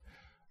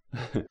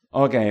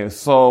Okay,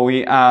 so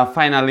we are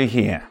finally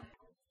here.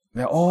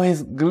 There are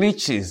always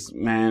glitches,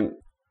 man.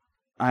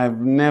 I've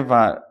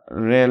never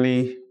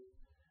really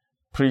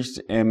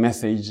preached a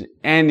message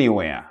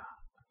anywhere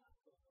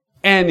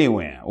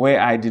where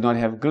I did not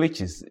have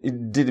glitches.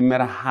 It didn't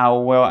matter how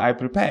well I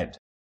prepared.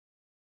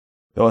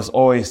 There was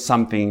always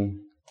something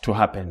to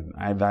happen.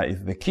 Either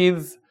it's the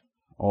kids,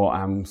 or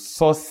I'm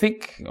so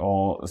sick,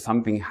 or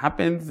something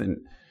happens, and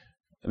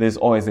there's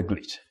always a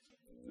glitch.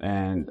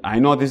 And I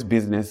know this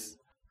business.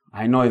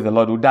 I know it's the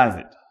Lord who does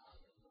it.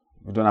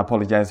 We don't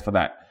apologize for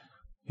that.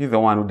 He's the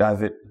one who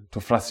does it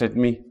to frustrate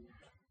me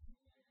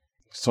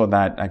so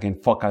that I can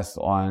focus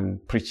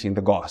on preaching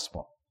the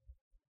gospel.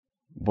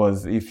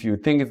 Because if you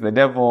think it's the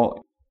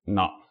devil,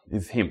 no,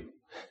 it's him.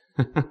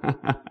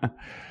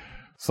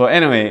 So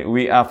anyway,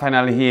 we are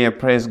finally here.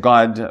 Praise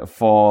God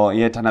for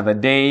yet another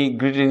day.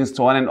 Greetings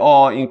to one and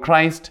all in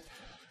Christ.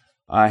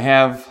 I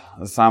have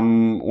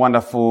some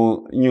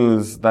wonderful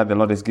news that the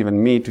Lord has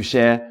given me to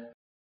share.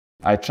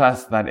 I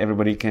trust that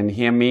everybody can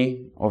hear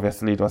me.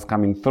 Obviously, it was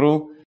coming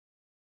through.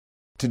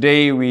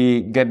 Today,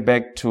 we get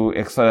back to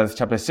Exodus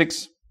chapter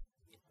 6.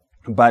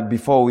 But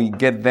before we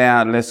get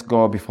there, let's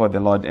go before the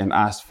Lord and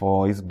ask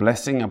for His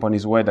blessing upon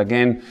His word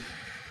again.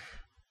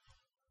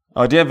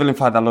 Our dear Heavenly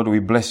Father, Lord, we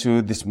bless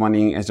you this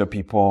morning as your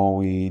people.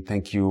 We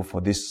thank you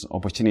for this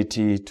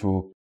opportunity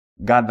to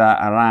gather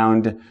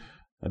around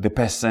the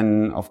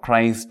person of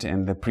Christ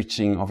and the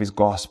preaching of His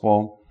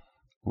gospel.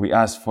 We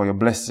ask for your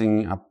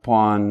blessing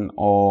upon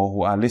all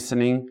who are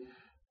listening.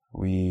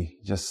 We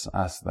just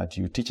ask that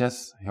you teach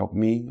us, help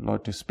me,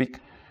 Lord, to speak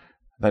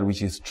that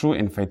which is true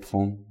and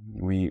faithful.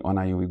 We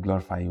honor you, we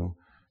glorify you.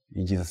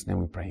 In Jesus' name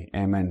we pray.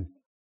 Amen.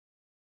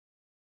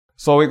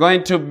 So we're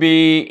going to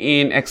be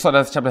in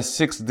Exodus chapter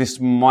 6 this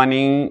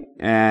morning,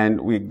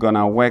 and we're going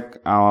to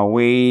work our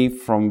way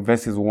from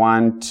verses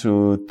 1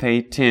 to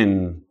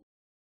 13.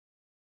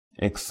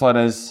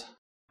 Exodus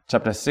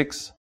chapter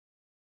 6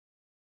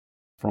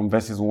 from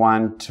verses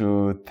 1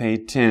 to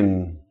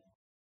 13.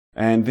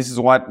 And this is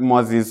what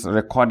Moses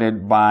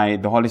recorded by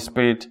the Holy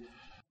Spirit.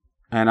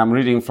 And I'm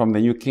reading from the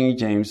New King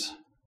James.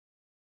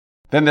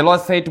 Then the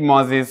Lord said to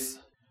Moses,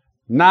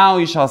 "Now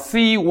you shall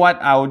see what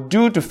I will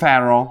do to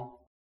Pharaoh.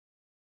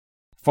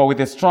 For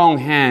with a strong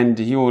hand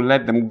he will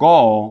let them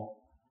go,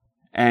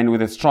 and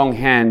with a strong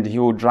hand he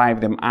will drive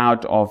them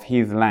out of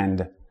his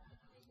land."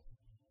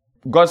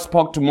 God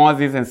spoke to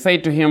Moses and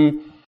said to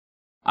him,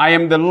 "I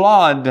am the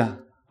Lord.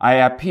 I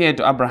appeared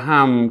to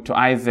Abraham, to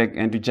Isaac,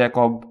 and to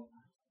Jacob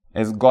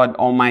as God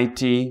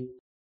Almighty,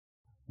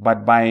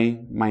 but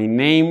by my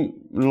name,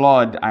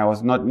 Lord, I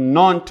was not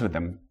known to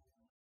them.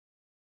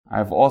 I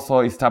have also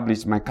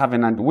established my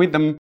covenant with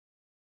them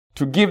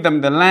to give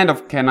them the land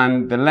of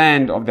Canaan, the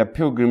land of their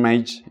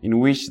pilgrimage in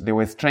which they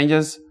were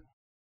strangers.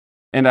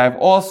 And I have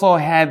also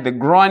heard the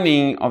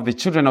groaning of the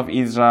children of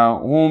Israel,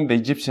 whom the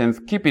Egyptians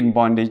keep in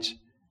bondage,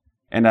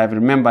 and I have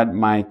remembered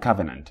my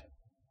covenant."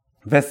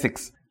 Verse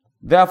 6.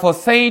 "Therefore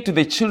say to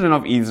the children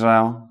of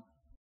Israel,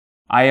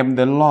 I am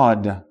the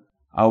Lord.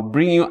 I will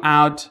bring you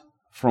out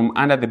from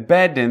under the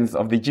burdens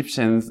of the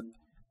Egyptians.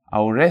 I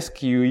will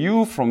rescue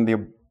you from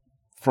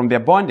their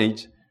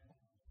bondage,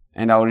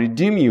 and I will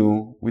redeem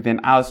you with an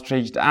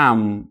outstretched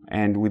arm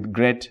and with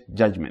great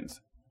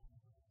judgments.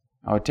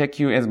 I will take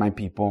you as my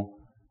people,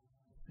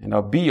 and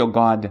I'll be your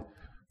God.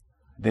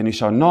 Then you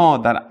shall know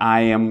that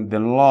I am the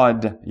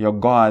Lord your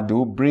God,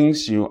 who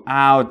brings you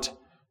out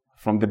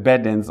from the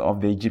burdens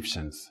of the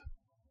Egyptians.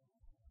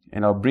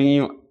 And I'll bring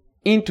you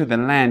into the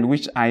land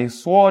which I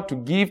swore to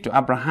give to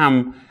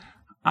Abraham,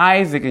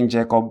 Isaac, and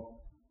Jacob,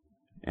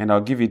 and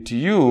I'll give it to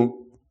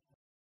you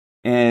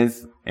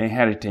as a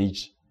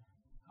heritage.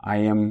 I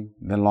am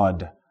the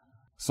Lord."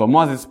 So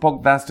Moses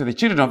spoke thus to the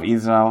children of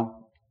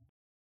Israel,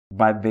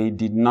 but they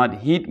did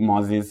not heed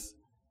Moses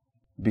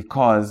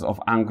because of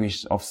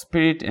anguish of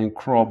spirit and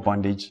cruel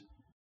bondage.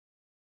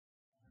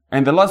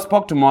 And the Lord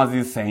spoke to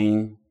Moses,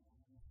 saying,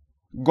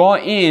 "Go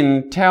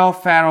in, tell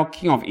Pharaoh,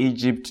 king of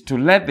Egypt, to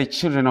let the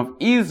children of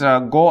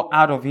Israel go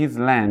out of his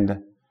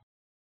land."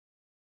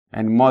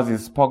 And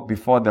Moses spoke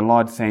before the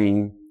Lord,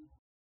 saying,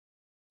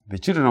 "The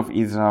children of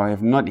Israel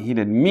have not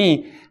heeded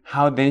me.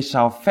 How then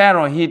shall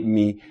Pharaoh heed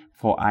me?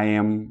 For I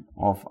am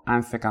of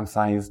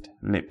uncircumcised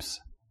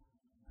lips."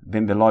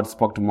 Then the Lord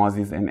spoke to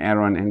Moses and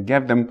Aaron and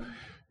gave them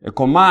a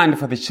command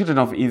for the children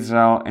of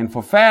Israel and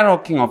for Pharaoh,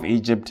 king of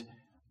Egypt,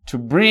 to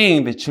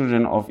bring the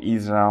children of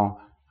Israel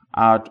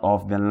out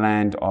of the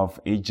land of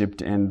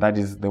Egypt. And that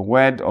is the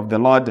word of the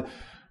Lord.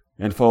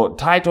 And for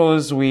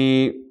titles,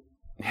 we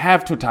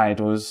have two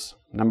titles.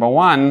 Number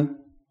one,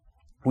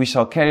 we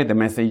shall carry the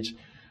message,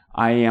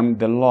 "I am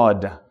the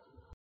Lord.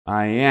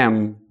 I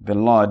am the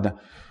Lord."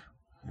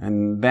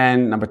 And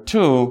then number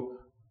two,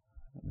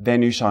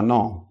 "Then you shall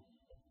know."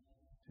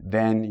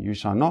 Then you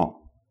shall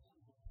know.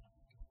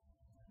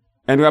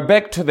 And we are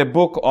back to the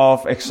book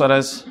of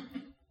Exodus.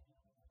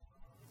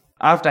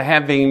 After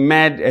having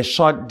made a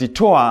short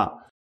detour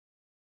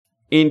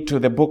into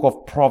the book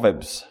of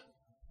Proverbs,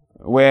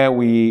 where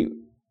we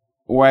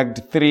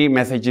worked 3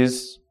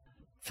 messages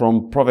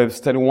from Proverbs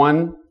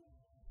 31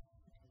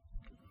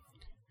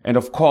 And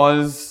of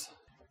course,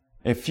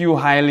 a few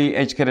highly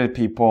educated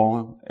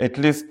people, at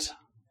least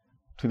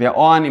to their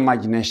own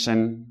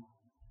imagination,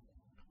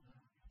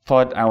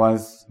 thought I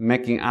was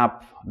making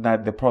up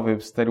that the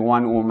Proverbs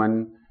 31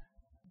 woman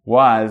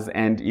was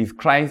and is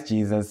Christ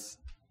Jesus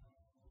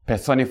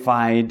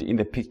personified in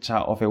the picture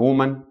of a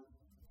woman.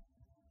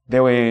 They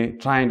were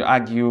trying to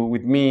argue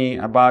with me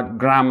about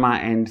grammar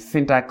and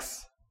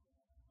syntax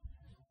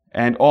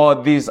and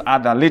all these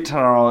other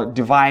literal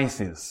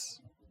devices.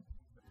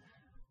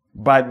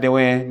 But they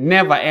were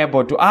never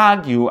able to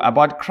argue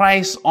about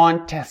Christ's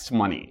own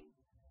testimony,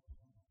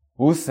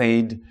 who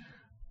said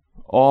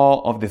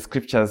all of the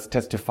scriptures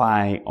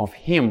testify of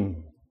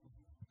him.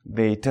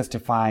 They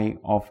testify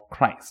of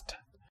Christ.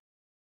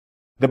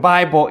 The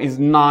Bible is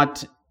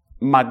not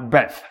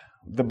Macbeth.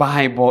 The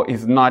Bible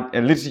is not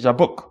a literature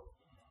book.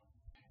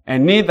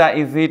 And neither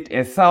is it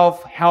a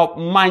self-help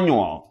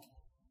manual.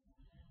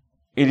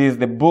 It is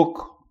the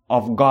book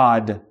of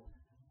God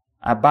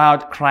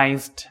about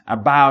Christ,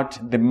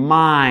 about the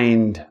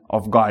mind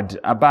of God,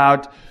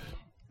 about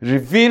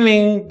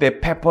revealing the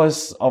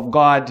purpose of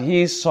God,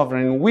 his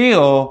sovereign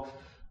will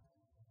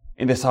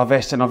in the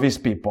salvation of his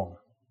people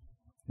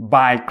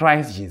by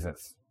Christ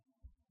Jesus.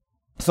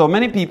 So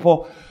many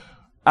people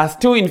are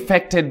still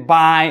infected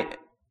by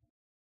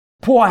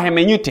poor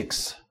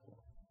hermeneutics.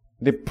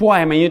 The poor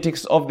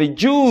hermeneutics of the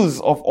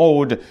Jews of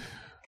old.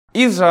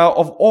 Israel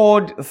of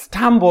old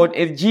stumbled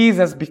at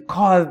Jesus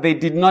because they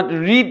did not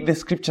read the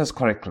scriptures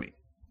correctly.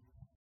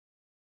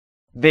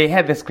 They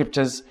had the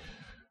scriptures,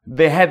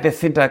 they had the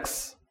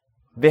syntax,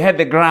 they had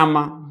the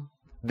grammar,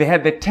 they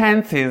had the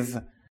tenses,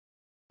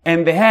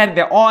 and they had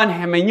their own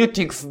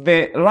hermeneutics.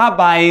 The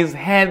rabbis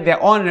had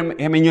their own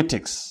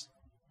hermeneutics.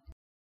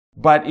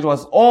 But it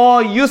was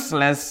all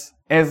useless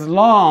as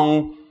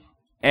long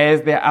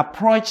as their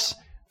approach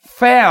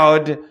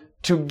failed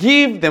to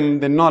give them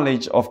the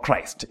knowledge of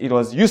Christ. It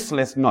was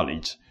useless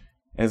knowledge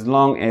as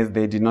long as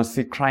they did not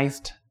see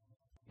Christ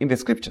in the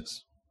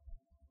scriptures.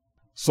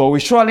 So we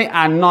surely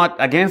are not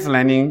against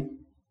learning,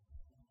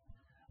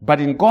 but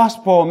in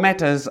gospel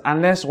matters,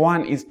 unless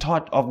one is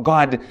taught of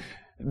God,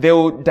 they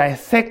will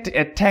dissect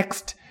a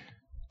text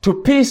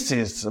to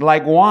pieces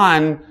like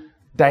one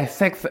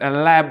dissects a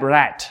lab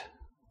rat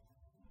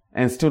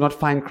and still not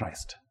find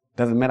Christ.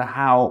 Doesn't matter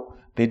how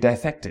they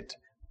dissect it.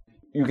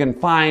 You can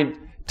find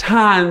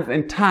tons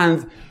and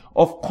tons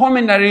of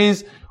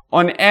commentaries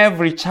on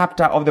every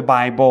chapter of the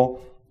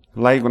Bible,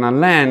 like you're going to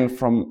learn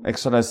from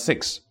Exodus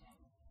 6.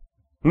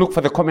 Look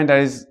for the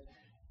commentaries.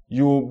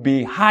 You'll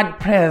be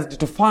hard-pressed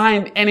to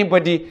find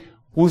anybody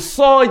who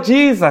saw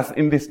Jesus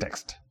in this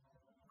text.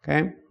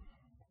 Okay?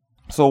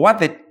 So what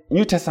the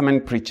New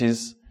Testament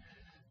preaches,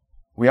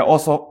 we are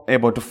also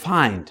able to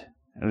find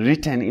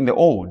written in the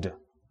Old.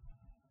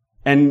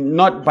 And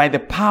not by the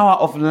power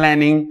of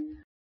learning,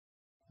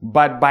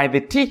 but by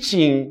the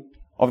teaching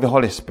of the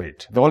Holy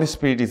Spirit. The Holy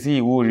Spirit is he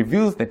who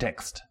reveals the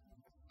text,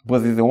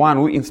 because he's the one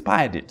who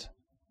inspired it.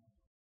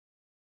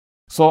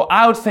 So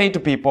I would say to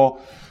people,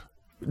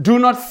 do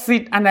not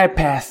sit under a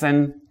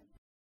person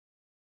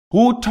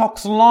who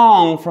talks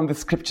long from the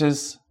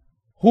scriptures,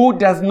 who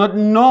does not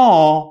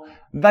know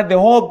that the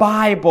whole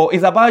Bible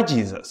is about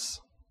Jesus.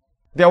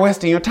 They're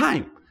wasting your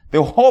time.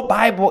 The whole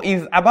Bible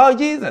is about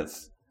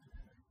Jesus.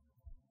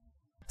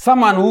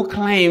 Someone who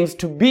claims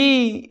to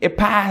be a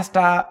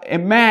pastor, a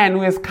man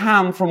who has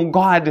come from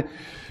God,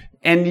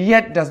 and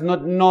yet does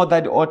not know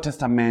that the Old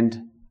Testament,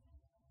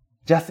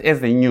 just as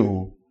the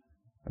New,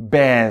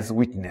 bears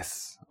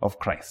witness of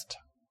Christ.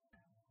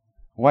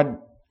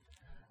 What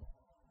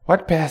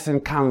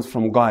person comes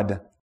from God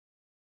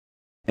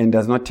and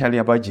does not tell you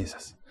about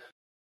Jesus?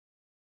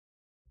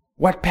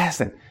 What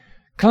person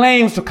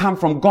claims to come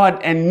from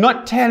God and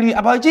not tell you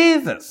about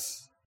Jesus?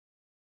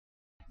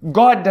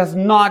 God does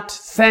not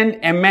send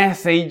a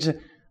message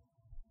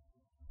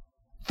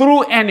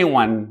through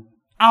anyone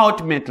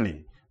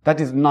ultimately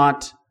that is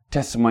not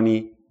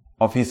testimony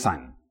of his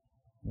Son.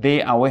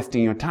 They are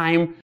wasting your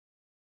time.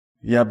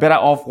 You're better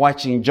off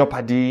watching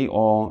Jeopardy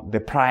or The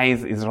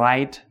Price is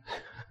Right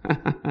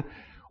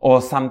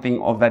or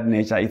something of that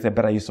nature. It's a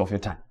better use of your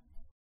time.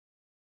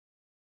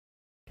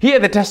 Hear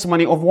the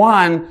testimony of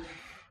one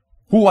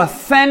who was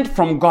sent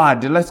from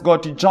God. Let's go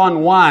to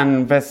John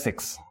 1 verse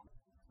 6.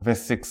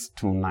 Verse 6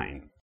 to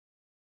 9.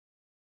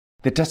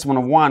 The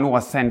testimony of one who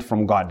was sent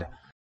from God.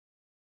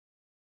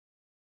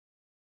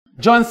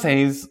 John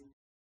says,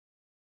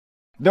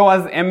 there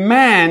was a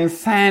man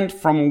sent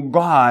from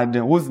God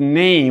whose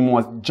name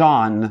was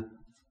John.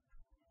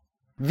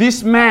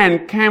 This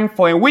man came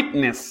for a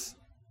witness,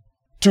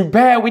 to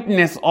bear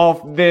witness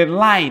of the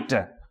light.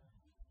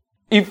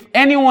 If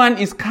anyone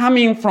is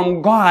coming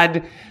from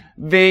God,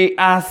 they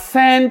are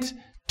sent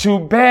to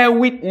bear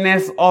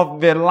witness of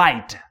the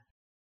light,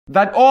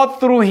 that all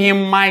through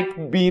him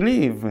might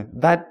believe.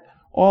 That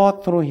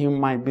all through him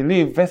might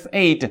believe. Verse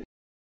 8.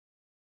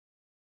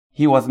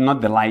 He was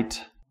not the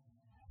light,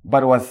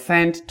 but was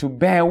sent to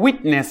bear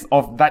witness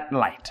of that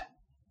light.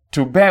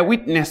 To bear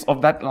witness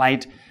of that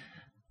light.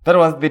 That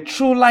was the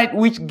true light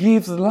which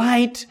gives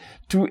light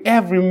to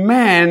every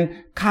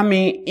man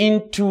coming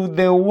into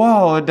the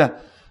world.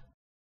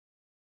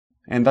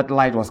 And that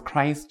light was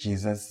Christ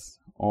Jesus,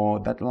 or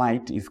that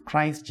light is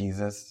Christ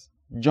Jesus.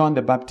 John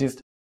the Baptist,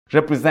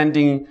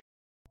 representing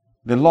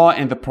the law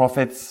and the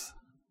prophets.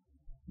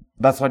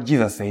 That's what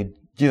Jesus said.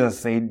 Jesus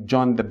said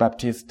John the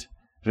Baptist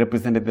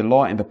represented the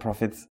law and the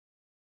prophets,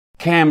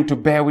 came to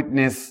bear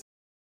witness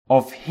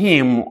of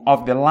him,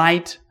 of the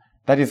light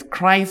that is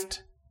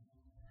Christ.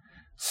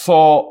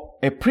 So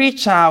a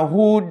preacher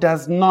who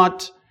does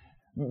not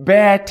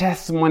bear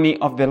testimony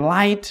of the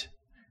light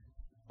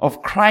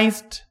of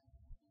Christ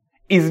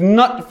is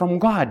not from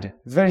God.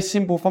 It's very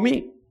simple for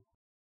me.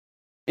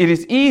 It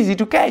is easy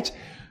to catch.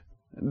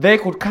 They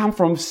could come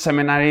from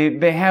seminary,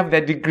 they have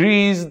their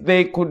degrees,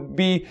 they could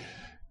be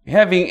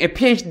having a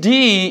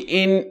PhD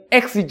in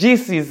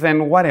exegesis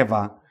and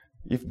whatever.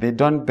 If they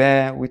don't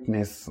bear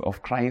witness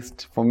of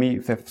Christ, for me,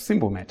 it's a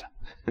simple matter.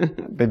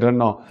 They don't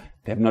know.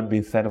 They have not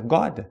been said of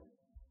God.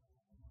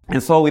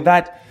 And so with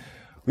that,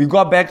 we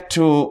go back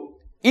to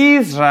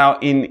Israel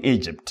in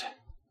Egypt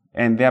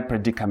and their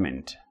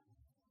predicament.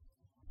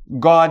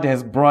 God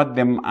has brought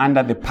them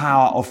under the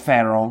power of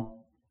Pharaoh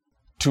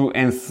to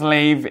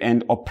enslave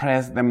and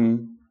oppress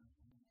them,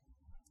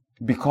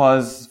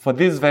 because for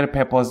this very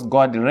purpose,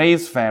 God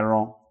raised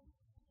Pharaoh,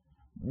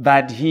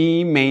 that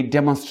he may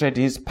demonstrate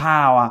his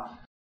power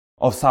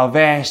of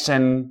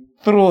salvation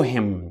through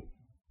him.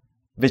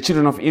 The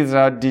children of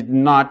Israel did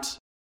not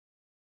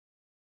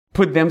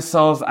put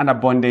themselves under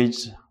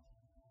bondage.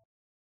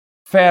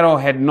 Pharaoh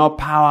had no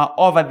power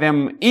over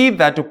them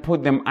either to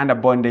put them under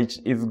bondage.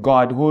 It's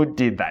God who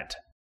did that.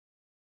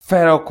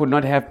 Pharaoh could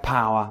not have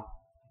power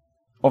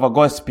over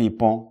God's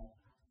people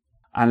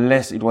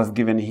unless it was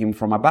given him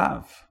from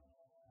above.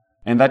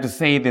 And that to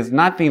say, there's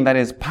nothing that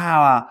has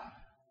power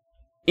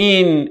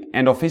in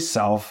and of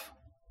itself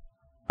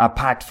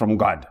apart from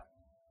God.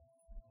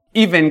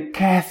 Even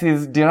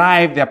curses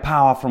derive their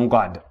power from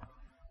God.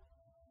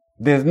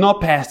 There's no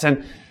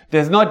person,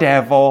 there's no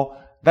devil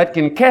that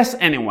can curse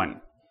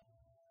anyone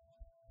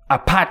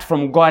apart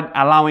from God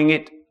allowing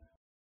it.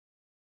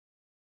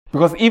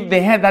 Because if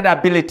they had that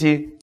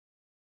ability,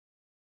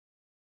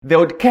 they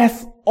would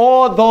curse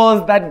all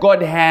those that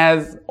God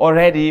has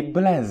already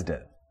blessed.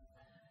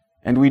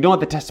 And we know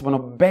the testimony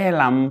of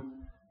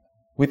Balaam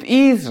with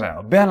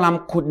Israel.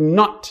 Balaam could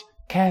not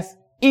curse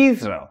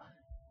Israel.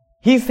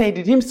 He said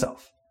it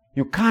himself.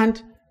 You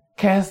can't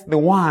curse the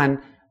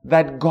one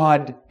that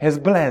God has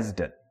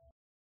blessed.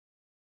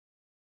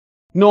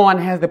 No one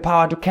has the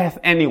power to curse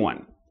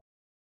anyone.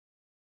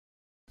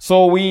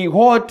 So we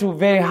hold to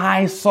very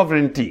high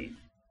sovereignty.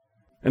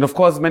 And of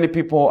course, many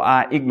people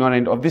are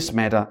ignorant of this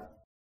matter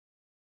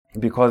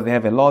because they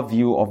have a low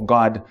view of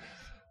God.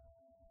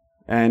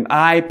 And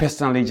I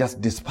personally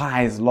just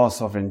despise law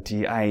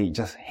sovereignty. I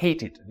just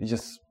hate it.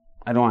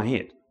 I don't want to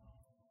hear it.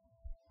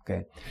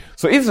 Okay.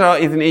 So Israel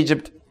is in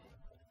Egypt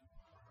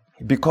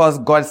because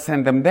God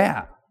sent them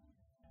there.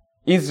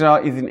 Israel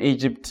is in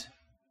Egypt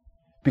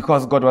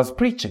because God was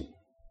preaching.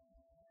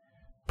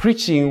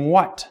 Preaching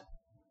what?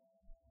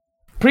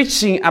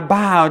 Preaching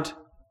about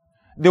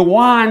the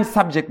one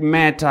subject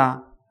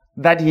matter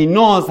that he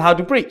knows how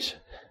to preach.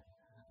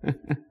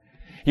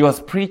 He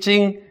was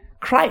preaching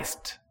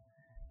Christ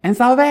and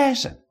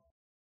salvation.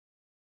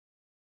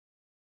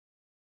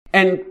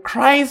 And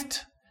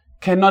Christ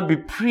cannot be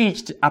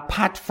preached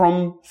apart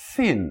from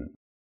sin.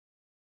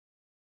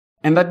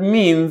 And that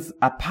means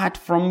apart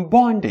from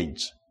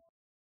bondage.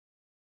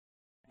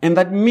 And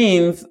that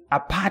means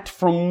apart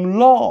from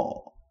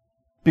law.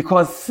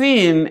 Because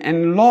sin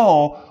and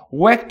law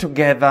work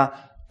together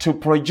to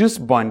produce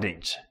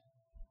bondage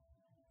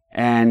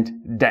and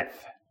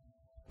death.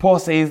 Paul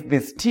says the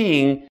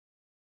sting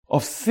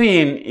of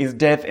sin is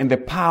death and the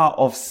power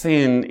of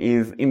sin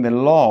is in the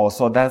law.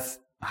 So that's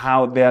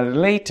how they are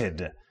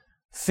related.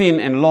 Sin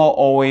and law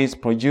always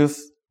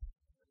produce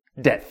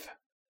death.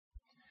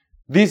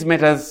 These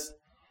matters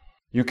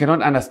you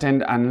cannot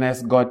understand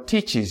unless God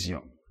teaches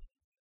you.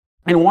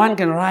 And one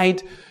can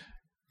write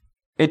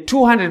a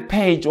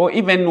 200-page or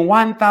even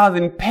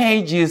 1,000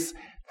 pages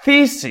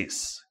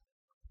thesis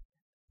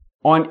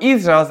on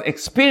Israel's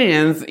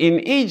experience in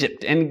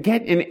Egypt and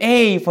get an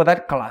A for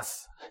that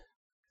class.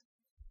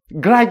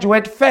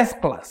 Graduate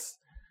first class.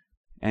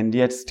 And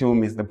yet still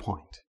miss the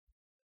point.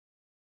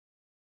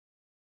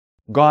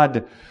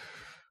 God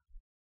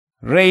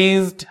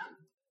raised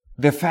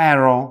the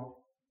Pharaoh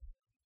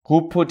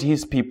who put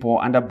his people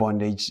under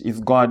bondage. It's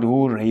God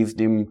who raised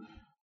him.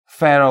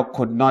 Pharaoh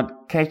could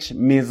not catch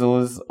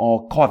measles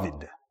or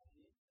COVID.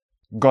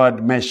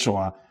 God made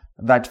sure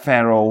that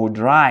Pharaoh would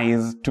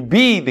rise to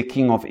be the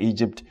king of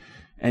Egypt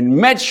and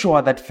made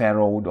sure that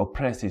Pharaoh would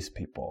oppress his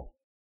people.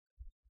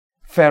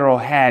 Pharaoh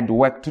had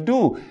work to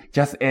do,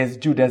 just as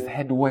Judas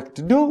had work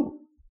to do.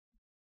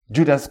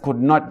 Judas could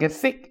not get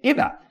sick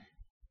either.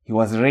 He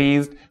was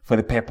raised for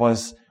the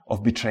purpose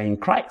of betraying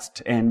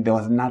Christ, and there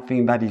was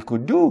nothing that he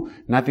could do,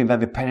 nothing that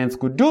the parents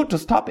could do to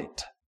stop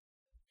it.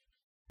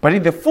 But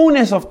in the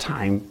fullness of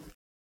time,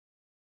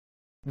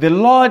 the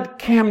Lord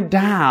came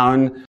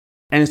down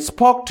and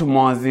spoke to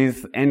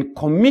Moses and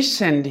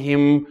commissioned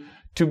him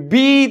to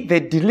be the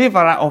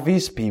deliverer of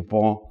his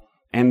people.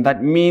 And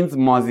that means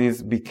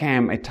Moses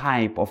became a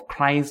type of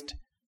Christ.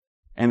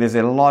 And there's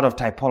a lot of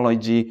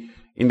typology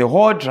in the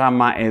whole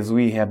drama as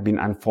we have been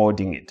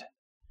unfolding it.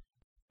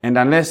 And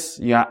unless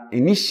you are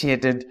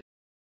initiated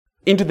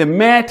into the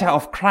matter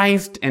of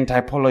Christ and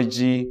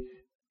typology,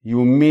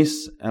 you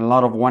miss a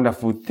lot of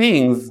wonderful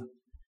things.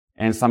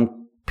 And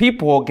some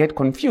people get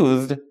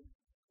confused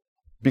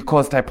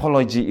because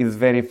typology is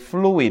very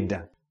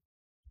fluid.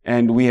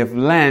 And we have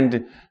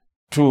learned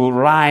to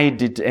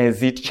ride it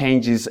as it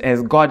changes.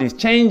 As God is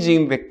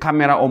changing the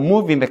camera or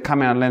moving the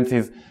camera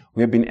lenses,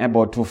 we have been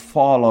able to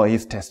follow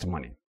his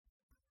testimony.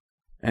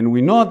 And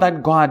we know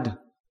that God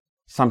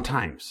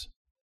sometimes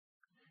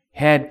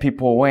had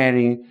people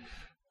wearing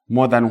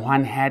more than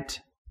one hat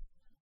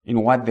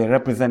in what they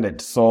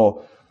represented.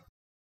 So,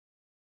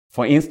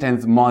 for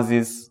instance,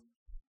 Moses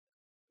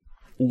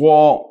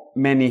wore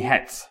many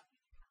hats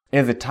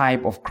as a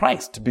type of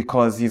Christ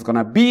because he's going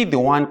to be the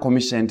one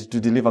commissioned to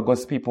deliver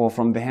God's people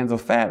from the hands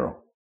of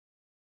Pharaoh.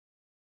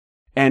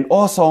 And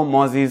also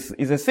Moses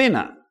is a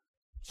sinner.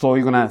 So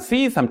you're going to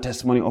see some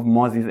testimony of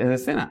Moses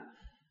as a sinner.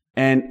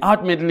 And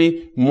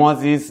ultimately,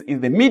 Moses is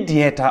the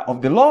mediator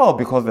of the law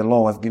because the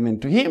law was given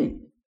to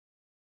him.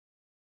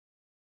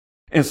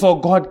 And so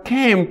God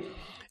came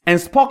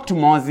and spoke to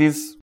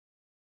Moses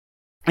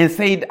and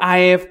said, I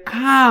have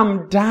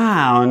come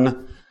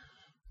down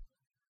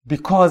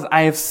because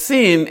I have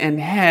seen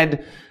and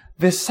heard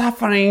the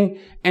suffering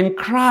and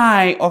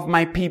cry of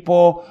my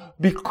people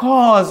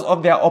because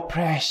of their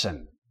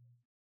oppression.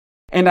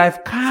 And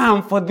I've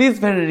come for this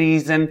very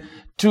reason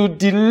to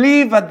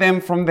deliver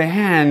them from the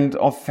hand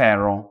of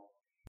Pharaoh.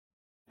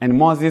 And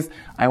Moses,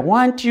 I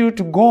want you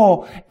to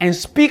go and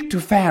speak to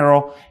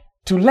Pharaoh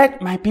to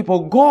let my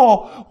people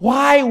go.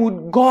 Why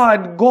would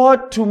God go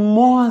to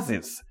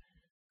Moses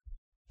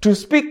to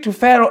speak to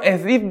Pharaoh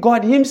as if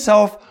God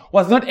himself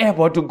was not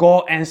able to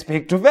go and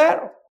speak to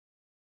Pharaoh?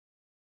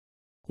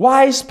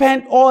 Why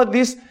spend all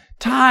this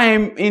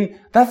time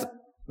that's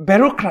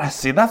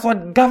bureaucracy? That's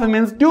what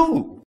governments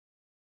do.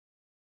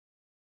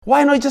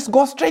 Why not just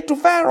go straight to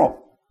Pharaoh?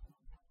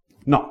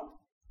 No.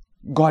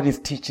 God is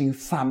teaching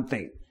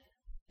something.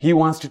 He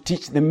wants to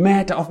teach the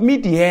matter of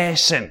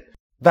mediation,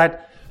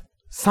 that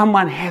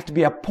someone has to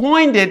be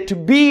appointed to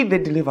be the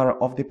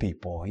deliverer of the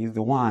people. He's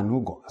the one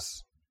who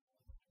goes.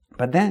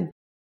 But then,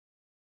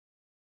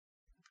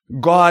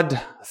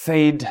 God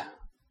said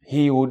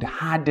he would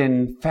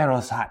harden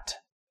Pharaoh's heart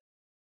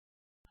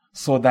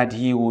so that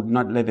he would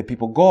not let the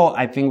people go.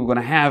 I think we're going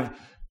to have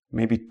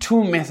maybe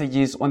 2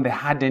 messages on the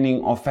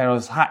hardening of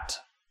Pharaoh's heart.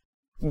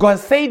 God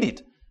said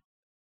it.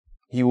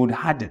 He would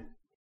harden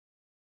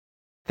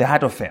the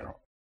heart of Pharaoh.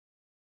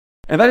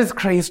 And that is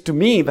crazy to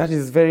me. That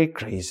is very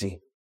crazy.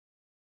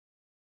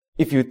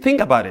 If you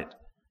think about it,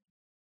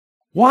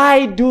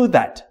 why do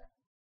that?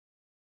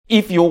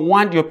 If you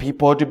want your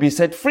people to be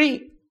set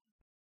free,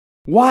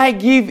 why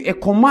give a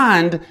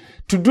command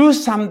to do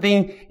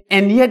something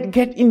and yet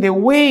get in the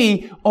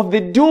way of the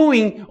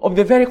doing of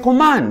the very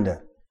command?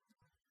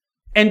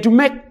 And to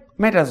make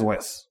matters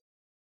worse,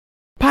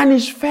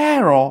 punish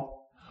Pharaoh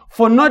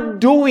for not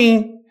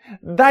doing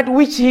that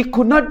which he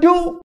could not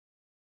do.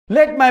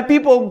 Let my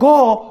people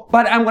go,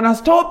 but I'm going to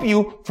stop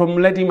you from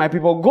letting my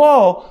people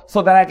go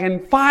so that I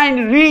can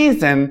find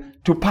reason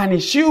to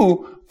punish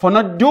you for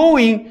not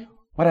doing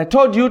what I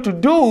told you to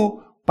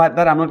do, but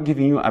that I'm not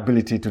giving you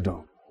ability to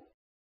do.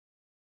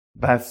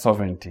 That's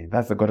sovereignty.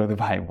 That's the God of the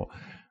Bible.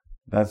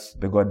 That's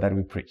the God that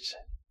we preach.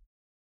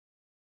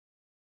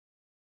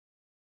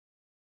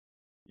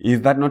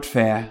 Is that not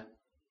fair?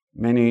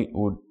 Many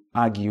would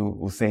argue,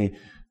 would say,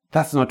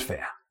 that's not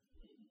fair.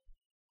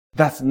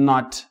 That's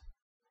not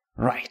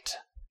right.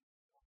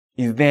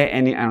 Is there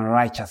any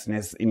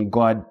unrighteousness in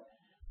God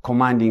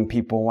commanding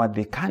people what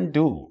they can't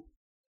do?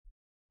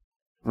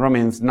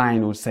 Romans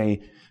 9 would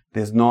say,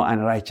 there's no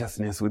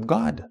unrighteousness with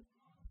God.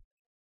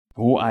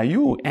 Who are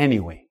you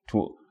anyway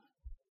to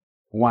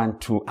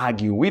want to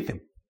argue with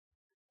him?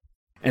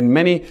 And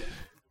many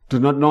do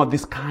not know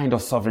this kind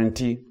of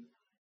sovereignty.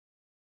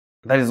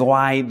 That is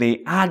why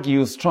they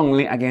argue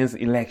strongly against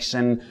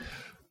election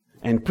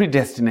and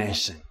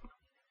predestination.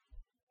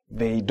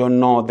 They don't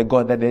know the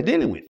God that they're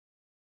dealing with.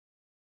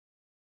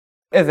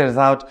 As a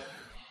result,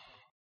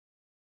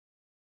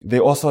 they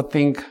also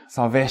think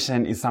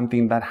salvation is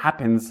something that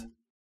happens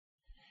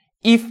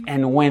if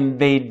and when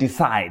they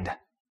decide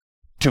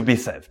to be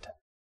saved.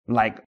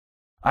 Like,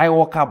 I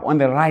woke up on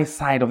the right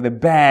side of the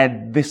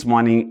bed this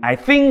morning. I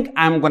think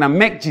I'm going to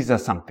make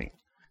Jesus something.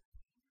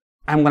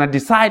 I'm going to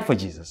decide for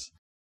Jesus.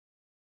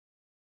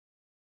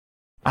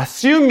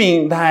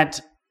 Assuming that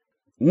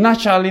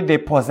naturally they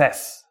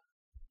possess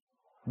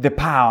the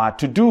power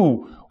to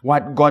do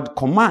what God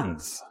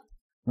commands.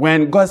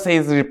 When God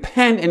says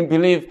repent and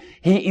believe,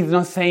 he is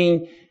not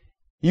saying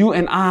you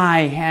and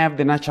I have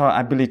the natural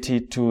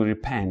ability to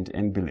repent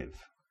and believe.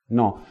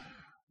 No,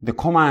 the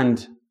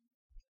command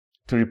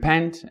to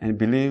repent and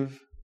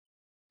believe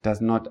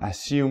does not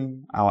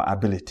assume our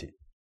ability.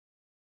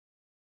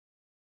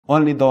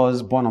 Only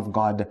those born of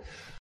God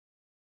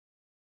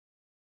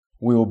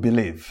will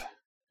believe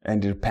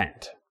and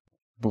repent,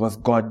 because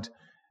God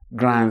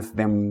grants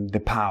them the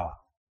power.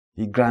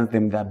 He grants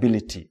them the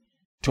ability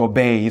to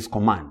obey His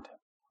command.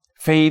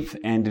 Faith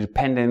and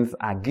repentance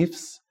are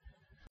gifts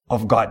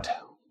of God,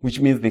 which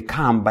means they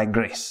come by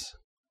grace.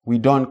 We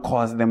don't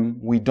cause them.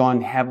 We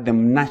don't have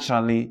them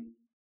naturally.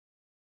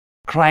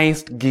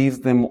 Christ gives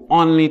them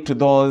only to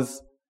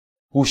those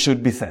who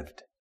should be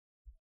saved.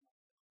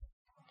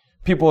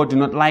 People do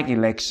not like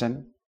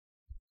election,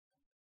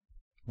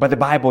 but the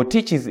Bible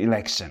teaches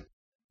election.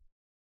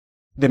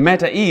 The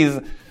matter is,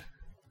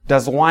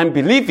 does one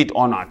believe it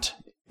or not?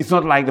 It's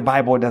not like the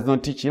Bible does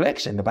not teach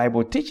election. The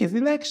Bible teaches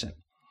election.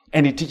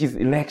 And it teaches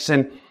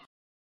election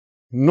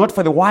not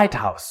for the White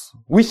House,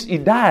 which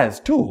it does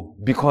too,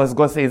 because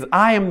God says,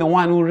 I am the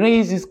one who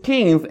raises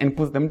kings and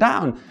puts them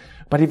down.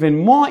 But even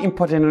more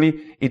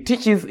importantly, it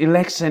teaches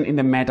election in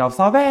the matter of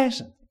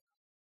salvation.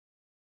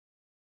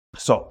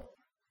 So,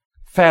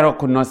 Pharaoh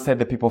could not set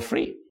the people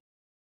free.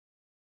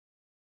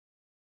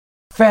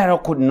 Pharaoh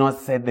could not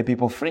set the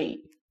people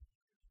free.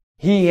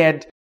 He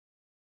had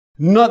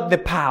not the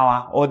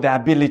power or the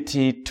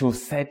ability to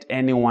set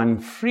anyone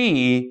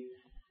free,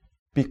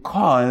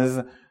 because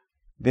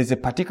there's a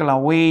particular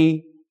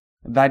way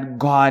that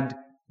God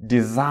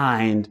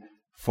designed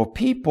for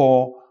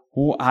people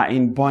who are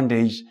in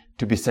bondage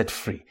to be set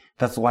free.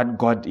 That's what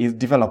God is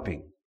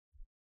developing.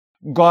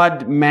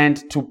 God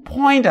meant to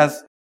point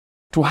us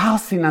to how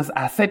sinners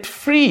are set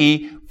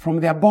free from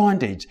their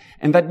bondage.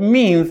 And that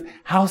means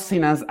how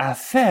sinners are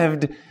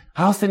saved,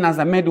 how sinners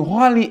are made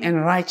holy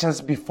and righteous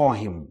before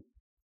Him.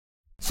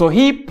 So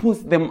He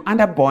puts them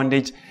under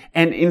bondage,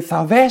 and in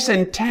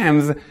salvation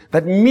terms,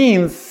 that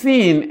means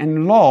sin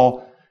and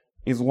law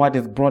is what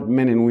has brought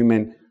men and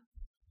women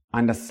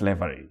under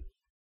slavery,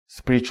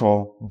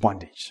 spiritual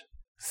bondage,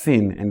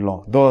 sin and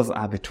law. Those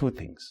are the two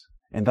things.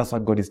 And that's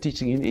what God is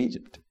teaching in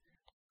Egypt.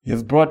 He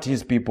has brought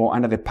His people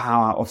under the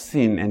power of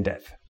sin and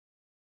death.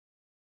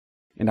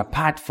 And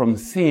apart from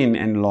sin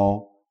and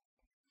law,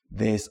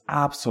 there is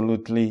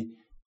absolutely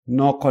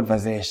no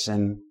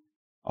conversation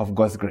of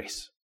God's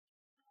grace.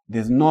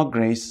 There's no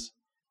grace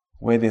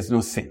where there's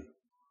no sin.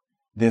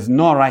 There's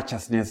no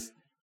righteousness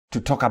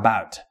to talk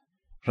about.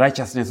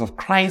 Righteousness of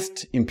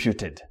Christ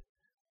imputed.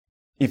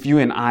 If you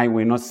and I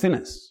were not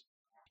sinners,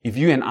 if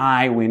you and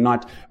I were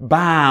not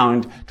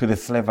bound to the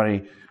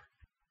slavery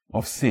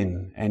of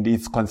sin and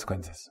its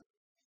consequences.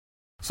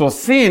 So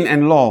sin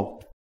and law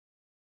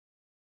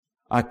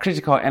are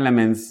critical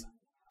elements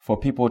for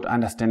people to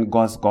understand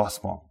God's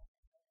gospel.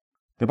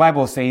 The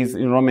Bible says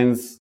in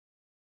Romans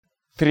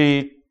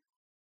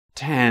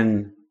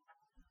 3:10,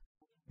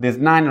 there's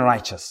none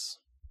righteous.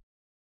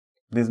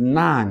 There's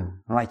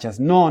none righteous.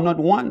 No, not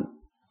one.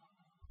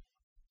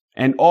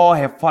 And all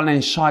have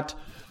fallen short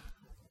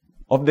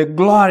of the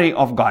glory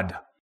of God.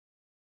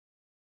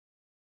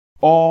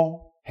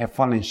 All have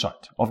fallen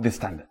short of the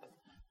standard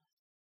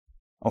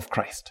of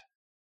Christ.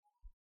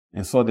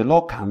 And so the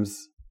law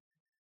comes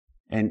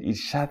and it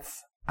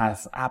shuts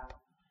us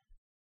up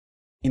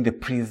in the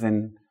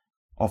prison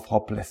of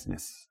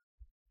hopelessness,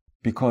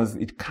 because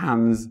it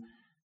comes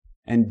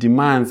and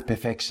demands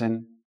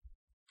perfection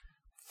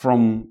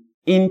from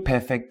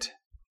imperfect,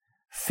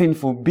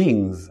 sinful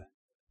beings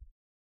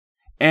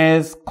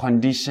as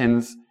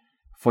conditions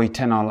for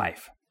eternal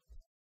life.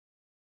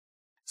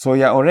 So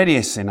you're already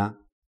a sinner.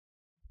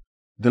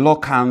 The law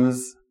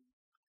comes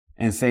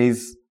and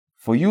says,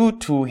 for you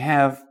to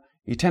have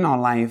eternal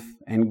life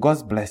and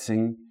God's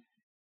blessing,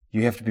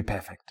 you have to be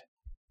perfect.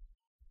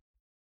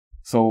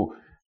 So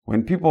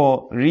when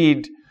people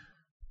read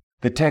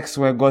the text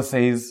where God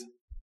says,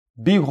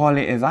 be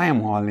holy as I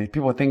am holy,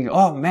 people think,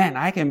 oh man,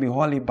 I can be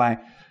holy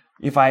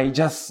if I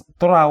just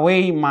throw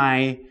away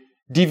my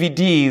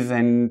DVDs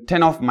and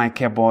turn off my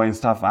cable and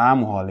stuff,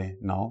 I'm holy.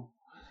 No.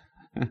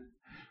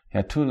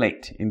 You're too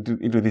late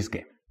into this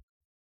game.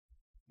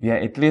 You're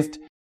at least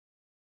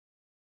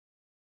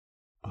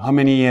how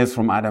many years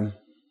from Adam?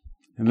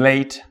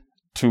 Late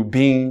to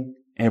being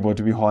able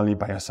to be holy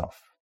by yourself.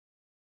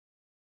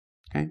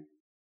 Okay?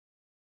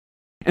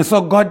 And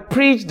so God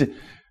preached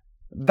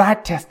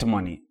that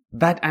testimony,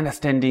 that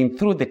understanding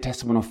through the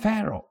testimony of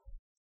Pharaoh.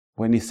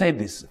 When He said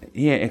this,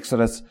 here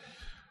Exodus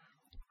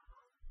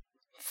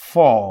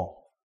 4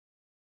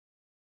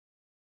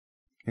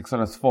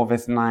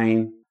 verse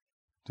 9.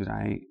 Did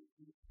I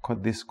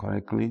quote this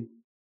correctly?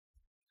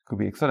 Could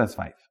be Exodus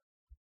 5.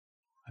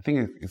 I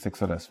think it's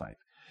Exodus 5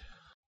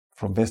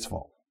 from verse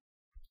 4.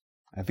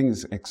 I think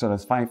it's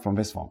Exodus 5 from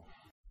verse 4.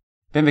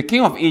 Then the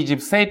king of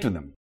Egypt said to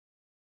them,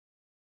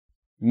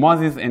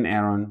 Moses and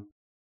Aaron,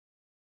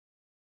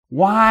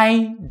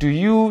 why do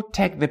you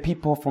take the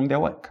people from their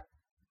work?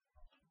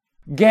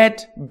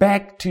 Get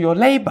back to your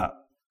labor.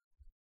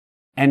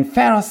 And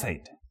Pharaoh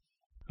said,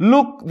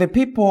 look, the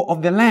people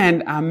of the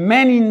land are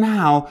many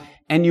now,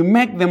 and you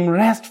make them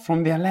rest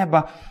from their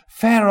labor.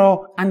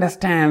 Pharaoh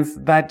understands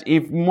that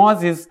if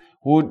Moses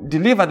would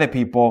deliver the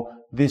people,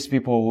 these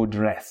people would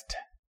rest.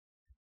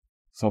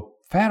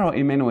 Pharaoh,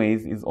 in many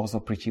ways, is also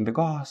preaching the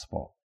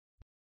gospel.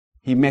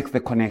 He makes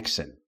the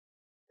connection.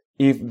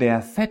 If they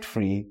are set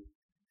free,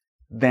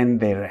 then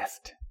they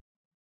rest.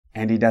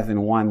 And he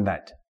doesn't want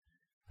that.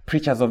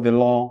 Preachers of the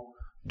law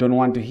don't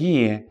want to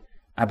hear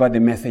about the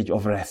message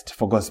of rest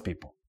for God's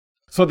people.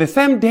 So the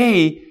same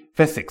day,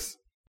 verse 6,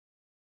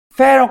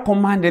 Pharaoh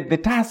commanded the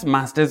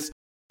taskmasters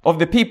of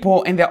the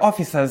people and their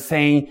officers,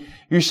 saying,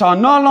 "You shall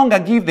no longer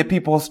give the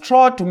people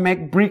straw to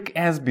make brick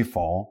as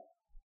before.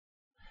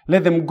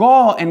 Let them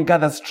go and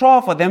gather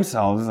straw for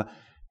themselves,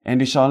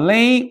 and you shall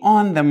lay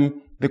on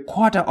them the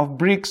quarter of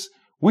bricks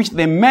which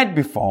they made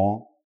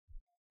before.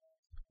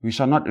 We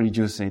shall not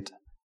reduce it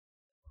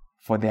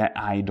for their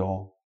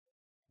idol."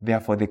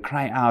 Therefore they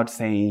cry out,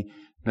 saying,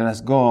 "Let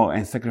us go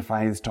and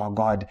sacrifice to our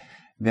God."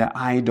 Their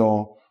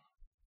idol,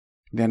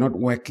 they are not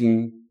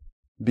working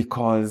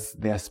because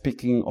they are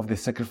speaking of the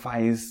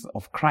sacrifice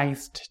of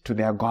Christ to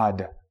their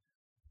God.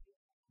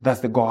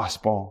 That's the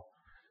gospel.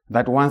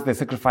 That once the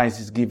sacrifice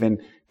is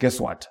given, guess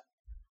what?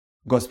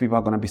 God's people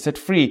are going to be set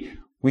free,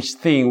 which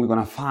thing we're going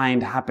to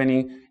find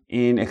happening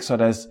in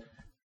Exodus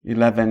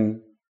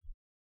 11,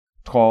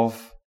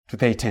 12 to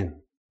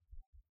 13.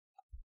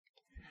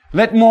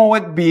 Let more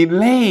work be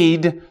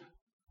laid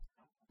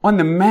on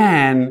the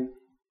man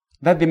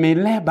that they may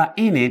labor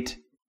in it,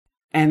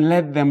 and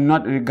let them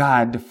not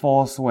regard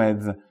false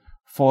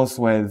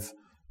words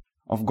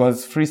of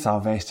God's free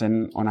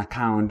salvation on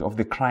account of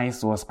the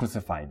Christ who was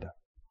crucified.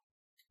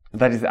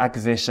 That is the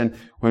accusation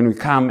when we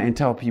come and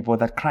tell people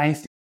that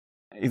Christ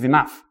is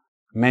enough.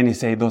 Many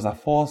say those are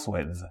false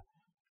words.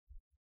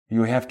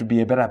 You have to be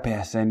a better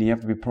person. You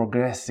have to be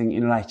progressing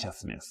in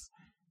righteousness.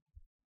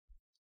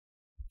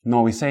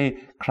 No, we say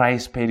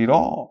Christ paid it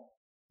all.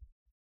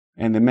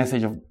 And the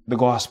message of the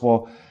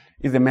gospel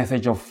is the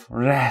message of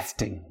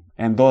resting.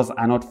 And those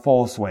are not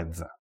false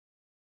words.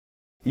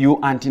 You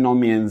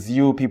antinomians,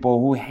 you people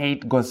who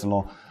hate God's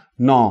law,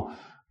 no,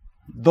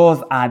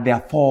 those are their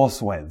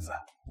false words.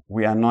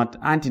 We are not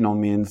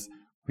antinomians.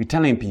 We're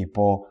telling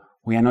people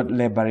we are not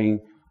laboring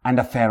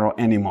under Pharaoh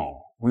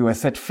anymore. We were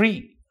set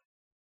free.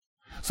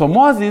 So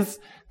Moses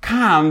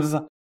comes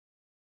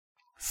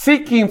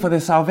seeking for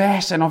the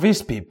salvation of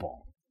his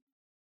people,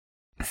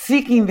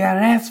 seeking their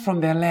rest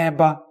from their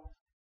labor.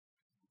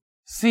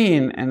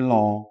 Sin and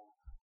law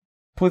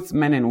puts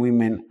men and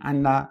women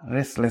under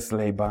restless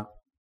labor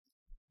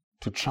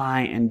to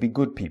try and be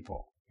good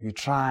people. You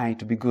try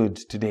to be good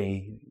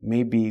today,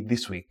 maybe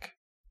this week,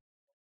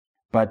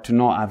 but to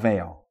no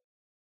avail.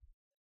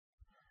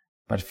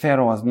 But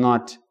Pharaoh was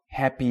not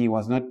happy,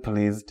 was not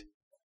pleased.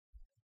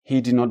 He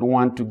did not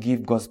want to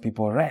give God's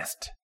people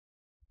rest.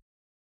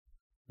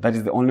 That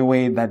is the only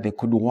way that they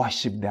could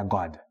worship their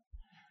God.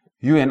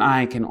 You and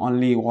I can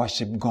only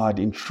worship God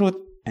in truth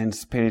and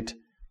spirit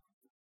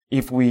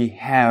if we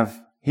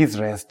have His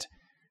rest,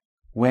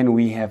 when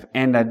we have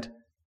ended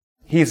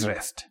His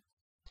rest,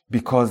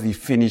 because He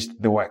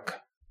finished the work.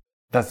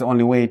 That's the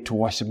only way to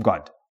worship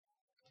God.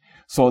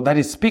 So that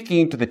is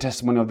speaking to the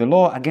testimony of the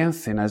law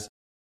against sinners.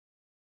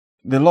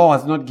 The law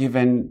was not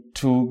given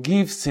to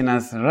give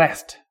sinners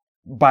rest,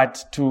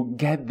 but to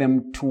get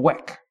them to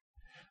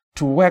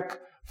work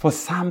for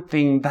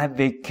something that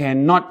they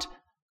cannot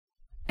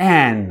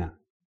earn,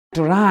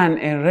 to run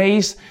a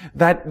race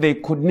that they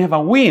could never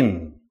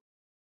win,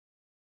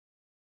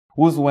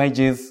 whose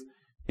wages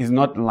is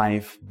not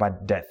life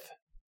but death.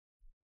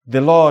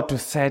 The law to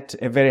set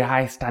a very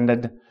high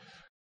standard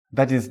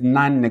that is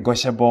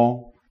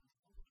non-negotiable,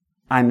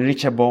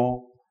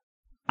 unreachable,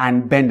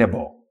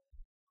 unbendable.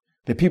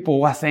 The people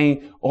who are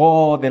saying,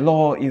 "Oh, the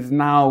law is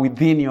now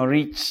within your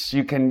reach.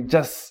 You can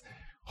just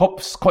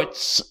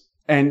hopscotch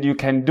and you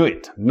can do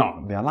it."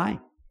 No, they are lying.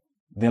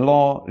 The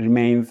law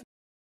remains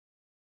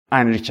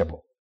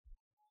unreachable,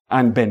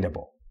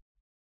 unbendable,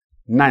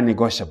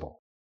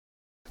 non-negotiable.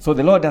 So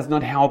the law does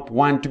not help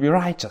one to be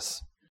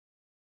righteous.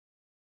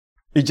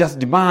 It just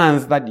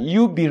demands that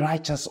you be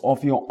righteous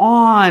of your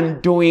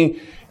own doing,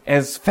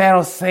 as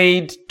Pharaoh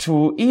said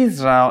to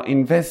Israel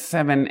in verse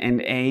 7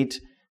 and 8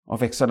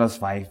 of Exodus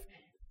 5.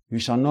 "You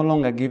shall no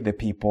longer give the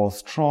people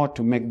straw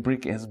to make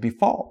brick as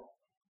before.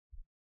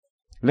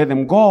 Let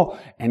them go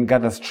and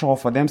gather straw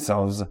for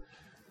themselves,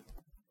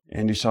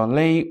 and you shall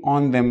lay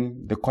on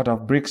them the quarter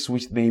of bricks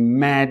which they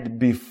made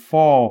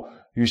before.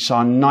 You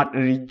shall not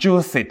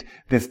reduce it."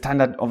 The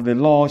standard of the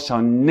law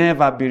shall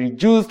never be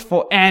reduced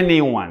for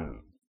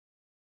anyone.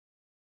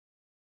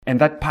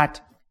 And that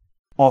part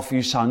of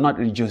 "you shall not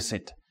reduce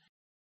it"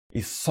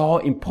 is so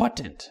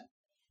important.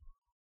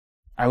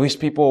 I wish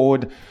people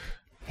would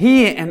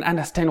hear and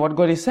understand what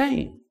God is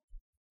saying.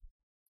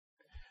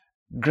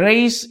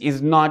 Grace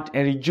is not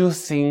a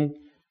reducing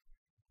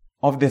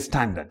of the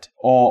standard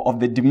or of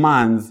the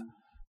demands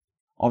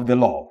of the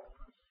law.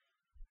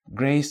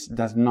 Grace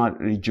does not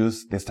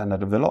reduce the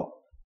standard of the law,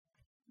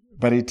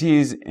 but it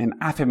is an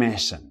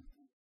affirmation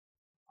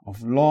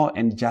of law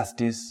and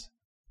justice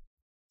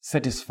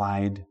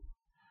satisfied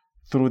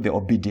through the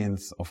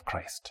obedience of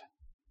Christ.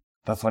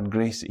 That's what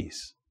grace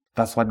is.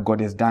 That's what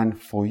God has done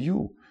for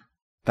you.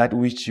 That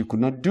which you could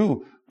not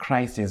do,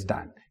 Christ has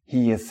done.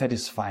 He has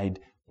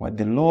satisfied what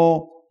the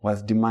law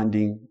was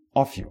demanding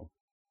of you.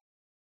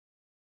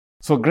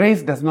 So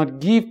grace does not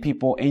give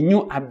people a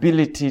new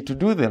ability to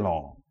do the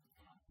law.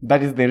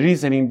 That is the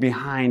reasoning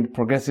behind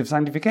progressive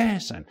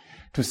sanctification.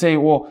 To say,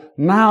 well,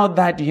 now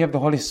that you have the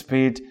Holy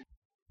Spirit,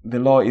 the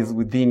law is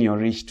within your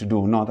reach to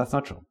do. No, that's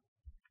not true.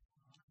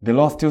 The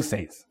law still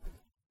says,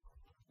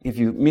 if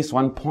you miss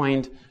one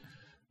point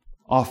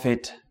of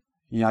it,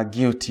 you are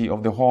guilty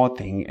of the whole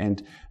thing.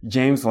 And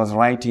James was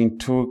writing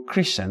to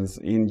Christians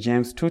in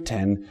James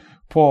 2:10.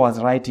 Paul was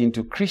writing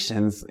to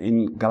Christians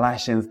in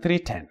Galatians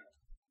 3:10.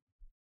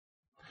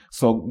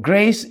 So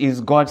grace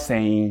is God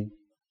saying,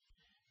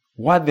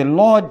 what the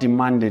law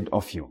demanded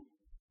of you,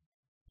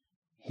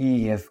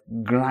 He has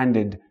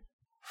granted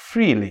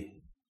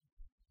freely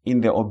in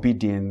the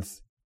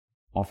obedience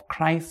of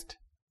Christ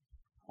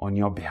on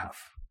your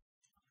behalf.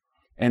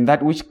 And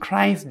that which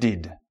Christ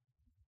did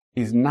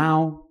is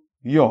now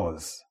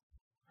yours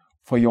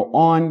for your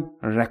own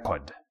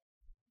record,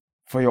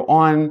 for your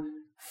own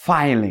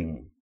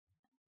filing,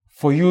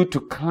 for you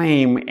to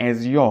claim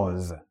as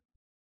yours,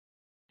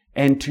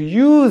 and to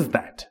use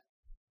that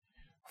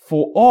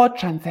for all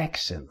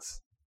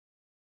transactions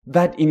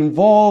that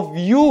involve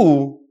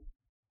you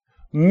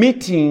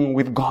meeting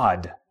with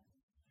God,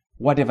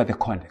 whatever the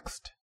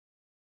context.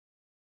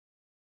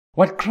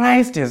 What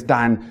Christ has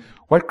done,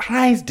 what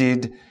Christ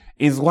did,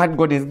 is what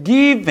God has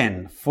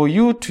given for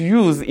you to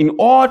use in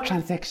all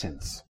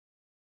transactions.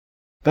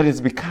 That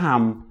has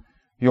become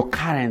your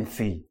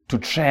currency to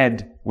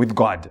trade with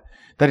God.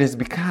 That has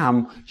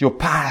become your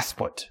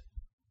passport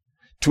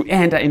to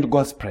enter into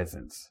God's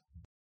presence.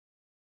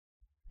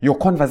 Your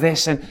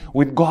conversation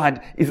with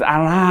God is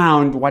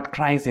around what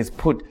Christ has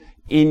put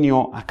in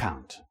your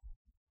account.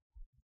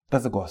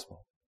 That's the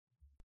gospel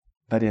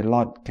that a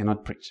lot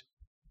cannot preach.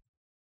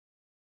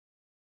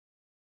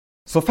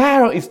 So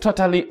Pharaoh is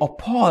totally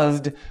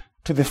opposed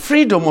to the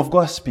freedom of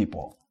God's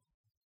people.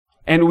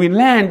 And we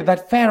learned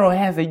that Pharaoh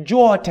has a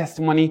dual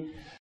testimony.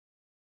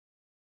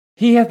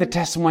 He has the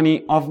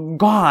testimony of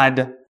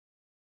God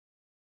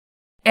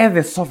as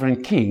the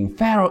sovereign king.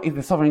 Pharaoh is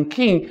the sovereign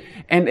king,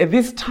 and at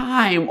this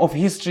time of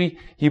history,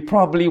 he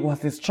probably was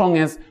the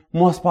strongest,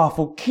 most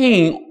powerful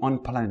king on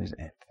planet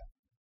Earth.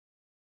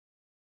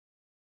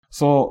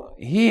 So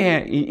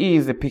here he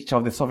is a picture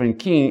of the sovereign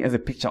king as a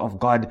picture of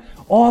God,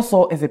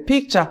 also as a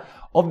picture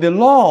of the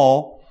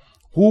law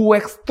who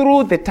works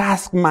through the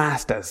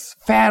taskmasters.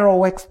 Pharaoh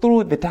works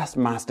through the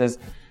taskmasters,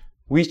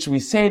 which we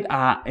said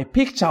are a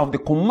picture of the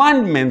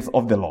commandments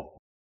of the law.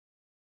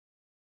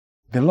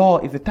 The law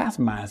is a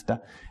taskmaster,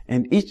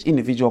 and each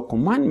individual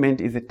commandment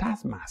is a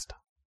taskmaster.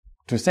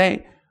 To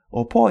say,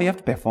 oh, Paul, you have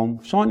to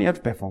perform. Sean, you have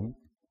to perform.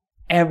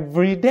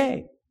 Every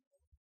day.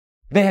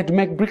 They had to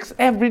make bricks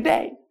every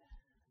day.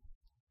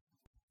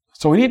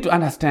 So we need to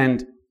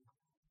understand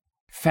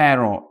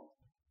Pharaoh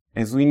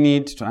as we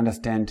need to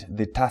understand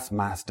the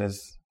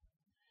taskmasters,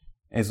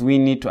 as we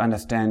need to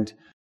understand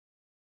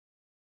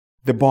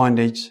the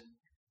bondage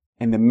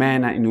and the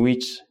manner in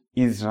which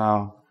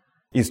Israel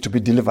is to be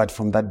delivered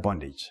from that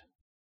bondage.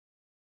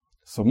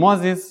 So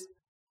Moses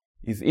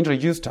is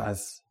introduced to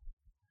us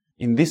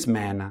in this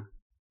manner,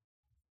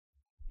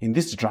 in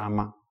this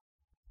drama,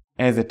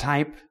 as a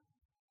type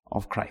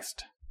of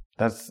Christ.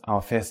 That's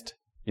our first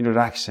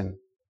introduction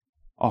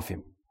of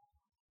him.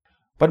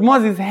 But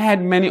Moses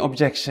had many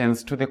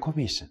objections to the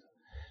commission.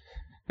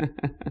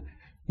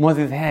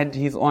 Moses had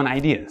his own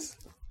ideas.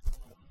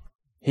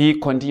 He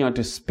continued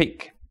to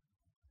speak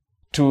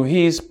to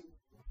his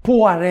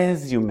poor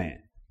resume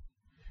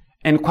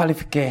and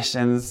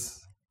qualifications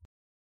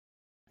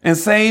and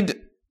said,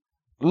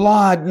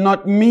 Lord,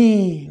 not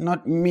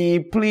me,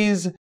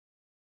 please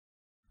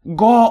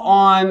go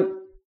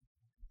on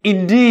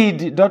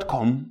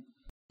Indeed.com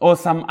or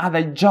some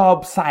other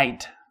job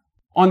site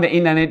on the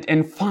internet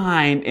and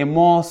find a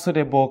more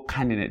suitable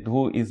candidate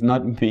who is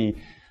not me.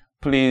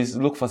 Please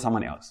look for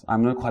someone else.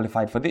 I'm not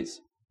qualified for this.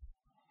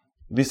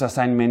 This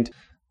assignment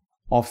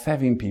of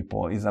serving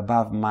people is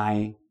above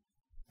my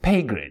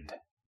pay grade.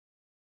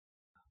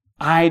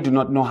 I do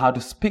not know how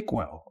to speak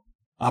well.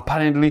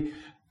 Apparently,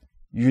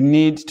 you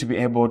need to be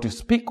able to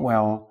speak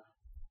well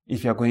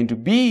if you're going to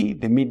be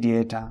the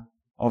mediator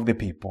of the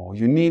people.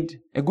 You need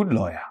a good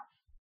lawyer,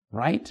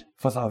 right?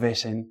 For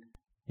salvation,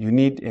 you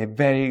need a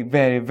very,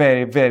 very,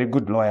 very, very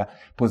good lawyer,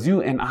 because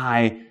you and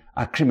I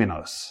are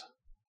criminals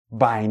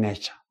by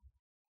nature.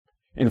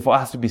 And for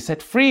us to be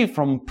set free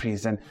from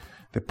prison,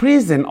 the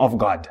prison of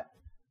God,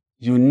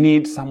 you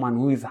need someone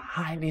who is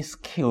highly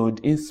skilled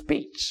in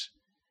speech,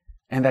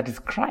 and that is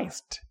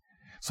Christ.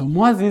 So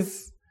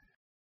Moses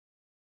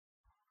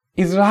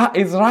is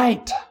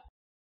right.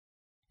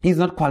 He's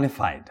not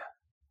qualified.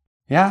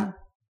 Yeah?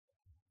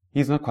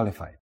 He's not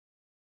qualified.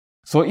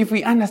 So if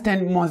we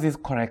understand Moses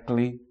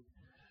correctly,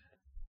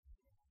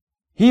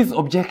 his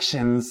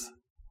objections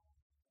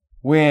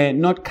were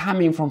not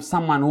coming from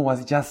someone who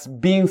was just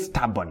being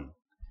stubborn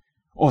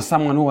or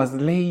someone who was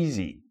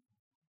lazy.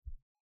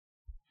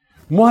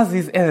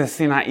 Moses, as a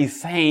sinner, is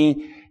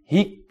saying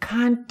he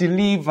can't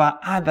deliver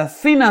other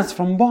sinners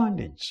from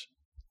bondage.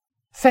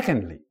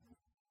 Secondly,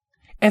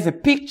 as a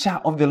picture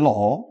of the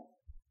law,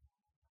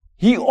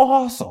 he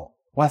also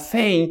was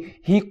saying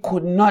he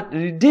could not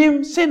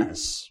redeem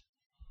sinners.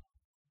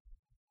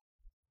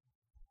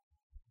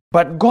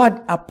 But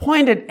God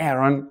appointed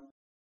Aaron,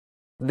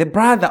 the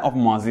brother of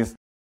Moses,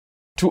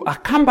 to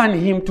accompany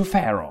him to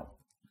Pharaoh,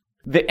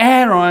 the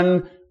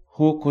Aaron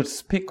who could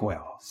speak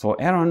well. So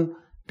Aaron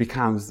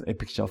becomes a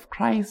picture of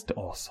Christ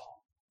also.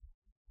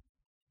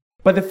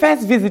 But the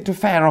first visit to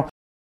Pharaoh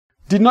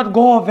did not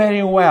go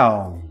very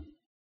well.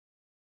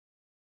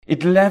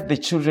 It left the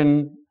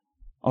children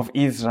of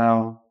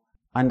Israel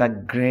under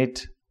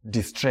great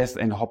distress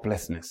and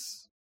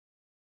hopelessness.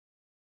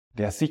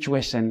 Their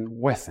situation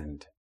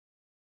worsened.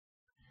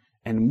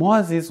 And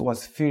Moses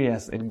was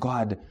furious at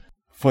God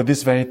for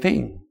this very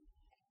thing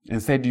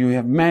and said, "You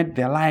have made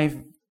their life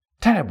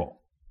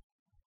terrible."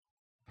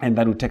 And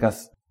that will take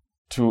us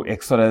to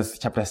Exodus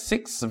chapter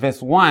 6,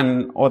 verse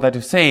 1, or that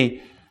to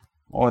say,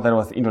 or that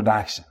was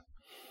introduction.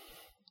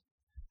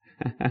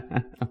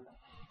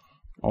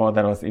 Or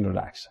that was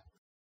introduction.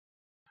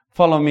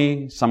 Follow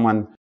me,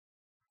 someone.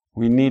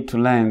 We need to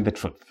learn the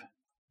truth.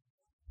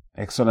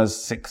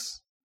 Exodus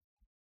 6,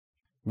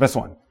 verse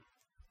 1.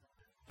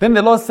 Then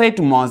the Lord said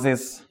to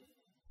Moses,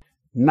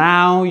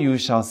 "Now you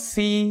shall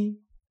see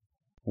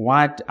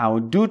what I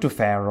will do to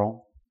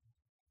Pharaoh,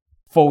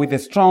 for with a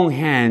strong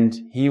hand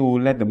he will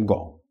let them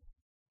go,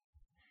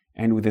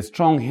 and with a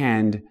strong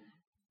hand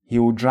he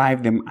will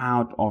drive them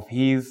out of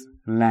his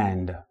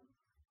land."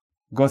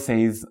 God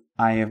says,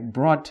 "I have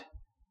brought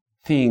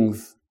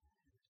things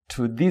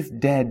to this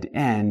dead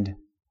end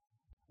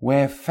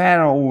where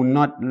Pharaoh will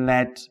not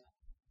let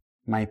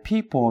my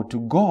people to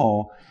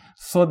go,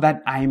 so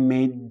that I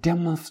may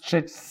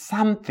demonstrate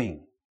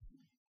something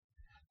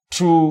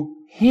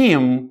to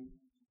him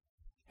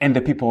and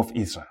the people of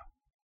Israel.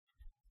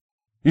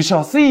 You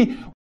shall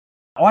see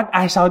what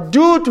I shall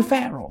do to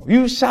Pharaoh.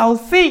 You shall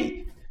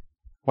see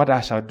what I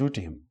shall do to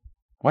him."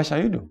 What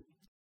shall you do?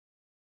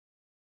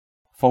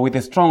 "For with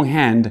a strong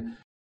hand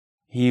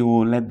he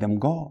will let them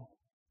go,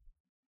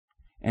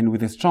 and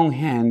with a strong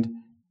hand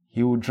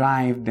he will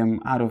drive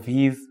them out of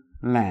his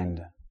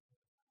land."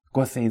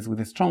 God says, with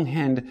a strong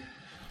hand,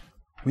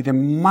 with a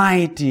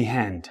mighty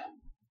hand.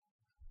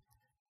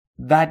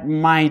 That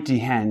mighty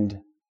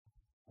hand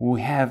will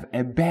have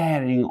a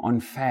bearing on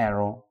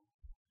Pharaoh,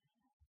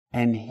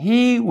 and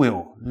he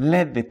will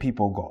let the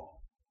people go.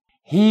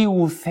 He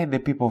will set the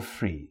people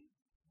free.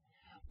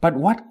 But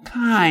what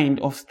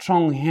kind of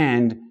strong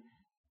hand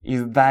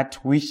is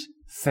that which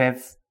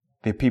sets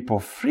the people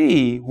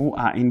free who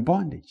are in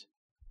bondage?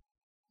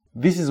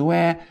 This is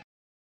where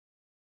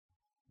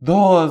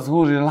those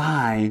who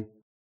rely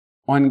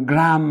on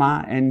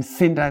grammar and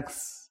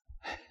syntax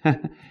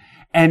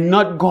and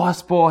not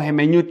gospel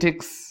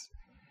hermeneutics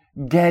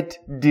get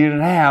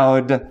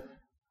derailed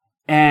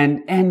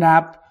and end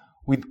up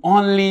with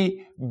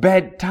only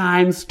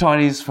bedtime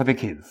stories for the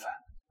kids.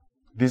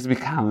 This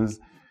becomes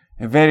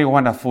a very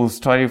wonderful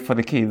story for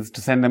the kids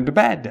to send them to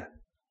bed.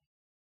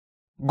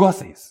 God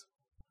says,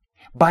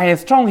 by a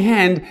strong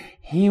hand,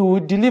 he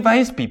will deliver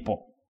his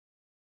people.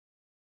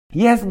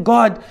 Yes,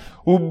 God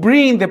will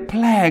bring the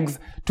plagues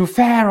to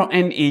Pharaoh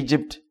and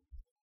Egypt.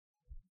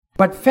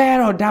 But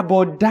Pharaoh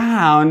doubled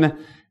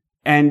down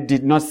and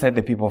did not set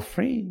the people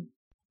free.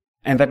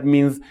 And that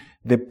means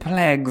the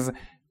plagues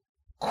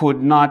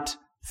could not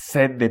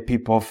set the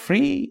people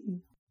free.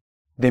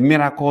 The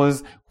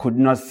miracles could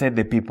not set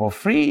the people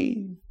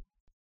free.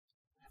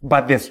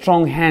 But the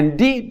strong hand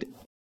did.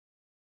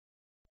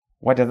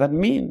 What does that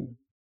mean?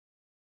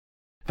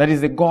 That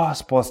is a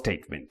gospel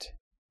statement.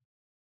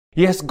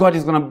 Yes, God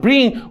is going to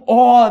bring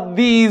all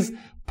these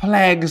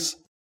plagues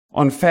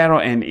on Pharaoh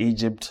and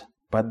Egypt,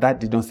 but that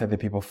did not set the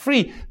people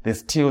free. There's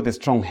still the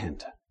strong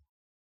hand.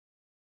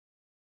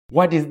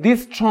 What is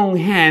this strong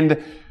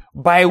hand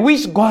by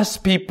which God's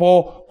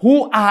people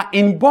who are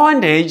in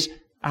bondage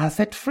are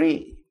set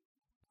free?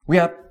 We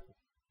are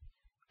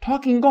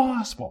talking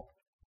gospel.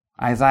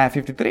 Isaiah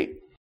 53.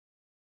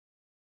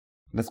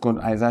 Let's go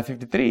to Isaiah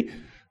 53,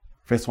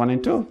 verse 1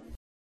 and 2.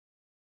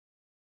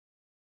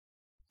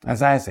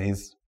 Isaiah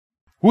says,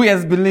 "Who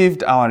has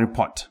believed our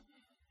report?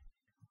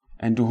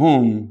 And to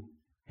whom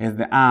has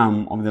the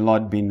arm of the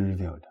Lord been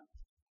revealed?"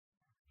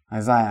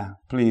 Isaiah,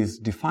 please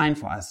define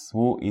for us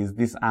who is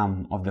this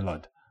arm of the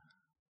Lord.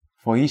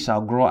 "For he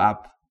shall grow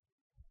up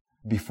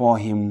before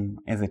him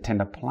as a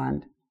tender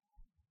plant,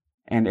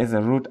 and as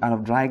a root out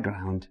of dry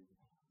ground.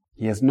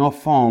 He has no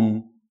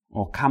form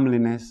or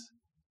comeliness,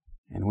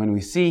 and when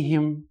we see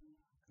him,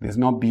 there's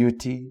no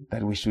beauty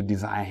that we should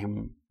desire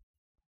him."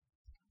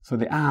 So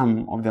the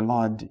arm of the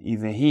Lord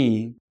is a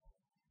he.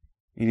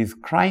 It is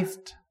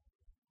Christ.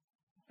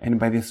 And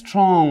by the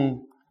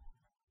strong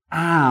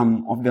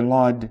arm of the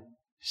Lord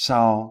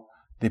shall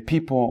the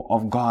people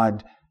of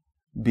God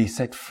be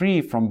set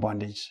free from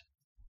bondage.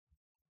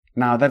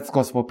 Now that's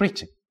gospel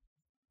preaching.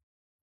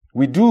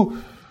 We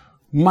do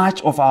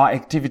much of our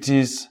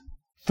activities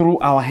through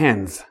our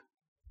hands.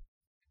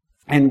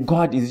 And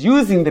God is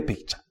using the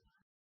picture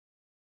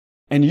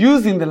and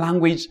using the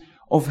language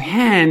of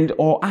hand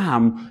or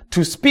arm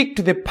to speak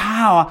to the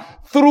power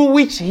through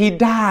which he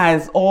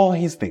does all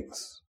his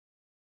things.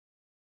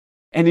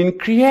 And in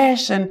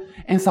creation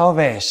and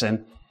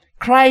salvation,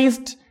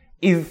 Christ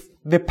is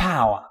the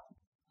power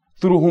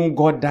through whom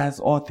God does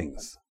all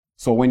things.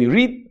 So when you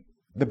read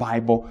the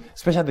Bible,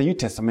 especially the New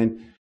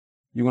Testament,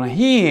 you're going to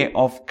hear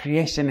of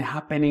creation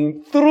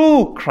happening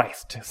through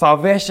Christ,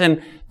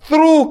 salvation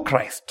through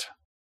Christ.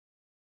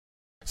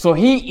 So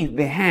he is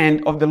the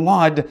hand of the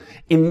Lord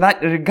in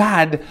that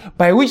regard,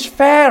 by which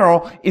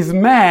Pharaoh is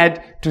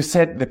mad to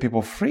set the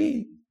people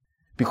free.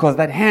 Because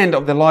that hand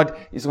of the Lord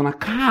is going to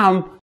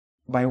come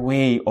by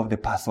way of the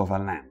Passover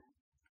lamb.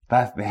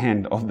 That's the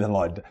hand of the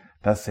Lord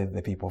that sets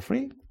the people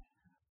free.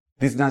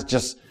 This is not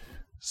just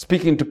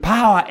speaking to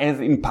power as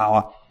in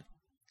power.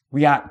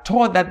 We are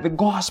told that the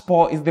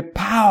gospel is the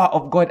power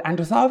of God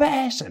unto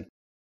salvation.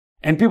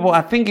 And people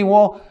are thinking,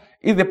 well,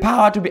 is the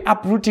power to be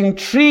uprooting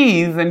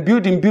trees and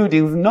building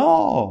buildings?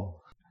 No.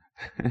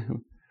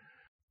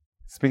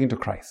 Speaking to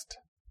Christ.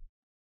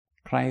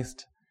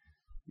 Christ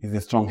is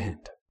the strong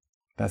hand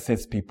that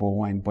sets people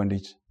who are in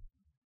bondage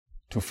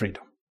to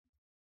freedom.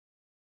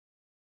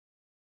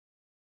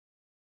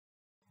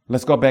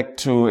 Let's go back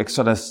to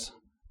Exodus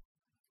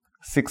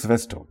 6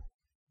 verse 2.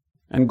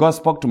 And God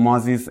spoke to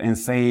Moses and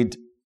said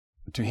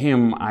to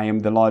him, I am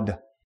the Lord.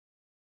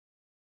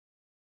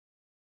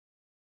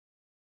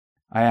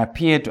 I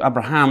appeared to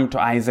Abraham, to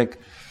Isaac,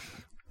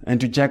 and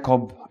to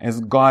Jacob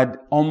as God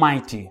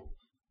Almighty.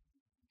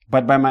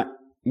 But by my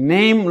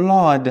name,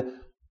 Lord,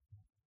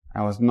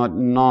 I was not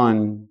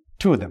known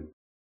to them.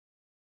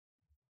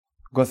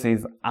 God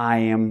says, I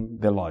am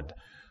the Lord.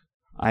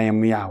 I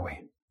am Yahweh.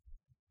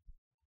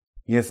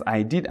 Yes,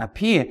 I did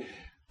appear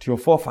to your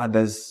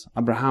forefathers,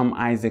 Abraham,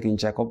 Isaac, and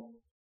Jacob,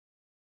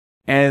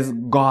 as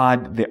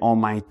God the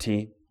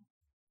Almighty.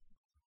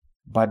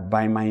 But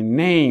by my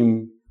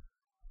name,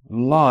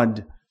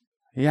 Lord,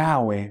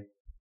 Yahweh,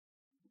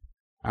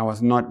 I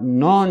was not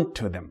known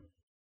to them.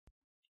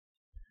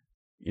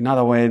 In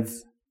other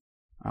words,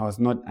 I was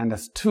not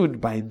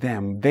understood by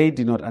them. They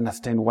did not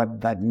understand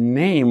what that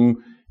name,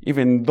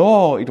 even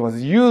though it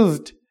was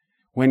used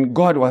when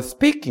God was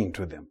speaking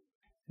to them,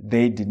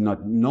 they did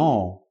not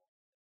know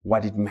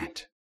what it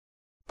meant.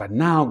 But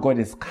now God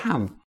has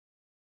come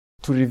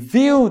to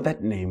reveal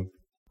that name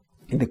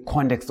in the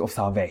context of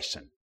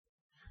salvation.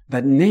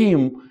 That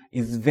name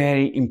is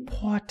very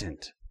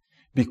important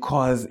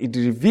because it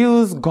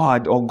reveals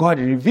God, or God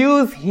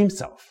reveals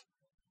himself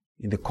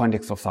in the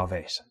context of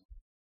salvation.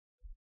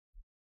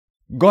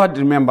 God,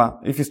 remember,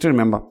 if you still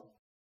remember,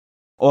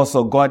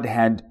 also God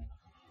had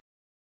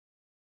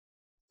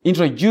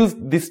introduced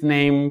this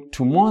name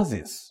to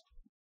Moses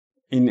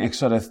in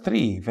Exodus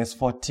 3, verse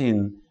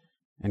 14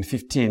 and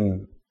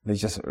 15.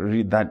 Let's just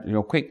read that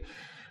real quick.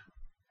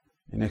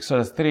 In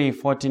Exodus 3,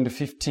 14 to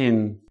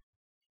 15,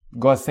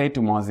 God said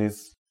to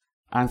Moses,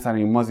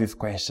 answering Moses'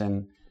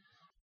 question,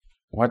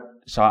 what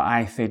shall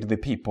I say to the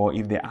people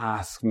if they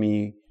ask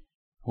me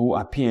who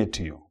appeared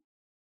to you?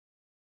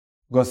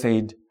 God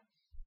said,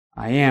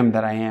 I am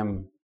that I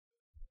am.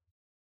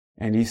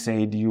 And he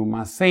said, you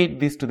must say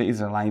this to the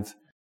Israelites,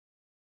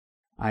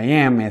 I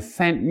am has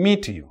sent me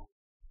to you.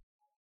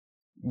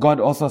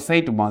 God also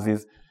said to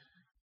Moses,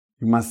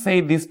 you must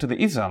say this to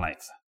the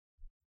Israelites.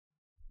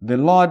 The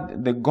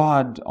Lord, the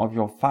God of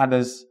your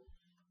fathers,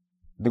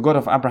 the God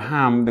of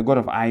Abraham, the God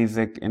of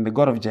Isaac, and the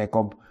God of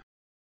Jacob,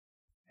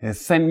 has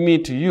sent me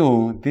to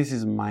you. This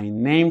is my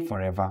name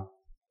forever.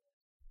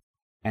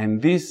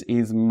 And this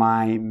is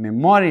my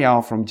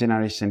memorial from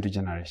generation to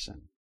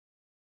generation.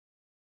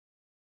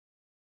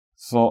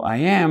 So I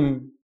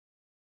am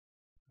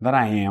that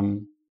I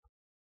am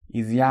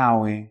is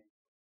Yahweh,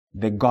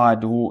 the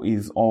God who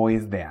is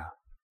always there.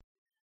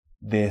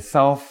 The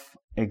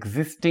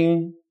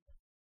self-existing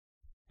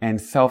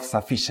and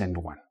self-sufficient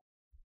one.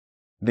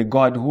 The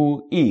God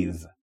who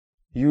is.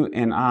 You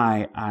and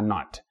I are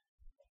not.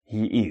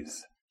 He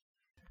is.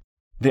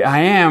 The I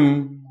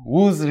am,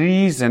 whose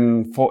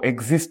reason for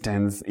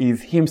existence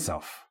is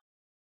himself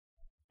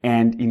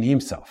and in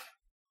himself.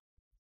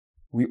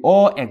 We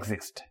all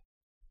exist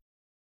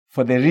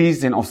for the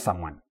reason of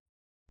someone,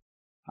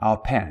 our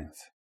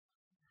parents,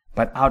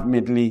 but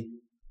ultimately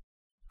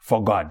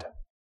for God.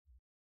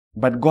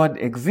 But God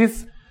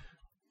exists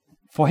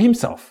for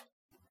himself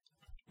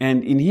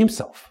and in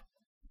himself,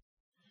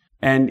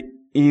 and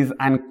is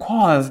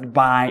uncaused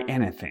by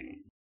anything.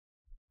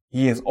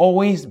 He has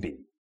always been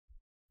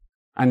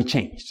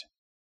unchanged,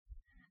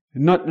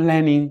 not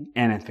learning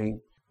anything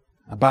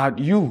about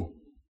you,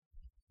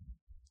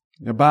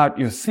 about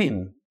your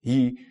sin.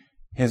 He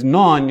has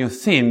known your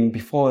sin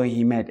before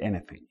he made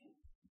anything.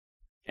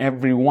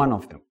 Every one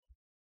of them.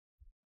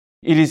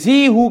 It is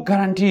he who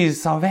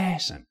guarantees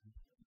salvation,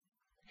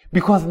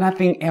 because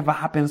nothing ever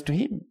happens to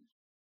him.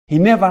 He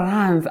never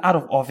runs out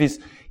of office.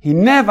 He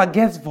never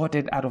gets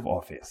voted out of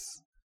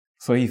office.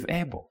 So he's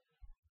able.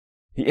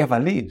 He ever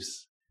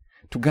lives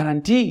to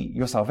guarantee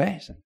your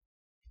salvation.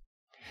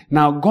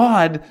 Now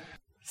God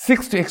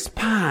seeks to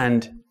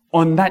expand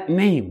on that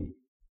name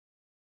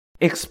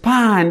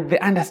expand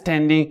the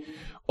understanding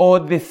or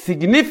the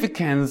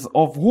significance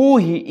of who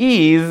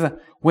He is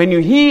when you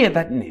hear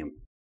that name.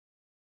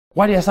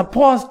 What you're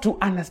supposed to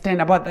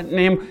understand about that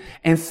name,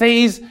 and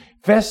says,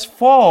 verse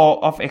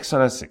 4 of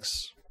Exodus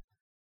 6.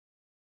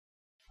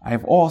 I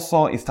have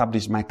also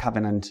established my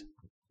covenant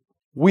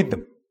with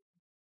them,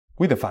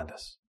 with the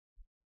fathers.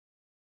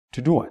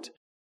 To do what?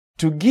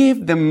 To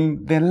give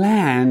them the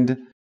land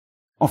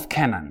of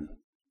Canaan,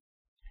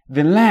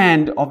 the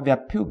land of their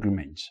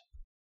pilgrimage,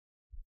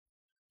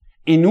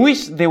 in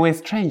which they were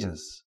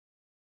strangers.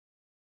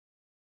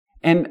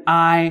 And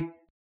I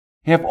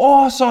have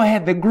also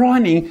heard the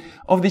groaning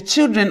of the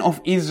children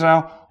of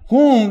Israel,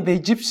 whom the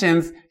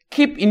Egyptians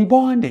keep in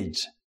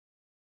bondage.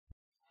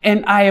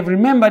 And I have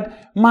remembered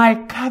my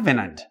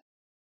covenant.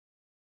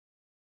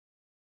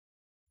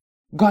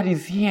 God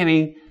is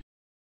hearing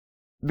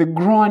the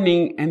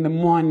groaning and the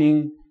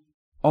mourning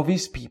of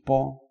His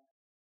people.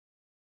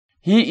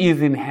 He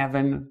is in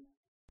heaven.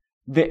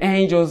 The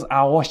angels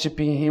are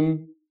worshiping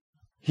Him.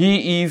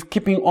 He is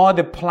keeping all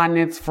the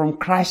planets from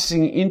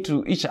crashing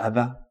into each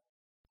other.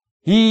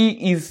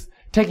 He is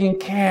taking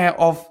care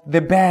of the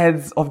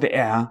birds of the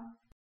air,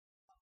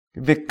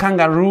 the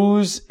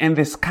kangaroos and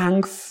the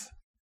skunks,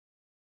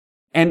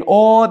 and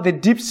all the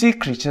deep sea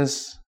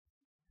creatures.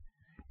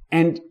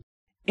 And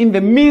in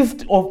the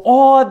midst of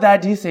all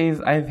that, He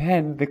says, I've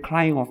heard the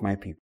crying of my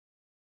people.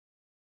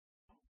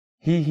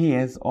 He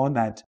hears all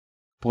that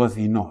because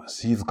He knows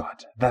He's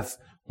God. That's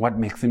what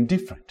makes Him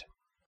different.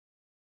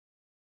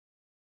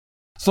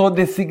 So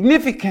the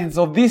significance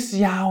of this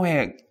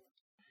Yahweh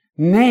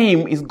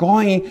name is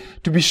going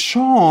to be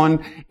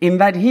shown in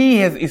that He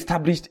has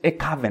established a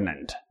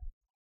covenant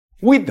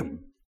with them,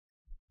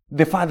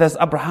 the fathers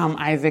Abraham,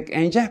 Isaac,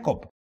 and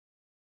Jacob,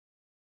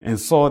 and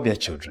so their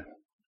children.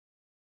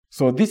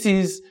 So this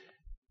is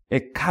a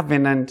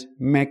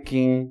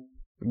covenant-making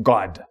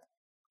God,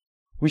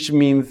 which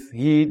means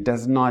He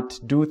does not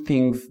do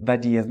things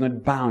that He has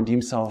not bound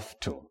Himself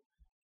to.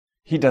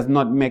 He does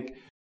not make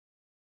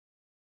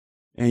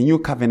a new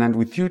covenant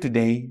with you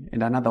today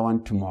and another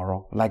one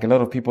tomorrow, like a lot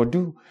of people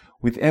do.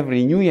 With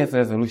every New Year's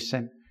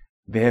resolution,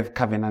 they have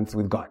covenants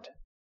with God.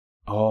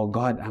 Oh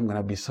God, I'm going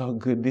to be so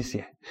good this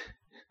year.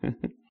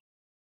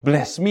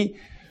 Bless me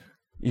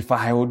if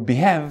I would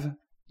behave,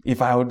 if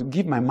I would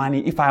give my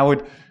money, if I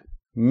would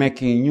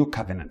make new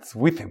covenants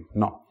with Him.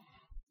 No.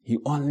 He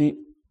only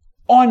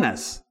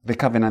honors the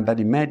covenant that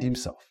He made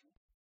Himself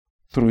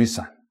through His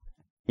Son,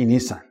 in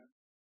His Son.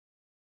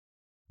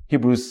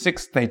 Hebrews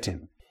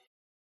 6:13.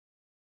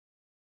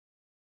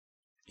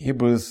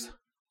 Hebrews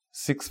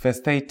 6 verse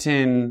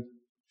 13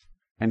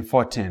 and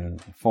 14.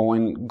 For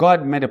when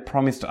God made a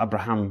promise to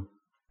Abraham,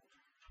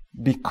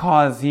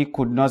 because He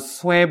could not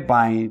swear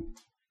by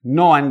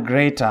no one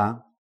greater,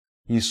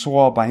 He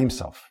swore by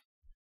Himself.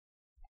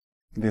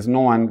 There's no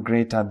one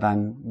greater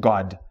than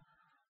God.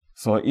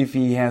 So if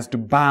He has to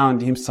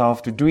bound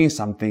Himself to doing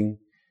something,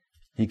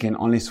 He can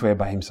only swear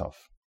by Himself.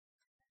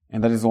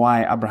 And that is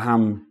why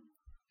Abraham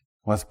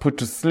was put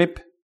to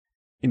sleep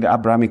in the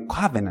Abrahamic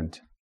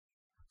covenant,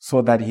 so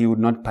that he would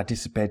not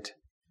participate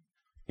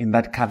in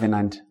that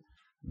covenant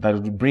that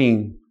would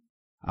bring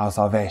our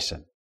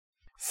salvation.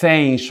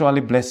 Saying, surely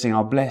blessing,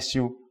 I'll bless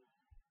you,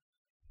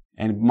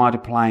 and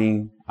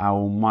multiplying, I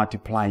will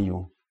multiply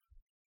you.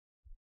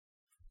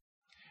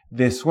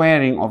 The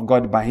swearing of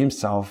God by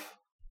Himself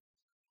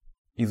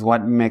is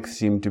what makes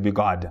Him to be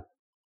God,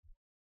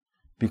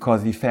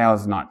 because He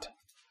fails not.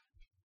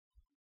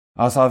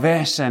 Our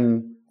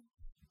salvation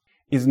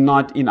is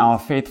not in our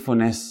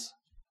faithfulness.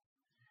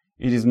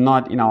 It is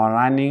not in our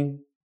running.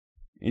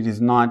 It is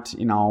not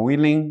in our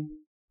willing,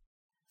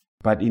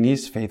 but in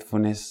His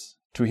faithfulness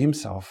to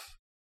Himself.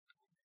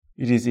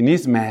 It is in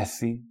His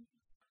mercy,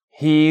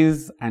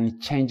 His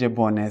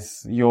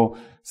unchangeableness. Your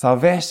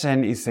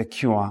salvation is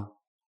secure,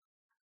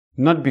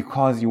 not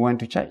because you went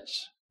to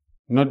church,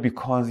 not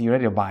because you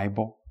read your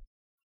Bible,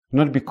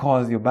 not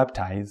because you're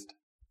baptized,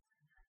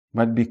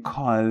 but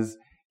because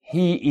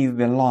He is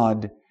the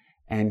Lord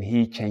and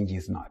He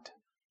changes not.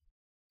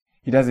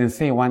 He doesn't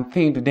say one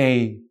thing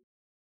today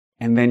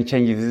and then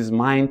changes His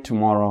mind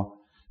tomorrow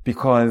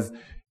because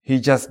He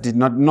just did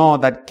not know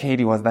that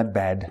Katie was that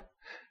bad.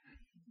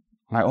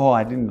 Like, oh,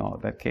 I didn't know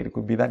that Katie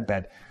could be that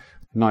bad.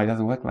 No, it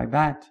doesn't work like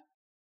that.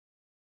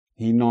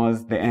 He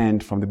knows the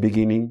end from the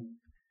beginning.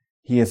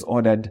 He has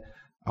ordered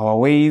our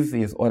ways.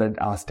 He has ordered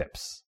our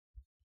steps.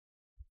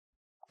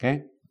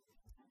 Okay?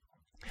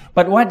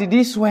 But what did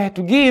He swear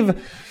to give?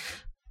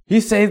 He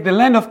says the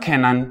land of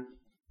Canaan,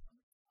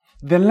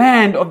 the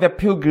land of the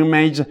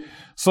pilgrimage.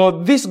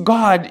 So this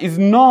God is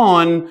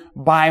known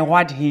by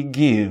what He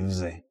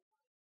gives.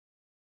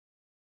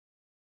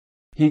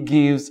 He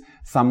gives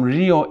some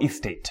real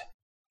estate.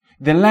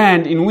 The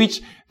land in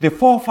which the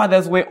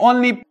forefathers were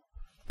only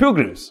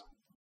pilgrims.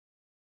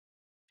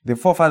 The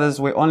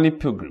forefathers were only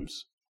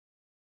pilgrims.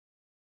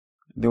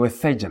 They were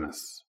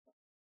sojourners.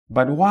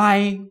 But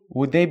why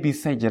would they be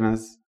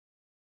sojourners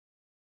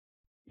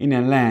in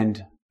a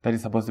land that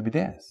is supposed to be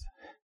theirs?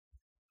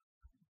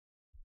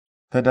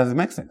 That doesn't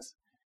make sense.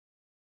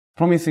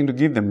 promising to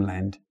give them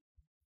land,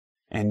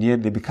 and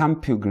yet they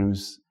become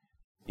pilgrims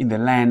in the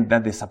land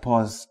that they're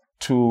supposed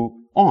to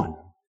own.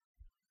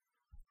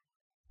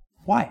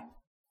 Why?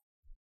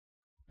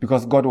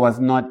 Because God was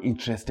not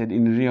interested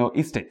in real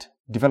estate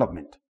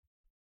development.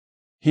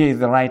 Here is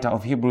the writer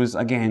of Hebrews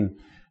again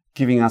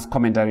giving us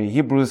commentary.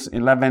 Hebrews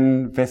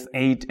 11 verse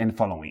 8 and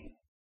following.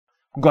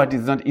 God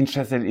is not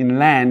interested in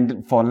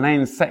land for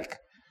land's sake.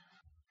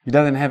 He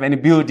doesn't have any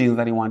buildings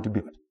that he wants to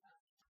build.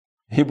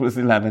 Hebrews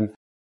 11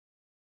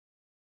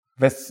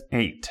 verse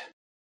 8.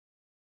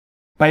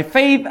 By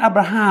faith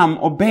Abraham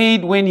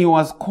obeyed when he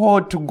was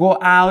called to go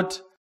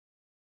out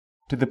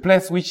to the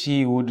place which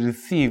he would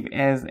receive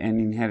as an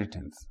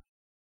inheritance.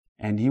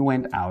 And he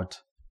went out,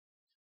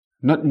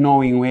 not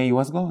knowing where he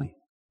was going.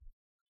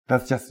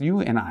 That's just you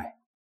and I.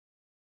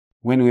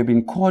 When we've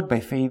been called by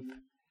faith,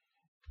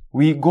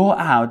 we go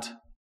out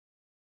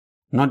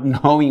not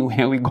knowing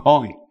where we're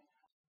going.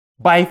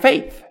 By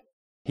faith,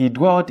 he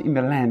dwelt in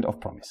the land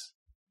of promise,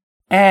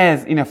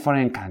 as in a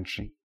foreign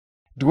country,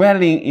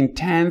 dwelling in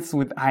tents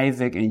with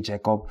Isaac and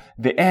Jacob,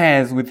 the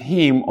heirs with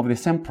him of the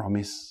same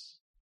promise.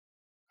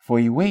 For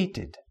he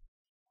waited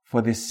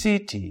for the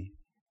city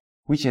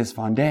which has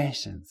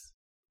foundations,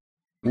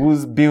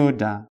 whose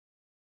builder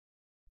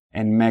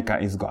and maker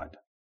is God.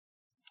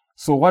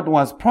 So what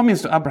was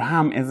promised to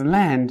Abraham as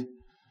land,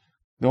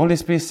 the Holy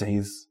Spirit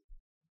says,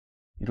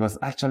 it was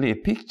actually a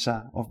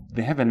picture of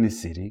the heavenly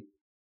city,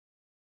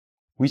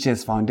 which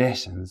has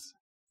foundations,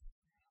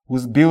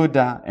 whose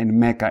builder and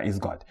maker is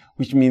God,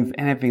 which means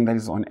anything that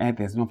is on earth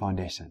has no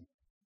foundation.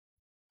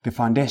 The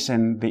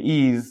foundation there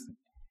is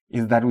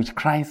that which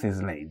Christ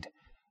has laid.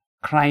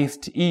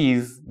 Christ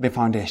is the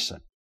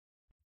foundation.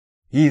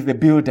 He is the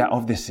builder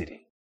of the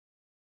city,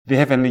 the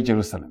heavenly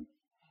Jerusalem.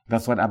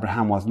 That's what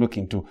Abraham was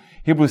looking to.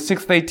 Hebrews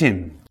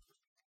 6:13.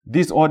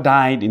 These all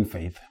died in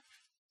faith,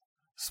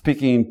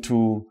 speaking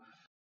to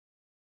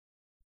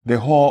the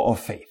whole of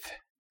faith,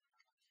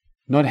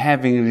 not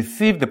having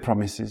received the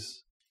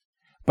promises,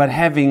 but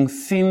having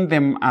seen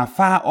them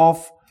afar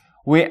off,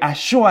 were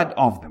assured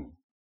of them,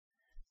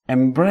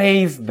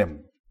 embraced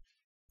them,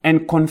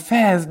 and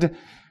confessed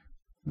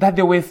that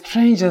they were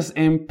strangers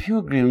and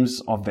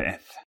pilgrims of the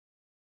earth.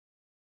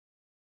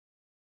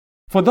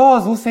 For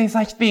those who say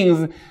such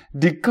things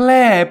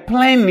declare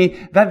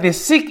plainly that they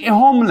seek a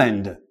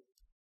homeland,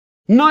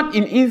 not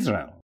in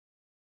Israel.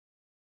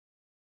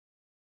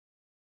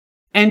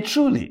 And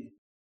truly,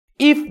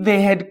 if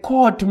they had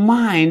called to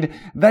mind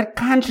that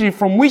country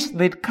from which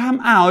they'd come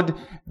out,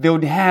 they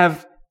would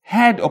have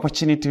had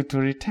opportunity to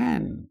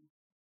return,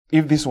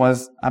 if this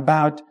was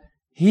about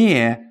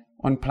here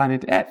on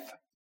planet Earth.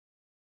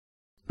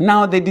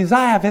 Now they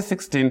desire, verse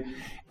 16,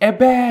 a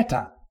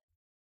better,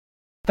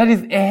 that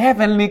is a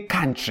heavenly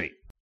country.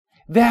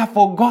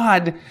 Therefore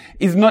God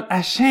is not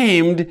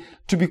ashamed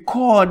to be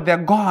called their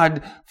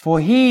God, for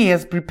he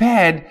has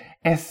prepared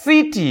a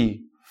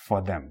city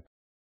for them.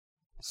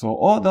 So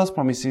all those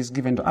promises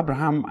given to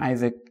Abraham,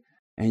 Isaac,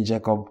 and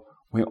Jacob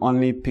were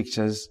only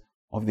pictures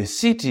of the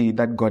city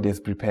that God has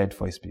prepared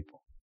for his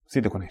people.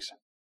 See the connection.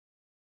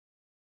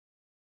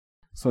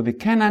 So the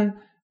Canaan,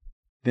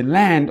 the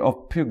land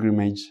of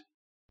pilgrimage,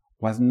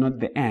 was not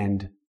the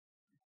end.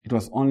 It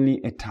was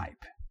only a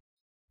type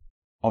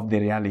of the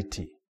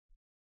reality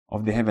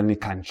of the heavenly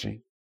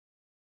country.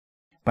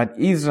 But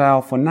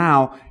Israel, for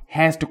now,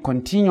 has to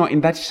continue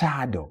in that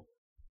shadow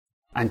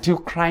until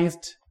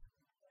Christ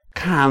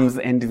comes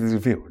and is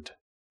revealed.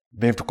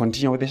 They have to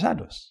continue with the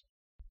shadows.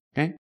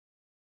 Okay?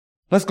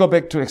 Let's go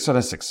back to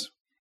Exodus 6,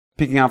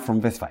 picking up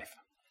from verse 5.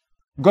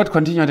 God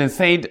continued and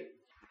said,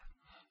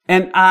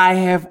 "And I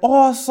have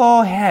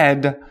also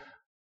heard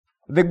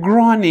the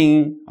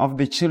groaning of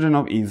the children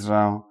of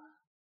Israel,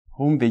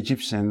 whom the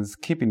Egyptians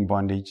keep in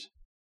bondage,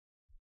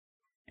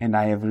 and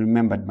I have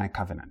remembered my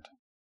covenant.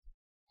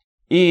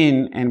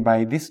 In and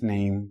by this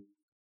name,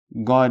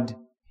 God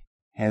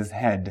has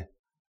heard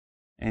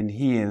and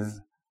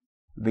hears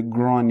the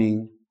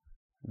groaning,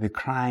 the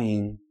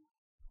crying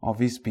of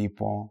his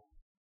people,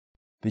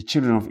 the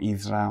children of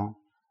Israel,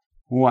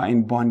 who are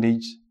in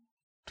bondage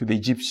to the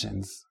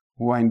Egyptians,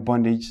 who are in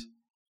bondage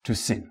to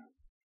sin."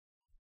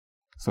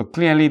 So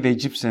clearly the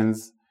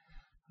Egyptians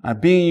are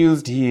being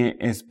used here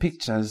as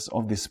pictures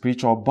of the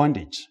spiritual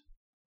bondage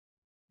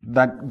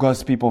that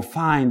God's people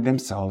find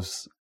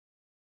themselves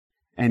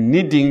and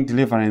needing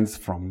deliverance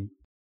from.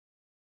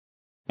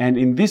 And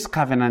in this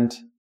covenant,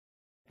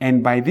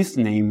 and by this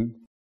name,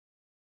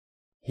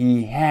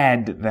 he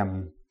had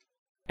them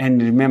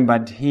and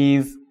remembered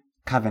his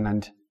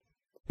covenant,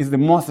 is the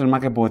most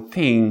remarkable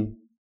thing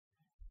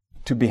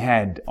to be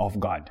heard of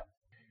God.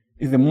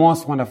 Is the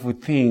most wonderful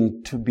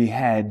thing to be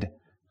heard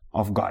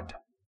of God.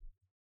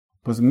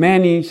 Because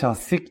many shall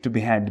seek to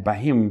be heard by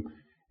him,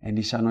 and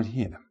he shall not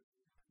hear them.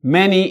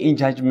 Many in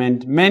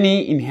judgment,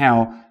 many in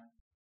hell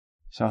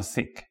shall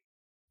seek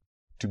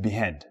to be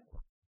heard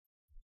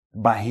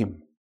by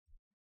him,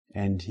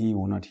 and he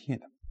will not hear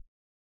them.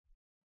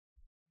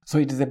 So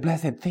it is a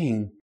blessed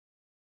thing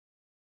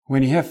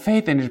when you have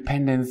faith and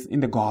repentance in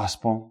the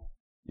gospel,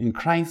 in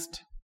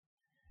Christ,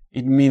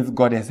 it means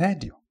God has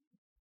heard you.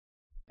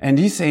 And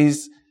he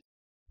says,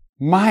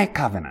 my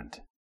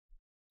covenant.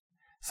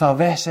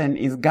 Salvation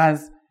is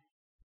God's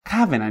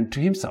covenant to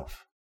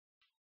himself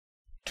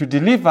to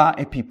deliver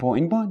a people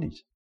in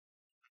bondage.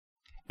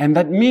 And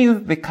that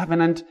means the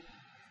covenant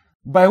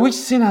by which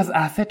sinners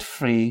are set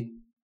free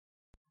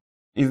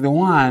is the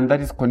one that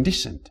is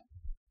conditioned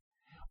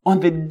on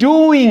the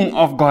doing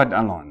of God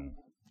alone.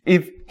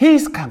 It's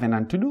his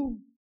covenant to do.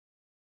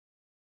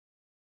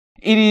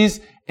 It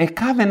is a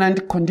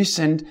covenant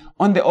conditioned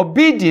on the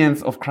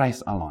obedience of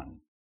Christ alone.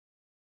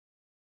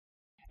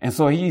 And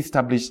so he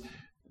established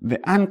the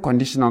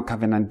unconditional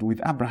covenant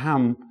with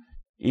Abraham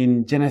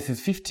in Genesis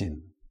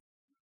 15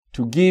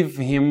 to give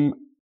him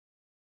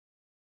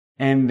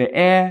and the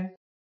heir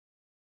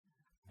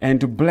and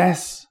to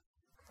bless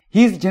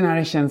his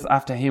generations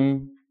after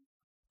him,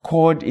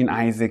 called in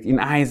Isaac. In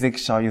Isaac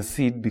shall your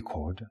seed be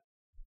called.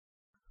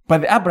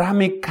 But the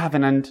Abrahamic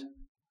covenant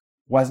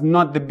was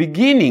not the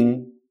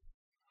beginning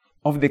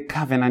of the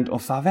covenant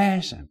of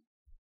salvation,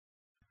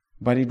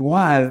 but it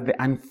was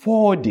the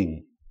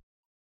unfolding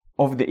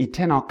of the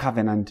eternal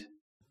covenant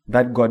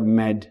that God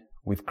made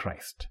with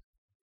Christ.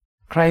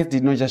 Christ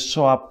did not just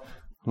show up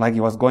like he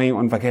was going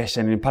on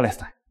vacation in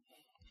Palestine.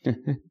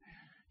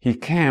 He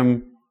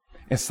came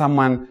as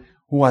someone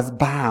who was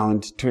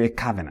bound to a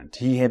covenant.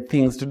 He had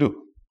things to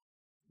do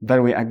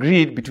that were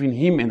agreed between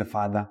him and the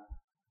Father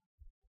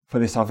for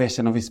the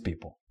salvation of his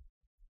people.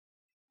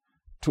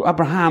 To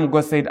Abraham,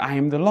 God said, I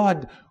am the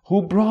Lord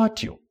who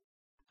brought you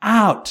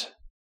out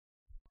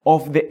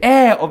of the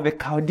Ur of the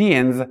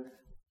Chaldeans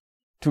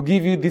to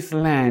give you this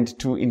land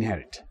to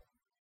inherit.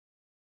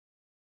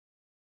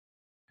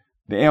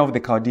 The Ur of the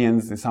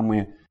Chaldeans is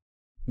somewhere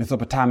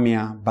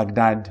Mesopotamia,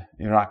 Baghdad,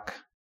 Iraq.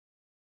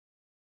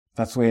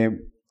 That's where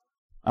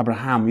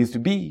Abraham used to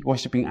be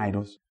worshipping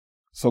idols.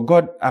 So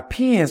God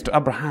appears to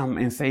Abraham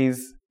and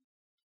says,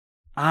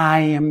 I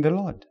am the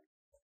Lord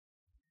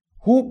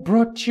who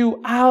brought you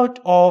out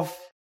of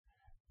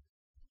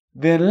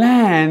the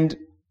land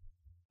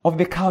of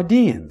the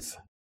Chaldeans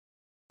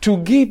to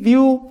give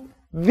you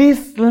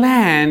this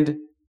land,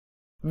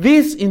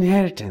 this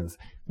inheritance,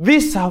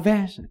 this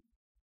salvation.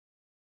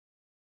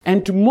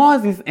 And to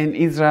Moses and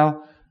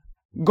Israel,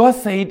 God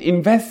said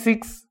in verse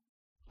 6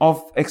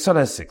 of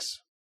Exodus 6,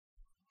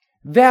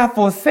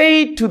 therefore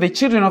say to the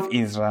children of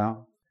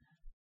Israel,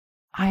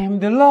 I am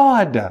the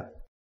Lord.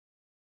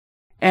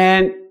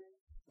 And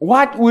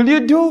what will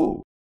you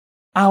do?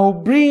 I will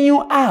bring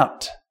you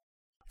out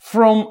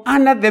from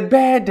under the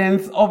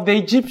burdens of the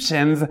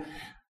Egyptians.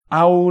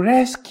 I will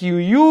rescue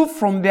you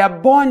from their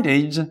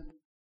bondage,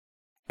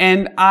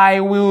 and I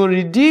will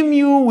redeem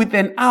you with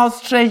an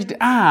outstretched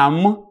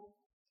arm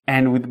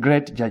and with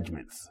great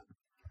judgments.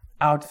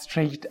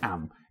 Outstretched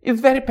arm. It's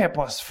very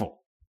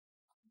purposeful.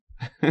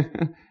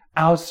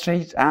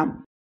 Outstretched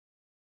arm.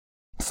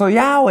 So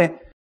Yahweh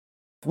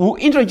will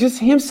introduce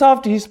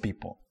himself to his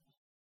people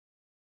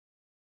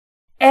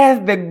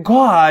as the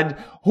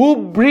God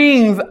who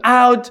brings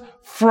out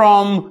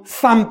from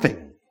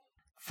something,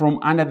 from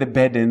under the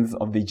burdens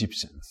of the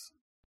Egyptians.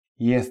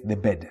 Yes, the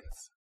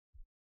burdens.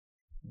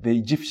 The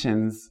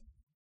Egyptians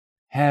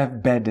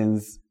have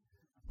burdens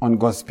on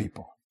God's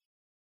people.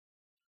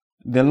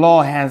 The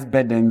law has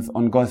burdens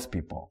on God's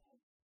people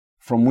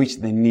from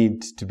which they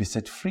need to be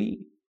set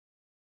free.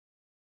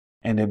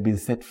 And they've been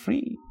set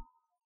free.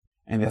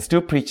 And there are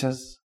still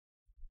preachers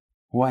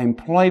who are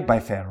employed by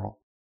Pharaoh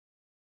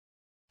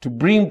to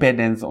bring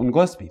burdens on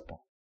God's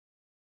people,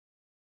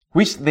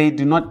 which they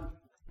do not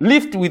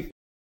lift with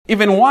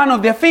even one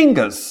of their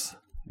fingers.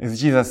 As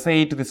Jesus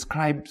said to the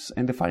scribes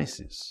and the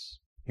Pharisees,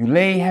 you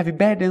lay heavy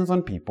burdens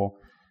on people,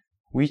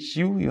 which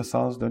you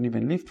yourselves don't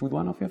even lift with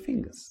one of your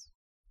fingers.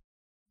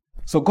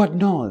 So God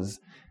knows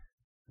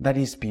that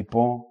his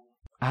people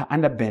are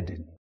under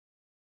burden.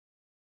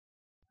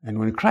 And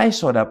when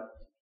Christ showed up,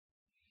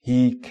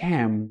 he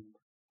came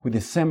with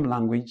the same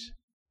language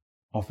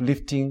of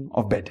lifting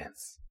of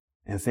burdens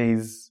and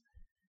says,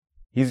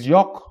 his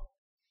yoke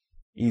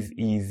is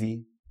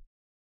easy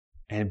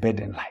and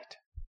burden light.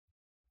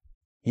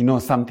 He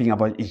knows something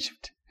about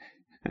Egypt.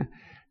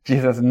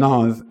 Jesus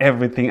knows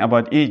everything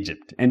about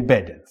Egypt and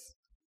burdens.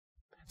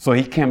 So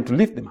he came to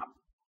lift them up.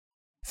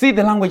 See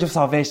the language of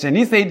salvation.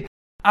 He said,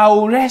 I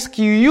will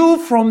rescue you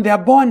from their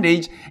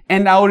bondage,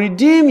 and I will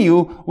redeem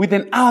you with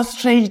an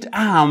outstretched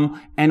arm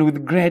and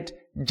with great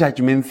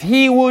judgments.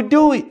 He will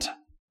do it.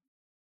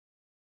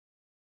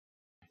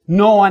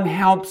 No one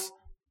helps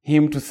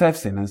him to save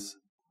sinners.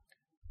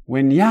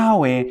 When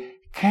Yahweh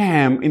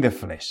came in the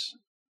flesh,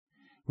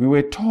 we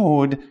were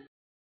told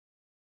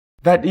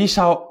that he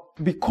shall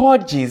be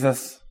called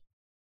Jesus.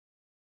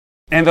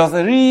 And there was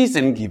a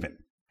reason given.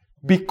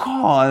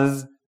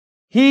 Because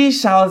he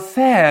shall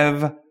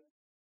save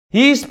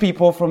his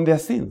people from their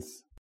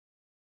sins.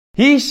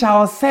 He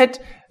shall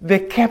set the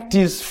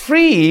captives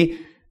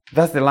free.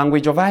 That's the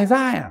language of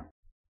Isaiah.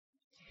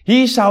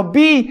 He shall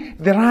be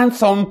the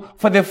ransom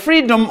for the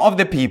freedom of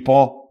the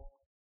people.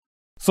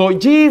 So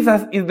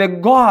Jesus is the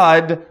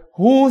God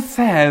who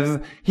saves.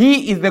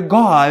 He is the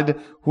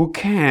God who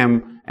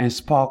came and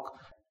spoke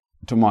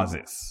to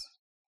Moses.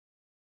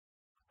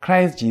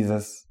 Christ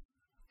Jesus,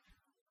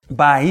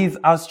 by his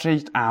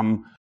outstretched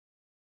arm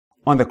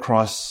on the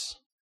cross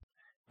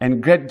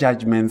and great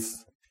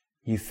judgments,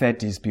 he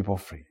set his people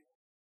free.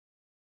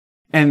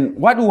 And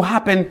what will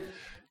happen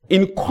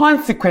in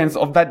consequence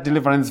of that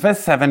deliverance?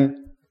 Verse 7,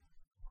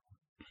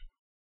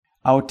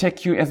 I will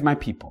take you as my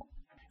people,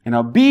 and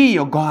I'll be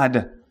your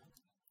God.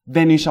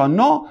 Then you shall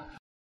know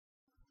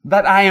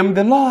that I am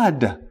the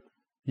Lord,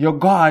 your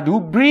God, who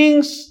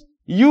brings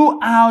you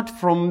out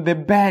from the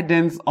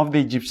burdens of the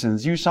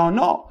Egyptians. You shall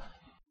know.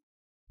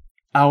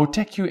 I will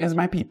take you as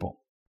my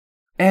people,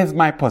 as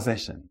my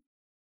possession.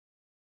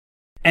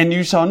 And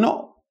you shall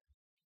know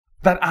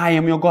that I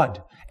am your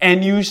God.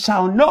 And you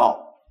shall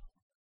know,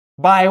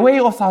 by way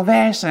of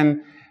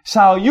salvation,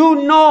 shall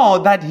you know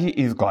that he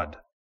is God.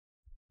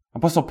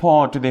 Apostle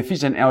Paul to the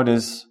Ephesian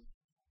elders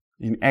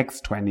in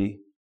Acts 20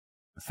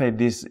 said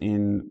this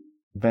in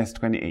verse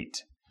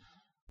 28.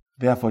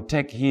 Therefore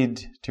take heed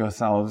to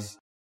yourselves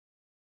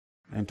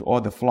and to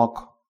all the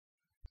flock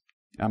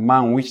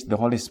among which the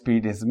Holy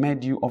Spirit has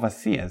made you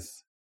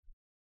overseers,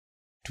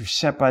 to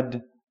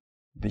shepherd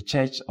the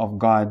church of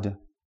God,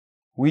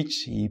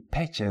 which he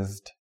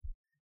purchased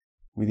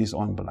with his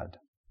own blood.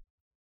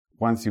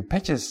 Once you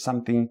purchase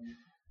something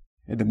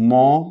at the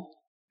mall,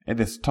 at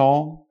the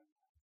store,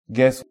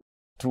 guess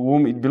to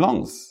whom it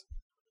belongs?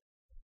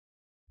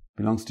 It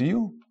belongs to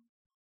you.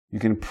 You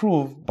can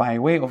prove by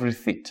way of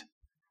receipt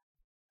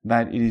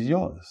that it is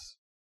yours.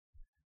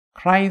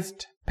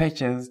 Christ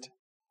purchased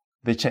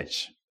the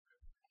church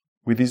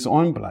with his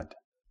own blood.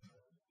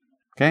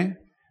 Okay?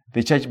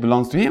 The church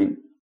belongs to him.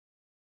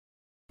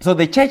 So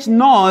the church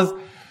knows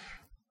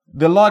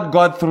the Lord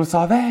God through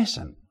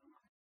salvation.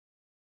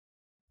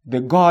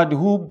 The God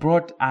who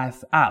brought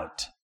us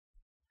out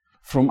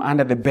from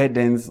under the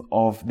burdens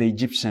of the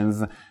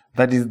Egyptians,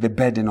 that is the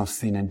burden of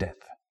sin and death.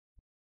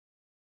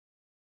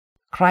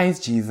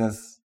 Christ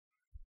Jesus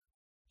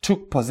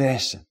took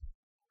possession,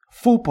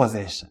 full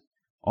possession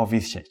of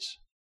his church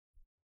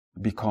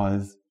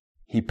because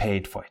he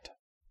paid for it.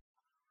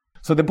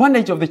 So the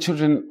bondage of the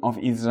children of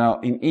Israel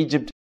in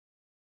Egypt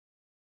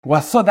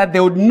was so that they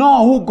would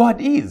know who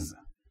God is.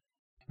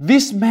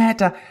 This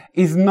matter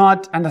is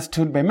not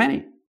understood by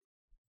many.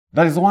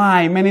 That is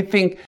why many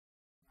think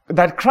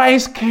that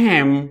Christ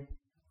came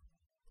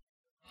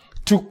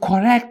to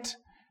correct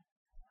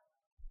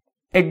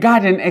a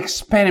garden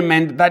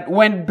experiment that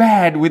went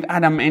bad with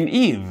Adam and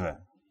Eve.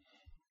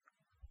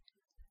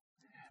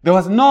 There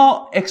was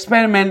no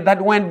experiment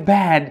that went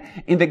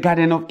bad in the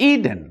Garden of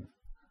Eden.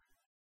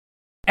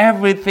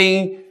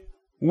 Everything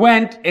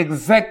went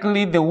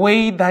exactly the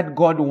way that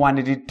God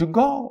wanted it to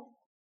go.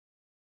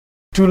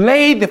 To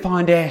lay the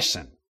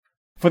foundation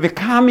for the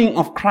coming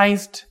of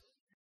Christ,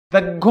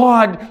 that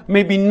God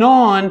may be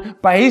known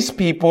by his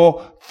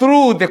people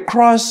through the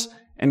cross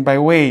and by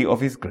way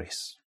of his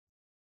grace.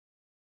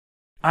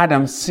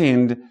 Adam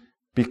sinned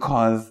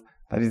because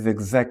that is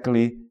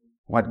exactly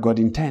what God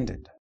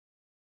intended.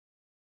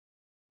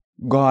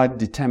 God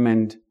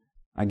determined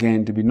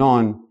again to be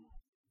known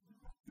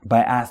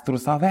by us through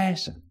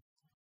salvation.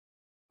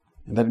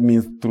 And that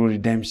means through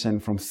redemption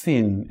from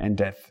sin and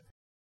death.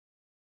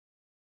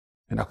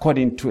 And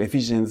according to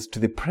Ephesians, to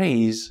the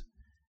praise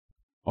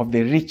of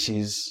the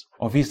riches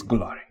of his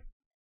glory.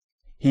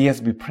 He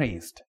has been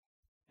praised.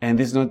 And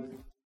this is not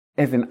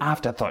as an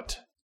afterthought.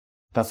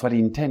 That's what he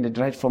intended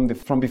right from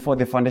before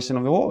the foundation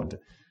of the world.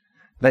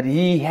 That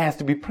he has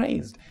to be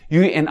praised.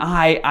 You and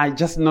I are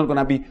just not going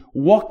to be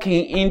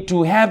walking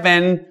into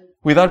heaven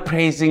without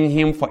praising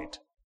him for it.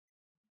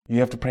 You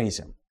have to praise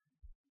him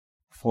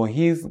for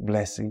his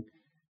blessing,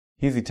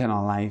 his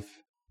eternal life,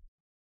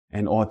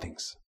 and all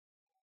things.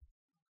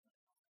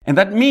 And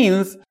that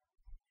means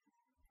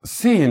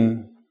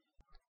sin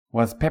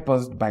was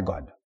purposed by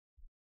God.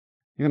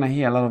 You're going to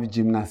hear a lot of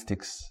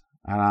gymnastics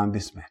around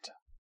this matter.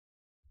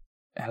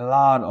 A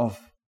lot of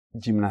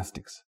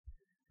gymnastics.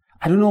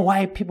 I don't know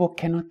why people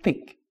cannot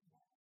think.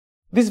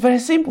 This is very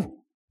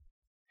simple.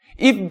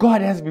 If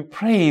God has been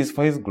praised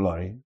for his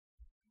glory,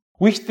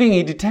 which thing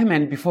he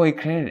determined before he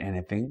created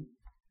anything,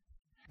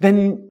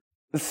 then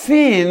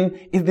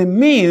sin is the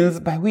means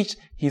by which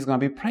he's going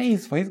to be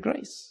praised for his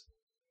grace.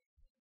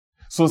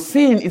 So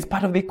sin is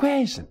part of the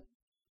equation.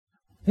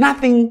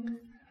 Nothing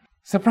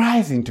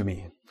surprising to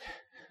me.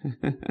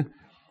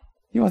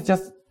 He was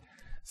just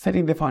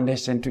setting the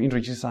foundation to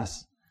introduce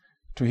us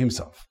to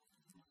himself.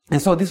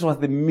 And so this was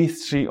the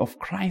mystery of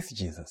Christ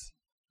Jesus.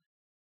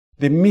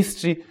 The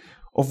mystery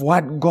of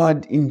what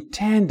God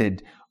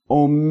intended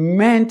or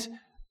meant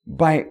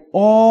by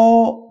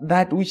all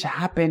that which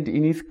happened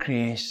in his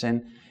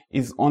creation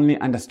is only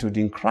understood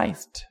in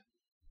Christ.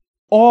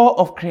 All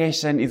of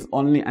creation is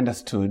only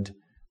understood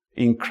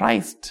in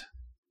Christ.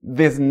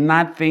 There's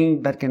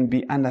nothing that can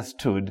be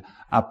understood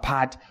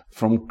apart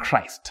from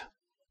Christ.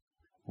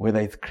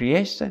 Whether it's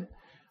creation,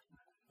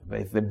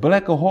 whether it's the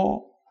black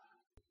hole,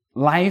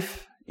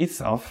 life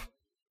itself,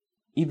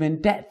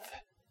 even death.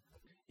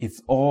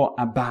 It's all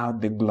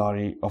about the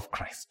glory of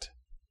Christ.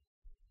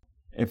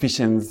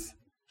 Ephesians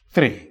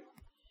 3,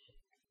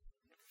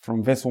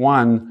 from verse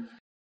 1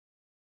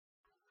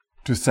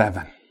 to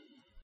 7.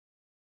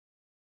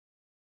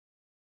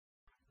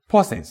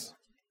 Paul says,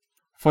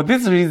 "For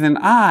this reason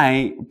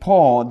I,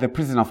 Paul, the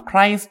prisoner of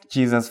Christ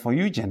Jesus for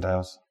you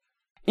Gentiles,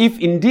 if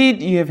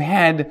indeed you have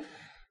heard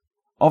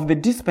of the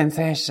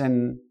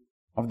dispensation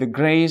of the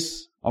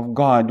grace of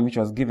God which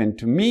was given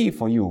to me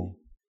for you,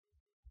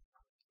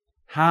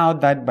 how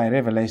that by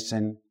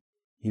revelation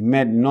he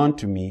made known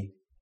to me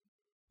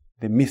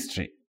the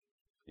mystery,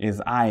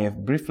 as I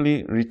have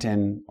briefly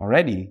written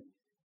already,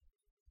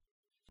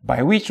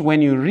 by which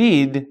when you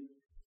read,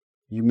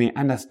 you may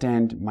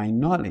understand my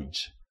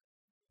knowledge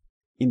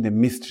in the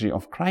mystery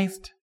of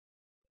Christ,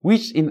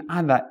 which in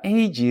other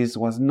ages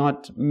was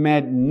not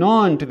made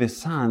known to the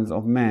sons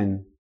of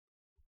men,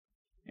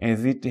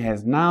 as it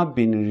has now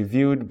been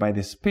revealed by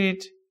the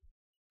Spirit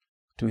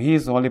to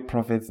his holy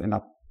prophets and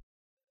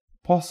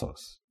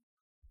apostles,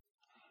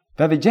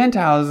 that the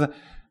Gentiles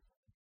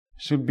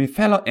should be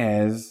fellow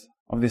heirs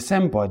of the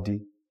same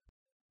body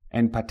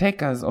and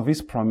partakers of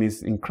his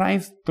promise in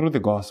Christ through the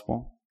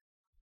gospel,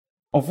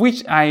 of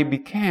which I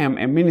became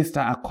a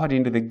minister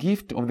according to the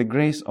gift of the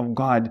grace of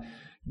God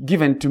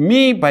given to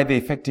me by the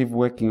effective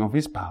working of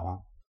his power.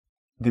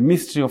 The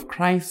mystery of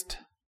Christ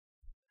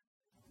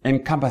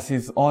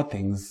encompasses all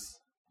things,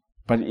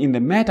 but in the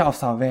matter of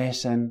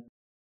salvation,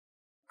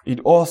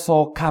 it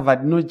also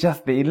covered not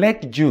just the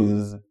elect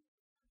Jews,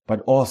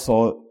 but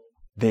also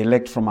the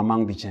elect from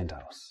among the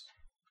Gentiles.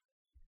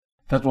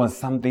 That was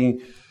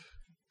something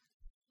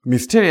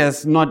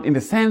mysterious, not in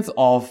the sense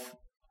of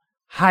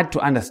hard to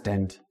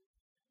understand.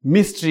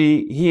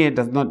 Mystery here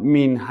does not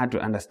mean hard to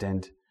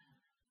understand.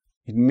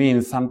 It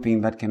means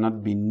something that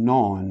cannot be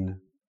known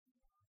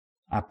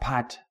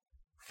apart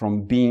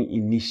from being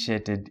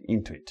initiated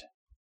into it.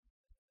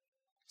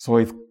 So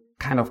it's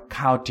kind of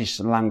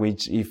cultish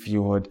language if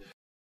you would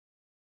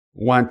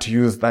want to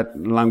use that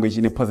language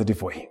in a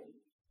positive way.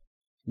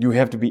 You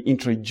have to be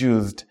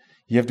introduced,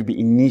 you have to be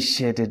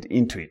initiated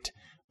into it.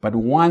 But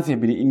once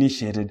you've been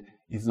initiated,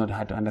 it's not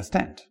hard to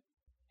understand.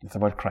 It's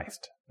about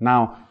Christ.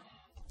 Now,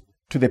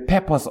 to the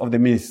purpose of the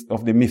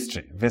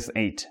mystery, verse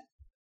 8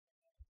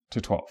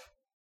 to 12.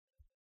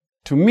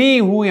 To me,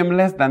 who am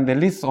less than the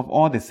least of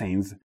all the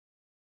saints,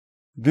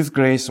 this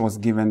grace was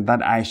given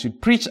that I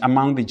should preach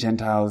among the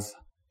Gentiles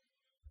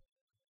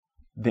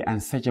the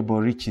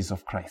unsearchable riches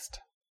of Christ.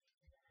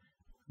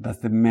 That's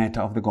the matter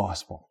of the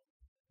gospel.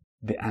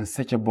 The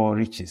unsearchable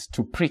riches.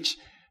 To preach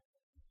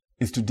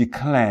is to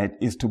declare,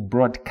 is to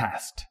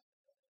broadcast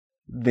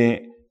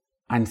the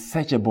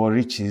unsearchable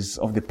riches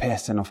of the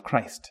person of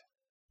Christ.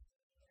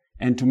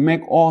 And to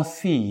make all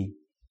see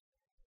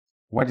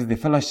what is the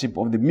fellowship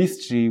of the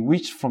mystery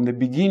which from the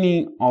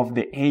beginning of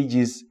the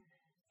ages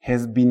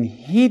has been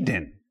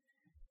hidden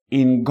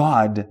in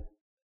God,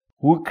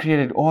 who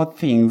created all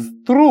things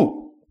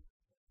through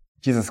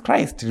Jesus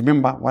Christ.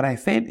 Remember what I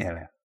said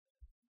earlier.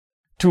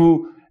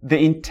 To the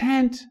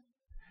intent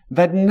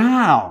that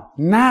now,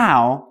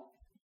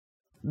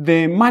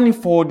 the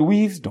manifold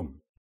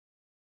wisdom,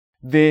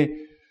 the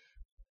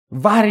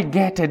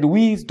variegated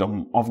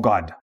wisdom of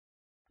God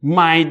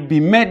might be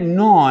made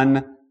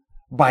known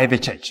by the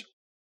church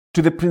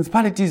to the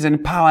principalities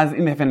and powers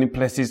in heavenly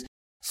places.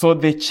 So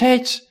the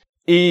church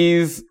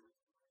is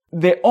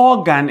the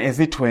organ, as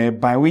it were,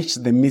 by which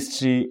the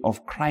mystery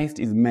of Christ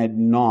is made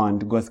known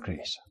to God's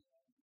creation.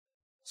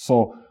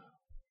 So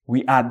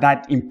we are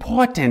that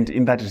important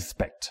in that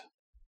respect.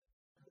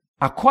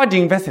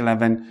 According, verse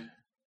 11,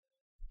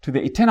 to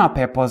the eternal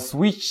purpose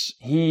which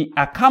he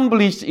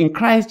accomplished in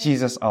Christ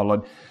Jesus our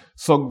Lord.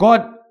 So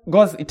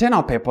God's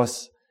eternal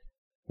purpose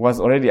was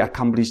already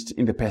accomplished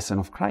in the person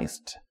of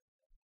Christ.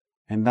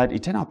 And that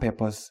eternal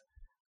purpose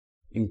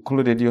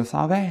included your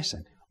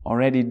salvation,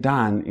 already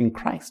done in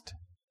Christ,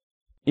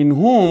 in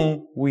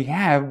whom we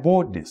have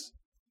boldness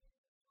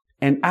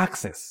and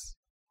access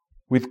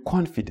with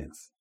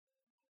confidence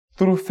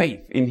through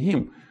faith in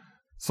him.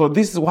 So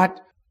this is what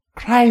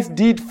Christ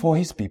did for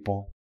his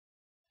people.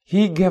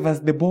 He gave us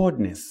the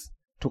boldness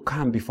to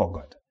come before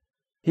God.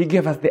 He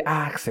gave us the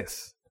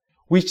access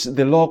which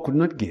the law could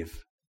not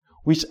give,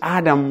 which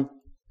Adam,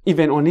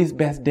 even on his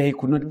best day,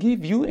 could not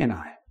give you and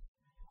I.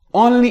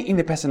 Only in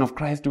the person of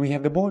Christ do we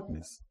have the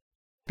boldness,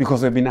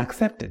 because we've been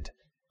accepted.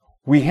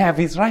 We have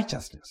his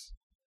righteousness.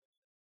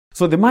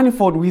 So the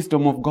manifold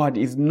wisdom of God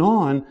is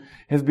known,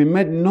 has been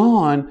made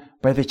known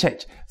by the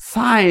church.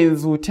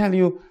 Science will tell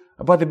you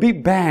about the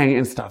Big Bang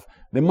and stuff.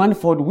 The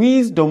manifold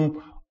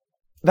wisdom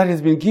that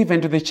has been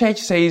given to the church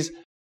says,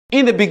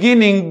 in the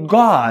beginning,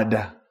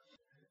 God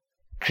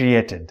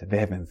created the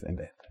heavens and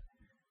earth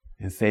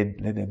and said,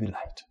 let there be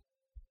light.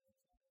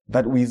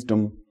 That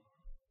wisdom,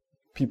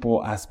 people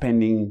are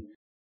spending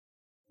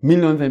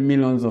millions and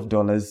millions of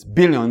dollars,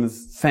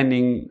 billions,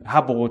 sending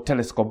Hubble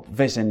telescope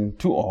version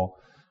 2.0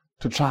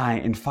 to try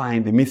and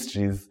find the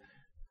mysteries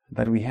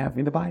that we have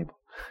in the Bible.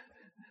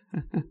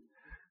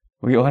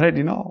 We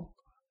already know.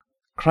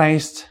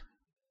 Christ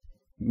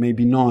may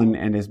be known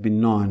and has been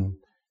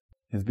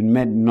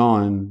made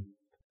known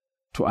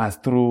to us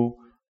through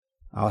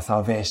our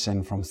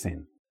salvation from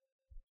sin.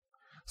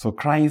 So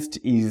Christ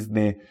is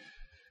the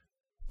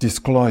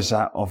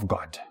disclosure of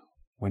God.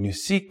 When you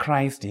see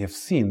Christ, you have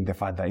seen the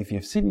Father. If you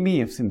have seen me,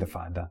 you have seen the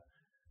Father.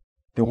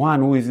 The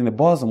one who is in the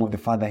bosom of the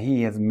Father,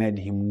 he has made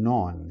him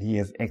known. He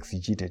has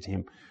exegeted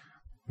him.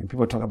 When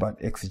people talk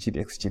about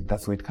exegete,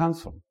 that's where it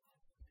comes from.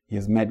 He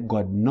has made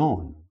God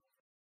known.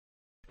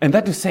 And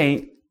that to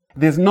say,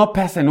 there's no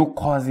person who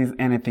causes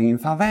anything in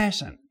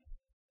salvation.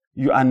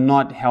 You are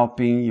not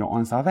helping your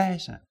own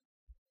salvation.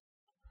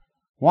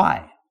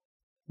 Why?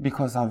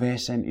 Because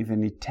salvation is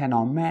an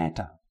eternal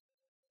matter,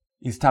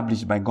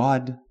 established by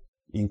God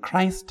in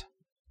Christ,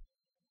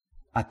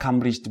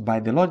 accomplished by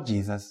the Lord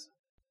Jesus,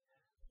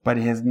 but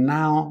it has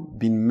now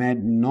been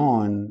made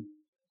known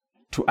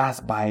to us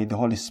by the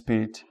Holy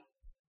Spirit,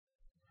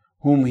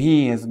 whom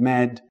He has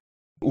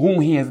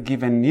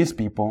given His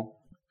people.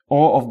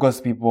 All of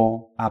God's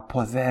people are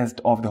possessed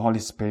of the Holy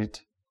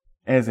Spirit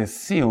as a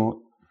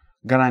seal,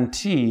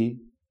 guarantee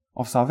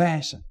of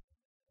salvation.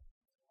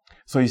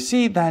 So you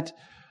see that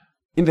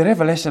in the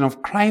revelation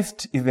of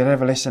Christ is the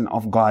revelation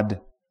of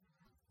God,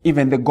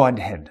 even the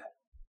Godhead.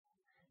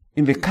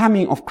 In the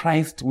coming of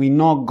Christ, we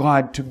know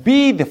God to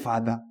be the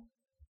Father,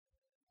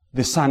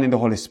 the Son, and the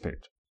Holy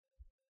Spirit.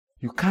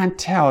 You can't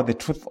tell the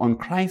truth on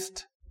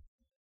Christ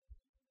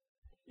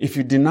if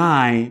you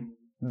deny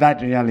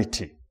that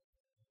reality.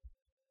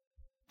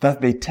 That's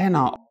the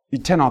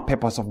eternal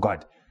purpose of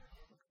God.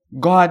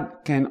 God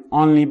can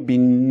only be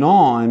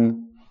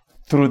known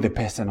through the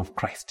person of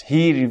Christ.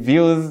 He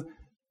reveals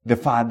the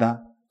Father,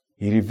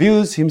 He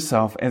reveals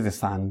Himself as the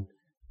Son,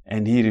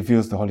 and He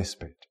reveals the Holy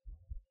Spirit.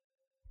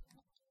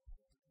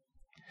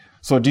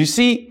 So do you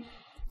see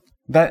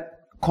that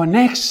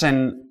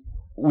connection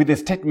with the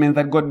statement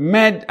that God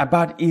made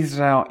about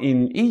Israel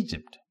in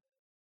Egypt?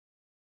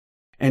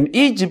 And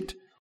Egypt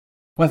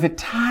was a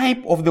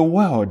type of the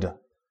world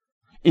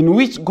in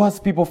which God's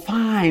people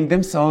find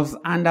themselves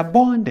under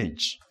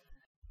bondage.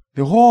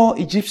 The whole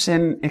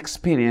Egyptian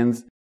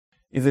experience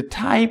is a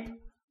type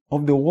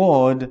of the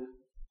world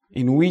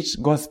in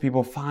which God's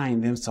people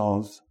find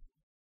themselves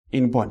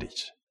in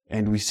bondage.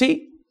 And we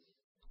see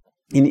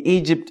in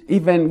Egypt,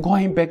 even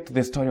going back to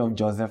the story of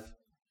Joseph,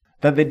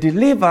 that the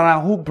deliverer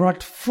who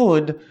brought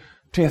food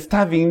to a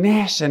starving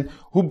nation,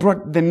 who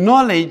brought the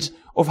knowledge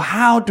of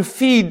how to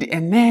feed a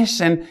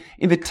nation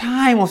in the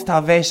time of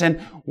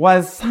starvation,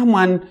 was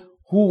someone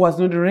who was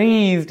not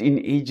raised in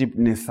Egypt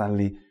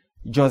necessarily.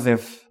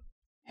 Joseph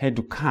had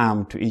to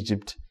come to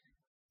Egypt,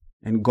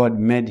 and God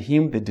made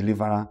him the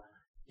deliverer.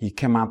 He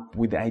came up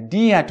with the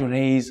idea to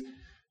raise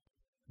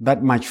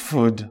that much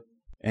food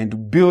and to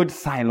build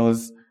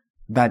silos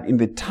that in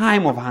the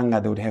time of hunger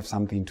they would have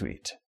something to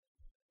eat.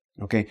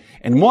 Okay?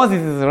 And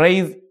Moses is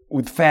raised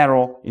with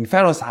Pharaoh in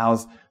Pharaoh's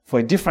house for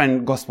a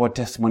different gospel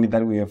testimony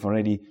that we have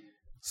already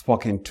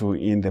spoken to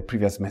in the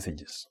previous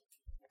messages.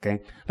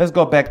 Okay? Let's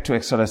go back to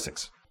Exodus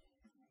 6,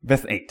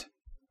 verse 8.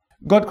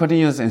 God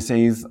continues and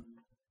says,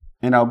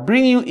 "And I'll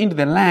bring you into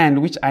the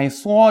land which I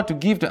swore to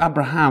give to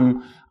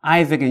Abraham,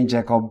 Isaac, and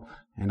Jacob,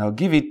 and I'll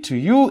give it to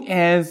you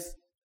as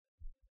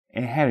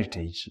a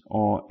heritage,"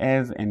 or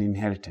as an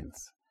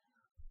inheritance.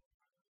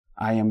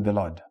 I am the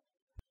Lord.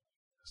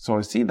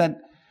 So see that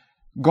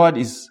God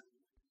is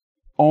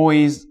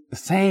always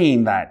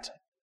saying that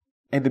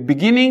at the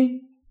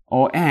beginning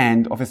or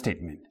end of a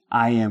statement.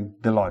 I am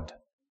the Lord.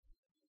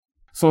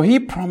 So He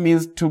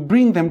promised to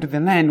bring them to the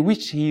land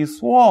which He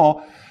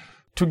swore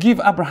to give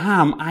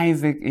Abraham,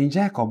 Isaac, and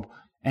Jacob,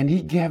 and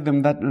He gave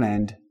them that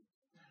land.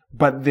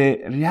 But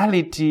the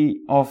reality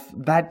of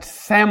that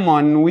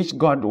sermon which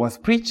God was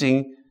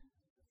preaching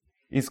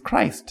is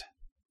Christ.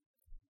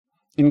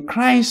 In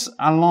Christ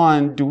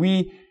alone do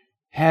we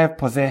have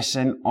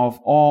possession of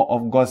all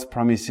of God's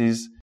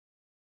promises,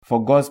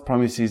 for God's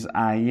promises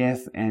are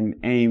yes and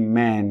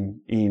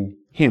amen in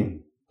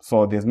Him.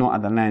 So there's no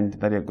other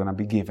land that you're going to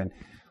be given.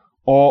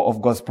 All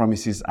of God's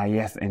promises are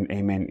yes and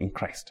amen in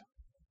Christ.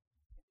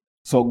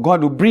 So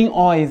God will bring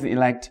all His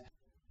elect,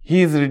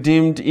 His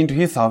redeemed, into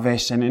His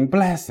salvation and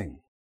blessing.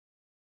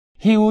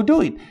 He will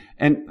do it.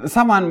 And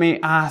someone may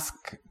ask,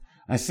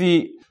 I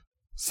see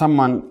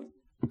someone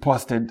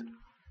posted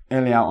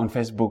earlier on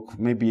Facebook,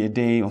 maybe a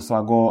day or so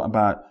ago,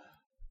 about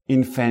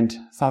infant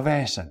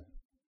salvation.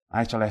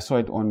 Actually, I saw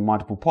it on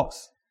multiple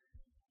posts.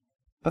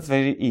 That's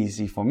very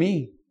easy for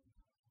me.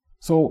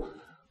 So,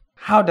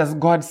 how does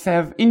God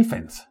save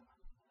infants?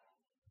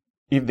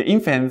 If the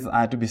infants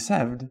are to be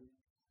saved,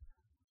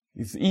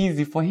 it's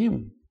easy for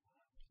Him,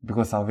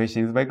 because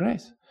salvation is by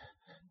grace.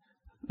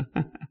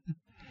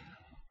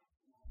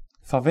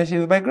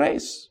 Salvation is by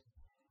grace.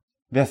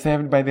 They are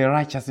saved by the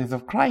righteousness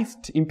of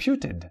Christ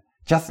imputed,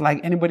 just like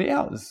anybody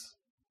else.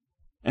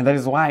 And that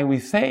is why we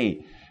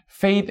say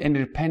faith and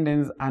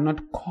repentance are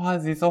not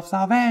causes of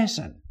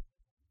salvation.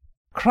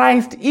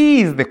 Christ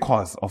is the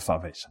cause of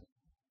salvation.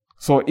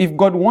 So if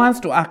God wants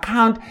to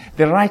account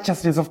the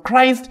righteousness of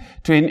Christ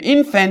to an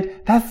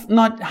infant, that's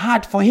not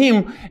hard for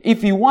Him.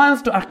 If He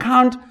wants to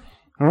account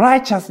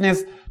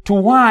righteousness to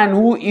one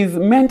who is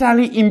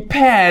mentally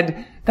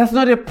impaired, that's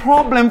not a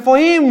problem for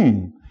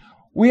Him.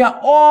 We are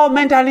all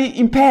mentally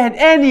impaired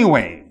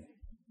anyway.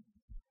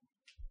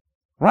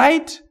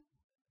 Right?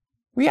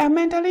 We are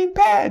mentally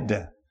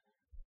impaired.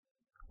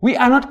 We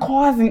are not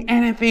causing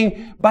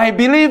anything by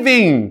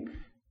believing.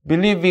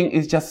 Believing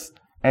is just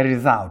a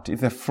result.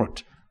 It's a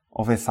fruit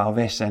of a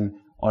salvation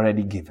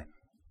already given.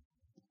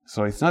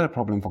 So it's not a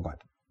problem for God.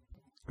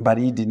 But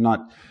he did not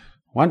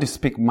want to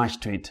speak much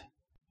to it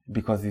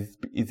because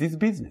it's his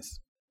business.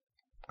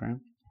 Okay?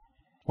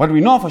 What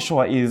we know for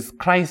sure is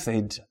Christ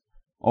said,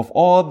 of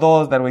all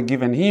those that were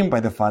given him by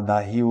the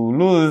Father, he will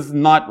lose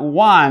not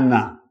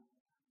one.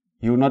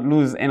 He will not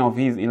lose any of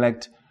his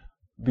elect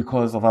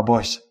because of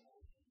abortion.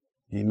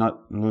 He's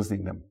not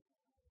losing them.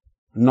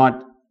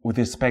 Not with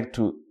respect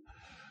to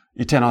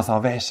eternal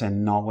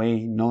salvation. No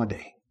way, no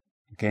day.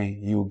 Okay,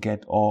 he will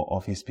get all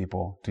of his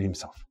people to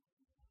himself.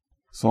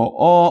 So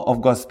all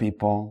of God's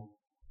people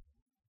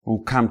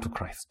will come to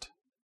Christ.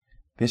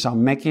 They shall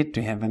make it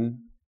to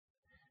heaven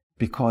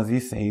because he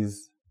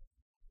says,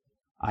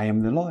 I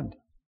am the Lord.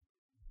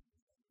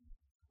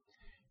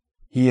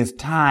 He has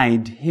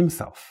tied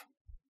himself,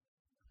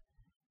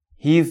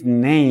 his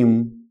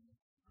name,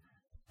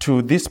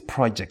 to this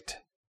project.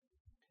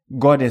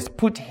 God has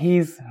put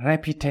his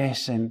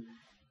reputation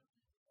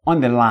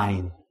on the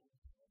line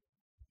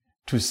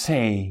to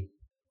say,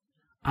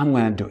 I'm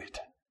going to do it.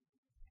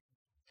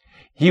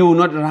 He will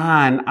not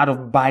run out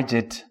of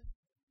budget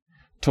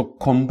to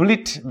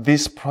complete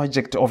this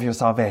project of your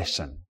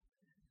salvation.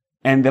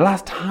 And the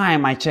last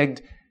time I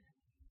checked,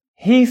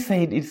 he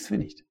said it's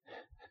finished.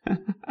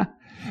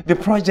 The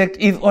project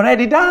is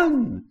already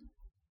done.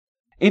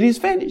 It is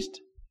finished.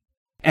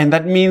 And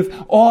that means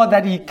all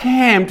that he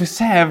came to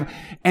serve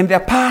and their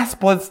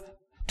passports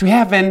to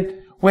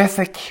heaven were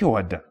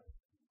secured.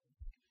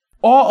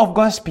 All of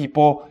God's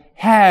people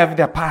have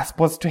their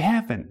passports to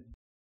heaven.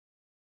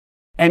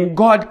 And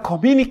God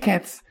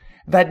communicates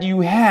that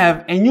you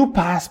have a new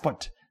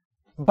passport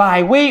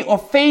by way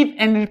of faith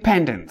and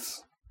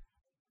repentance.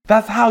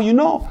 That's how you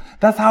know.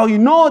 That's how you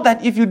know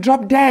that if you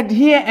drop dead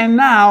here and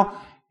now,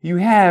 you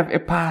have a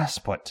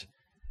passport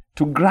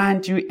to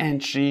grant you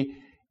entry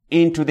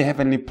into the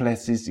heavenly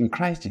places in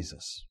Christ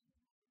Jesus.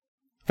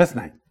 Verse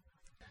 9.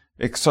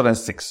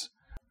 Exodus 6.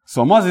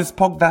 So Moses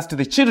spoke thus to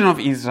the children of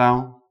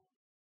Israel,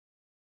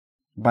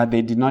 but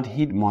they did not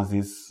heed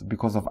Moses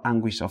because of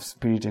anguish of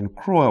spirit and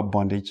cruel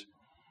bondage.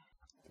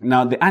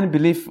 Now the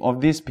unbelief of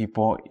these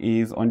people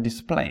is on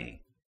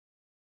display.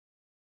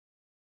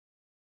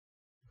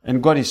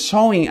 And God is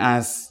showing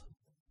us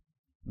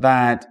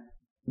that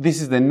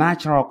this is the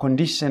natural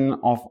condition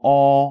of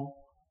all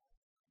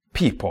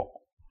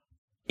people,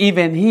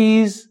 even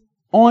his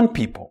own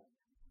people.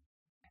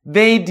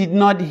 They did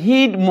not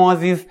heed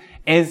Moses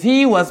as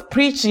he was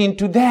preaching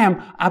to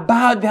them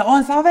about their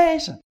own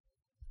salvation.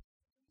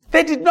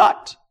 They did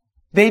not.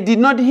 They did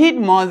not heed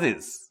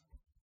Moses.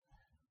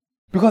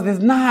 Because there's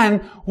none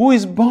who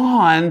is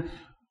born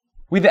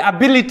with the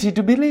ability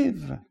to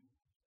believe.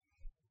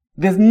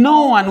 There's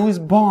no one who is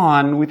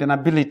born with an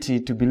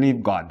ability to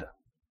believe God.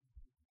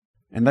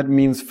 And that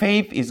means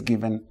faith is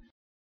given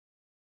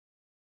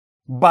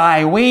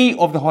by way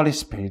of the Holy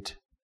Spirit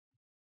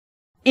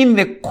in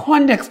the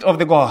context of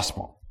the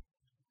gospel.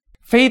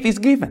 Faith is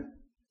given.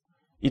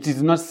 It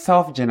is not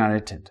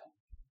self-generated.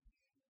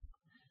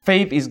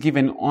 Faith is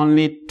given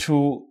only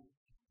to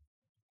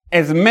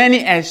as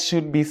many as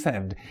should be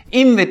saved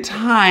in the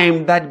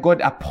time that God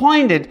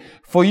appointed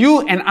for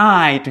you and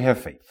I to have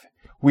faith.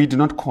 We do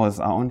not cause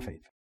our own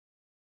faith.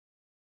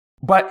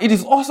 But it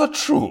is also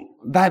true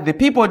that the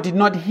people did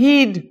not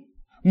heed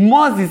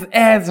Moses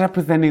as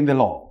representing the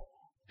law.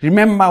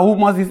 Remember who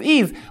Moses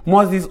is.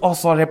 Moses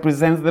also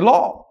represents the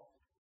law.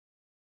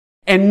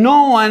 And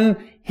no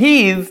one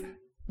heeds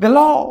the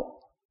law.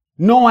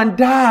 No one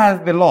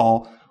does the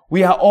law.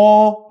 We are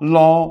all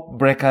law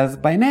breakers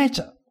by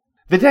nature.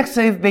 The text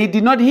says they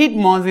did not heed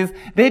Moses.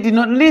 They did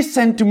not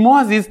listen to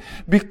Moses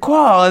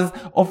because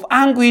of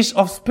anguish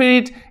of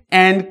spirit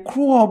and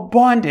cruel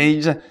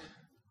bondage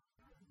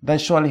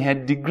that surely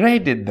had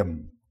degraded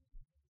them.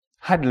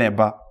 Hard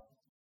labor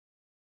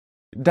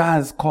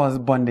does cause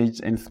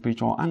bondage and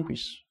spiritual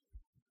anguish.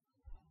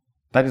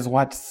 That is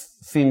what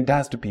sin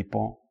does to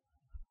people.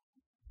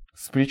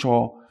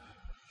 Spiritual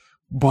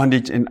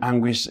bondage and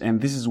anguish. And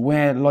this is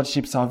where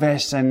Lordship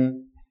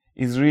salvation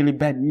is really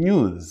bad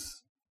news.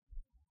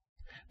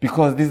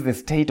 Because this is the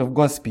state of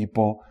God's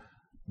people.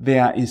 They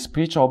are in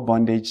spiritual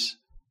bondage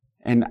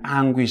and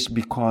anguish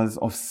because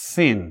of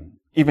sin.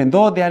 Even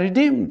though they are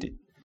redeemed,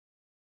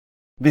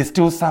 they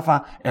still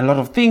suffer a lot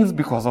of things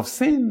because of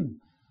sin.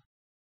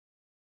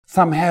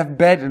 Some have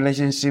bad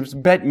relationships,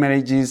 bad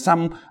marriages.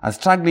 Some are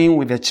struggling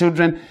with their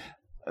children.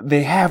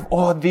 They have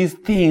all these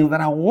things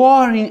that are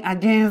warring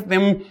against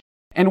them.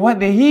 And what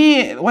they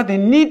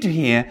need to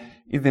hear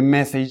is the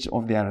message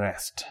of their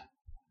rest.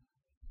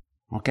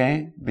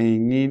 Okay? They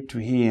need to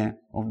hear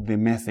of the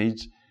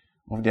message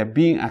of their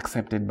being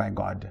accepted by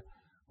God,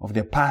 of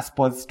their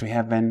passports to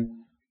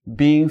heaven,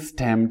 being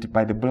stamped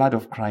by the blood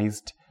of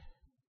Christ,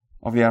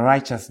 of their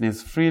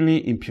righteousness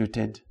freely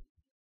imputed.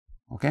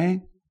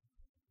 Okay?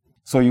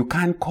 So you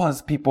can't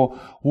cause people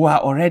who are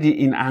already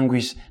in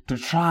anguish to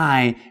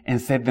try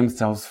and set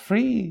themselves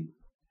free,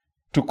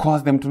 to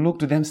cause them to look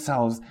to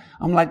themselves.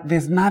 I'm like,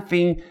 there's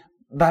nothing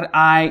that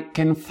I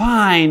can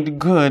find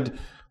good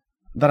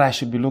that I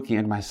should be looking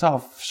at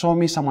myself. Show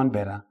me someone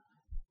better.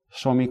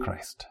 Show me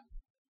Christ.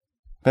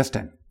 Verse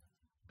 10.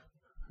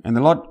 And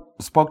the Lord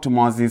spoke to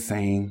Moses,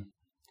 saying,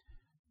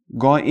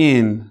 Go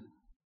in,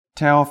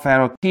 tell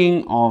Pharaoh,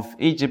 king of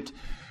Egypt,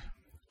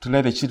 to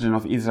let the children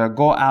of Israel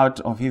go out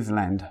of his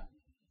land.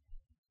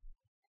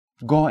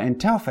 Go and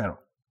tell Pharaoh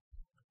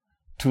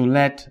to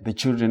let the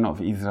children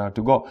of Israel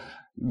to go.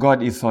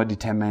 God is so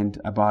determined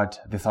about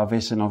the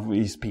salvation of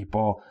his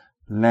people.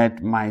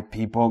 Let my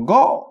people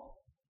go.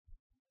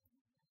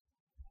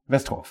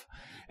 Verse 12.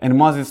 And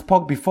Moses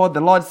spoke before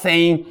the Lord,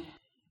 saying,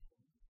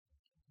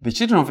 The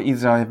children of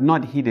Israel have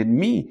not heeded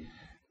me.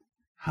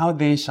 How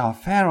then shall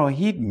Pharaoh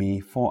heed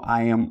me, for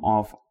I am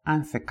of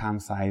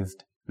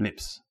uncircumcised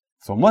lips?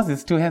 So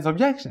Moses still has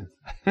objections.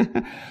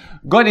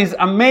 God is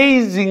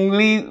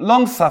amazingly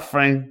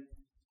long-suffering.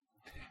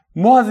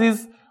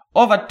 Moses,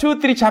 over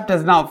 2-3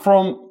 chapters now,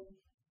 from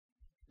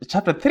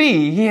chapter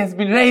 3, he has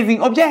been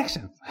raising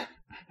objections.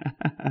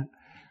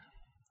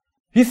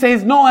 He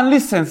says, no one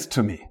listens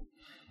to me.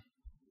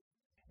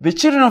 The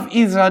children of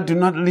Israel do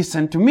not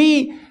listen to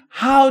me.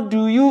 How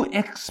do you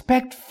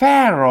expect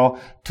Pharaoh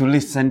to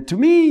listen to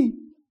me?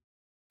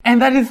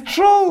 And that is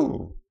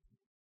true.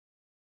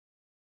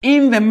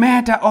 In the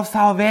matter of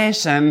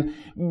salvation,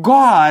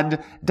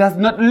 God does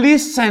not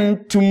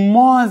listen to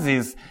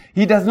Moses.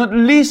 He does not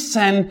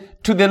listen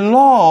to the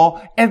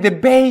law as the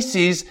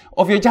basis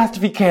of your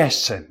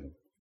justification.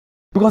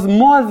 Because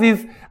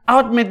Moses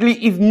ultimately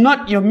is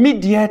not your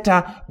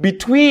mediator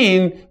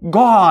between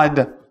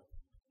God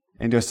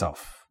and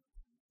yourself.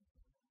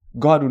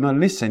 God will not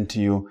listen to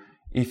you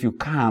if you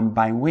come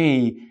by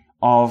way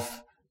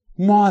of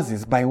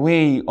Moses, by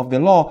way of the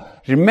law.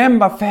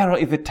 Remember, Pharaoh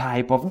is a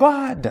type of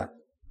God.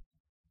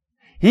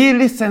 He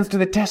listens to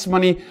the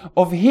testimony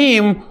of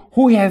him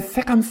who has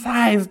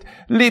circumcised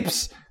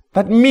lips.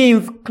 That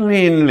means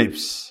clean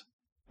lips.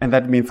 And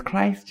that means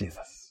Christ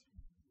Jesus.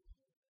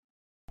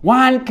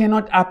 One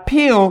cannot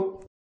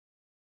appeal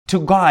to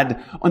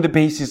God on the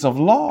basis of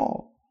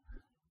law.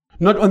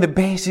 Not on the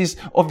basis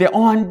of their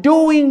own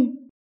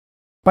doing,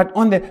 but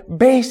on the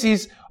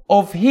basis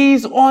of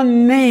his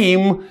own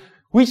name,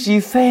 which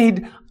he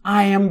said,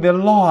 I am the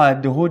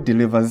Lord who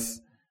delivers.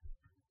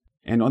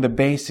 And on the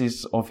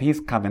basis of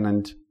his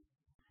covenant,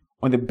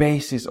 on the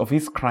basis of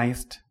his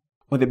Christ,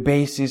 on the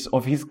basis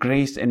of his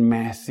grace and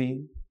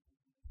mercy.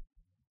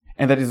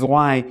 And that is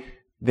why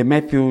the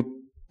Matthew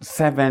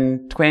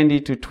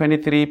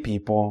 7:20-23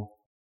 people,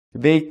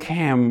 they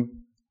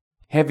came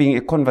having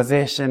a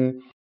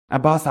conversation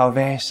about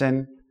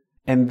salvation,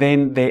 and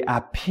then they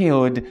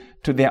appealed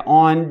to their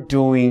own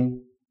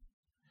doing.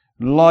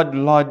 Lord,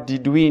 Lord,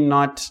 did we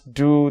not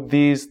do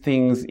these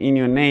things in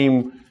your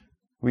name?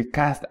 We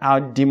cast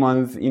out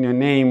demons in your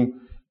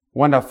name,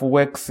 wonderful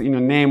works in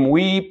your name.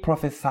 We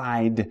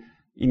prophesied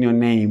in your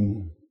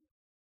name.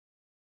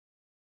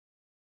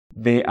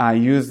 They are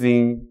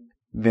using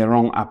the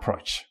wrong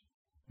approach.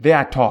 They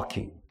are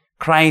talking.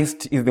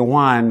 Christ is the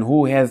one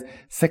who has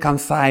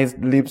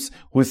circumcised lips,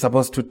 who is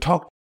supposed to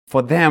talk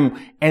for them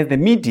as the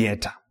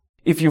mediator.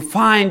 If you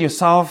find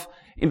yourself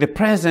in the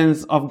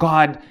presence of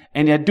God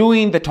and you're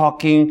doing the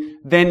talking,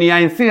 then you're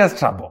in serious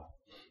trouble.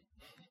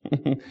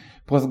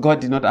 Because God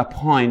did not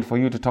appoint for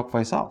you to talk for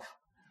yourself.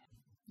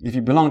 If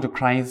you belong to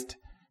Christ,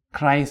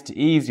 Christ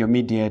is your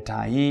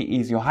mediator. He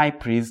is your high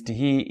priest.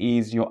 He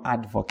is your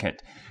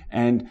advocate.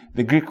 And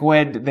the Greek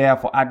word there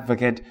for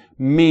advocate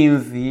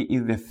means he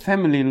is the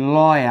family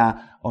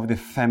lawyer of the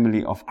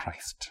family of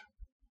Christ.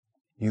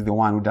 He's the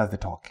one who does the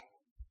talking.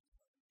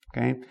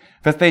 Okay?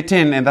 Verse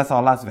 18, and that's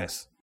our last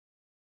verse.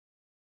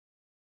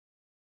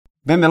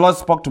 Then the Lord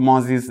spoke to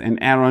Moses and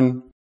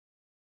Aaron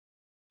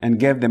and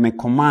gave them a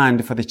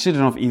command for the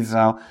children of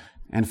Israel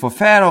and for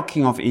Pharaoh,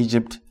 king of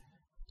Egypt,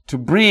 to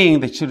bring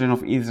the children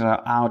of Israel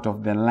out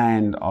of the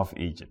land of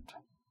Egypt.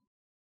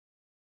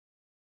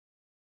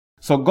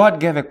 So God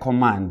gave a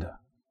command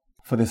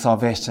for the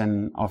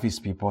salvation of his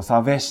people.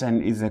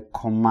 Salvation is a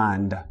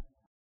command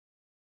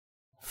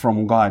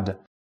from God.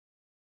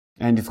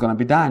 And it's going to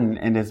be done,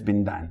 and it's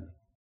been done.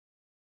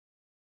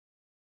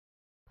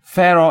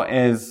 Pharaoh,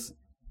 as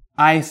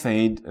I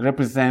said,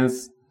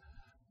 represents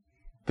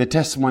the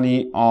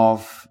testimony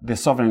of the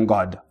sovereign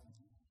God.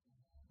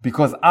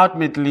 Because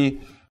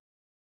ultimately,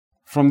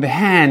 from the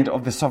hand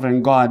of the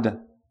sovereign God,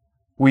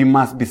 we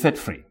must be set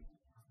free.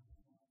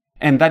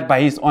 And that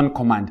by his own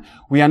command.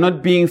 We are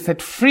not being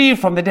set free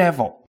from the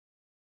devil.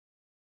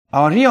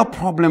 Our real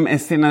problem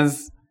as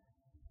sinners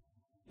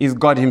is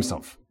God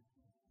himself.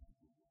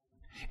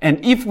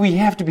 And if we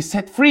have to be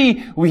set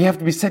free, we have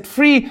to be set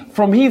free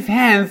from his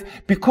hands,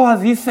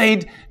 because he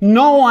said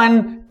no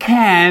one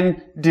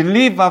can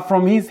deliver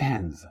from his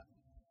hands.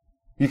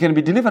 You can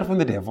be delivered from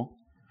the devil.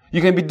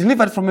 You can be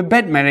delivered from a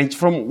bad marriage,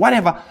 from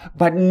whatever,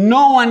 but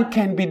no one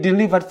can be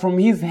delivered from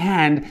his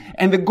hand.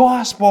 And the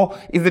gospel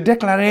is the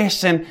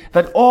declaration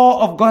that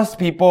all of God's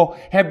people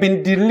have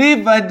been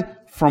delivered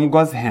from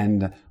God's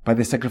hand by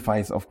the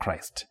sacrifice of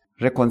Christ,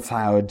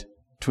 reconciled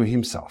to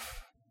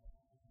himself.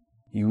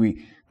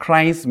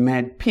 Christ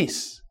made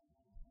peace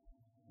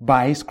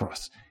by his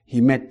cross.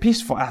 He made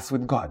peace for us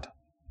with God.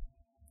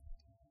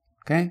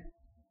 Okay?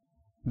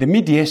 The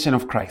mediation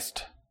of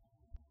Christ,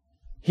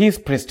 his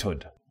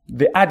priesthood,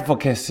 the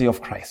advocacy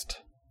of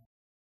Christ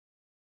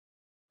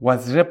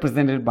was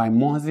represented by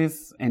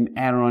Moses and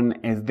Aaron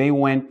as they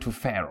went to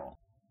Pharaoh.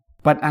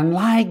 But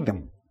unlike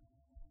them,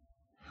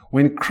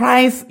 when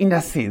Christ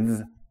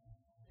intercedes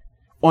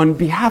on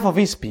behalf of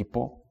his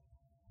people,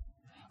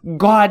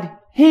 God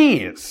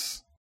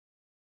hears.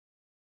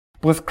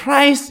 Because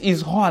Christ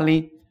is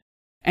holy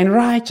and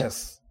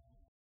righteous.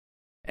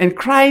 And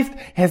Christ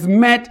has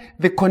met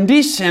the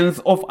conditions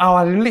of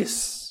our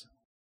release.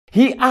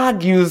 He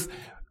argues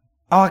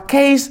our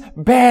case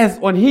based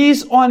on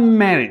his own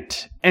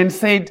merit and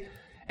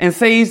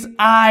says,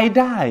 I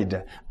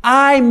died.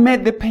 I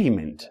made the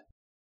payment.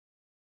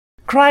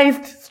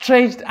 Christ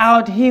stretched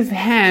out his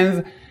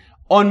hands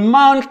on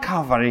Mount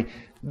Calvary.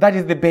 That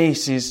is the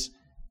basis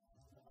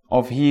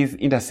of his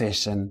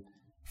intercession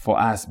for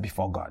us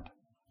before God.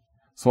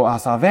 So our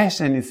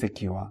salvation is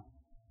secure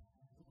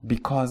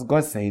because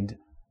God said,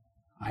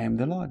 I am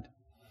the Lord.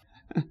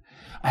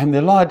 I am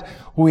the Lord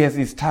who has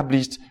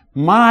established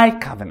my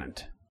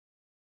covenant.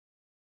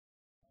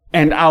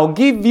 And I'll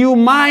give you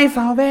my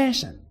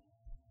salvation.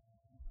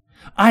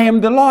 I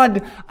am the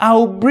Lord.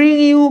 I'll bring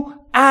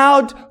you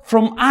out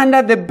from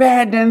under the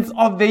burdens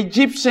of the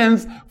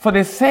Egyptians for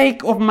the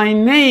sake of my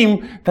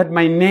name, that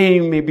my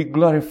name may be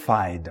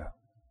glorified.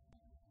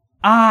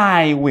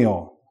 I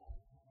will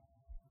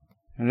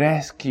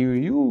rescue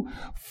you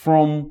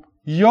from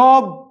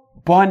your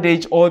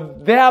bondage or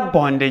their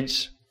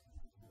bondage,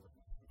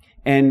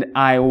 and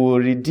I will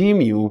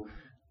redeem you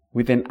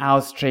with an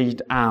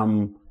outstretched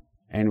arm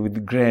and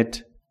with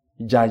great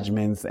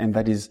judgments. And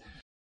that is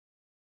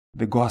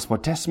the gospel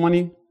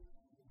testimony,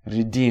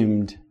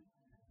 redeemed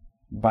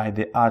by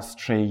the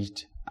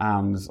outstretched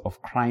arms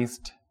of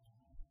Christ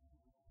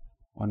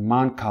on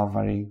Mount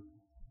Calvary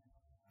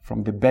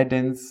from the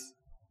burdens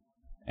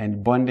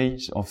and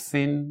bondage of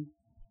sin,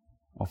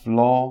 of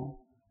law,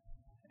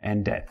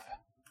 and death.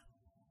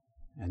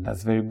 And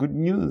that's very good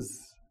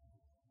news.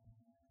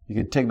 You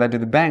can take that to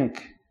the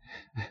bank.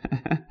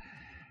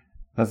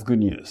 That's good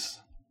news.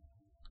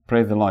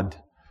 Praise the Lord.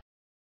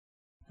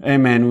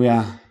 Amen.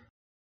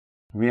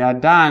 We are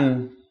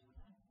done.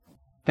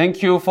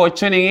 Thank you for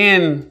tuning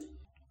in.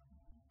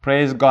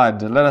 Praise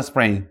God. Let us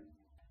pray.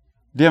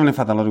 Dear Heavenly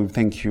Father, Lord, we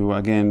thank you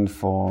again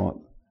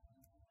for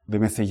the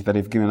message that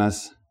you've given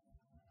us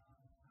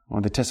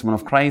on the testimony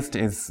of Christ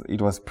as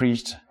it was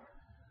preached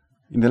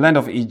in the land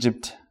of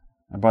Egypt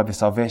about the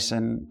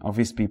salvation of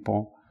his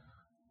people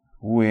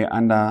who were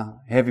under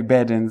heavy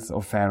burdens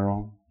of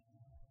Pharaoh,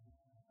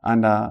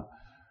 under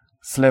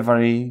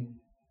slavery,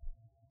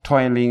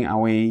 toiling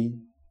away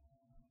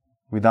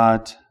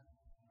without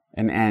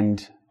an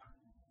end,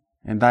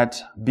 and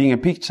that being a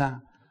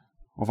picture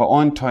of our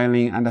own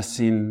toiling under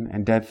sin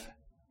and death,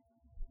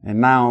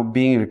 and now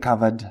being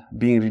recovered,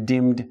 being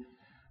redeemed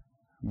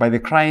by the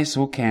Christ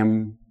who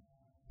came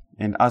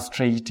and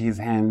outstretched his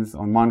hands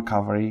on Mount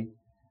Calvary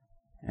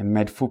and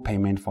made full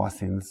payment for our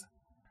sins.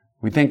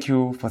 We thank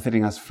you for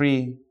setting us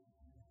free.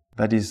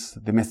 That is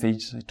the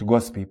message to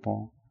God's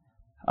people.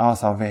 Our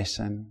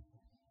salvation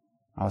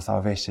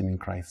in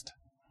Christ.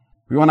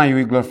 We honor you,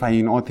 we glorify you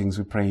in all things,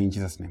 we pray in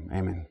Jesus' name.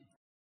 Amen.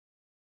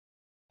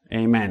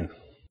 Amen.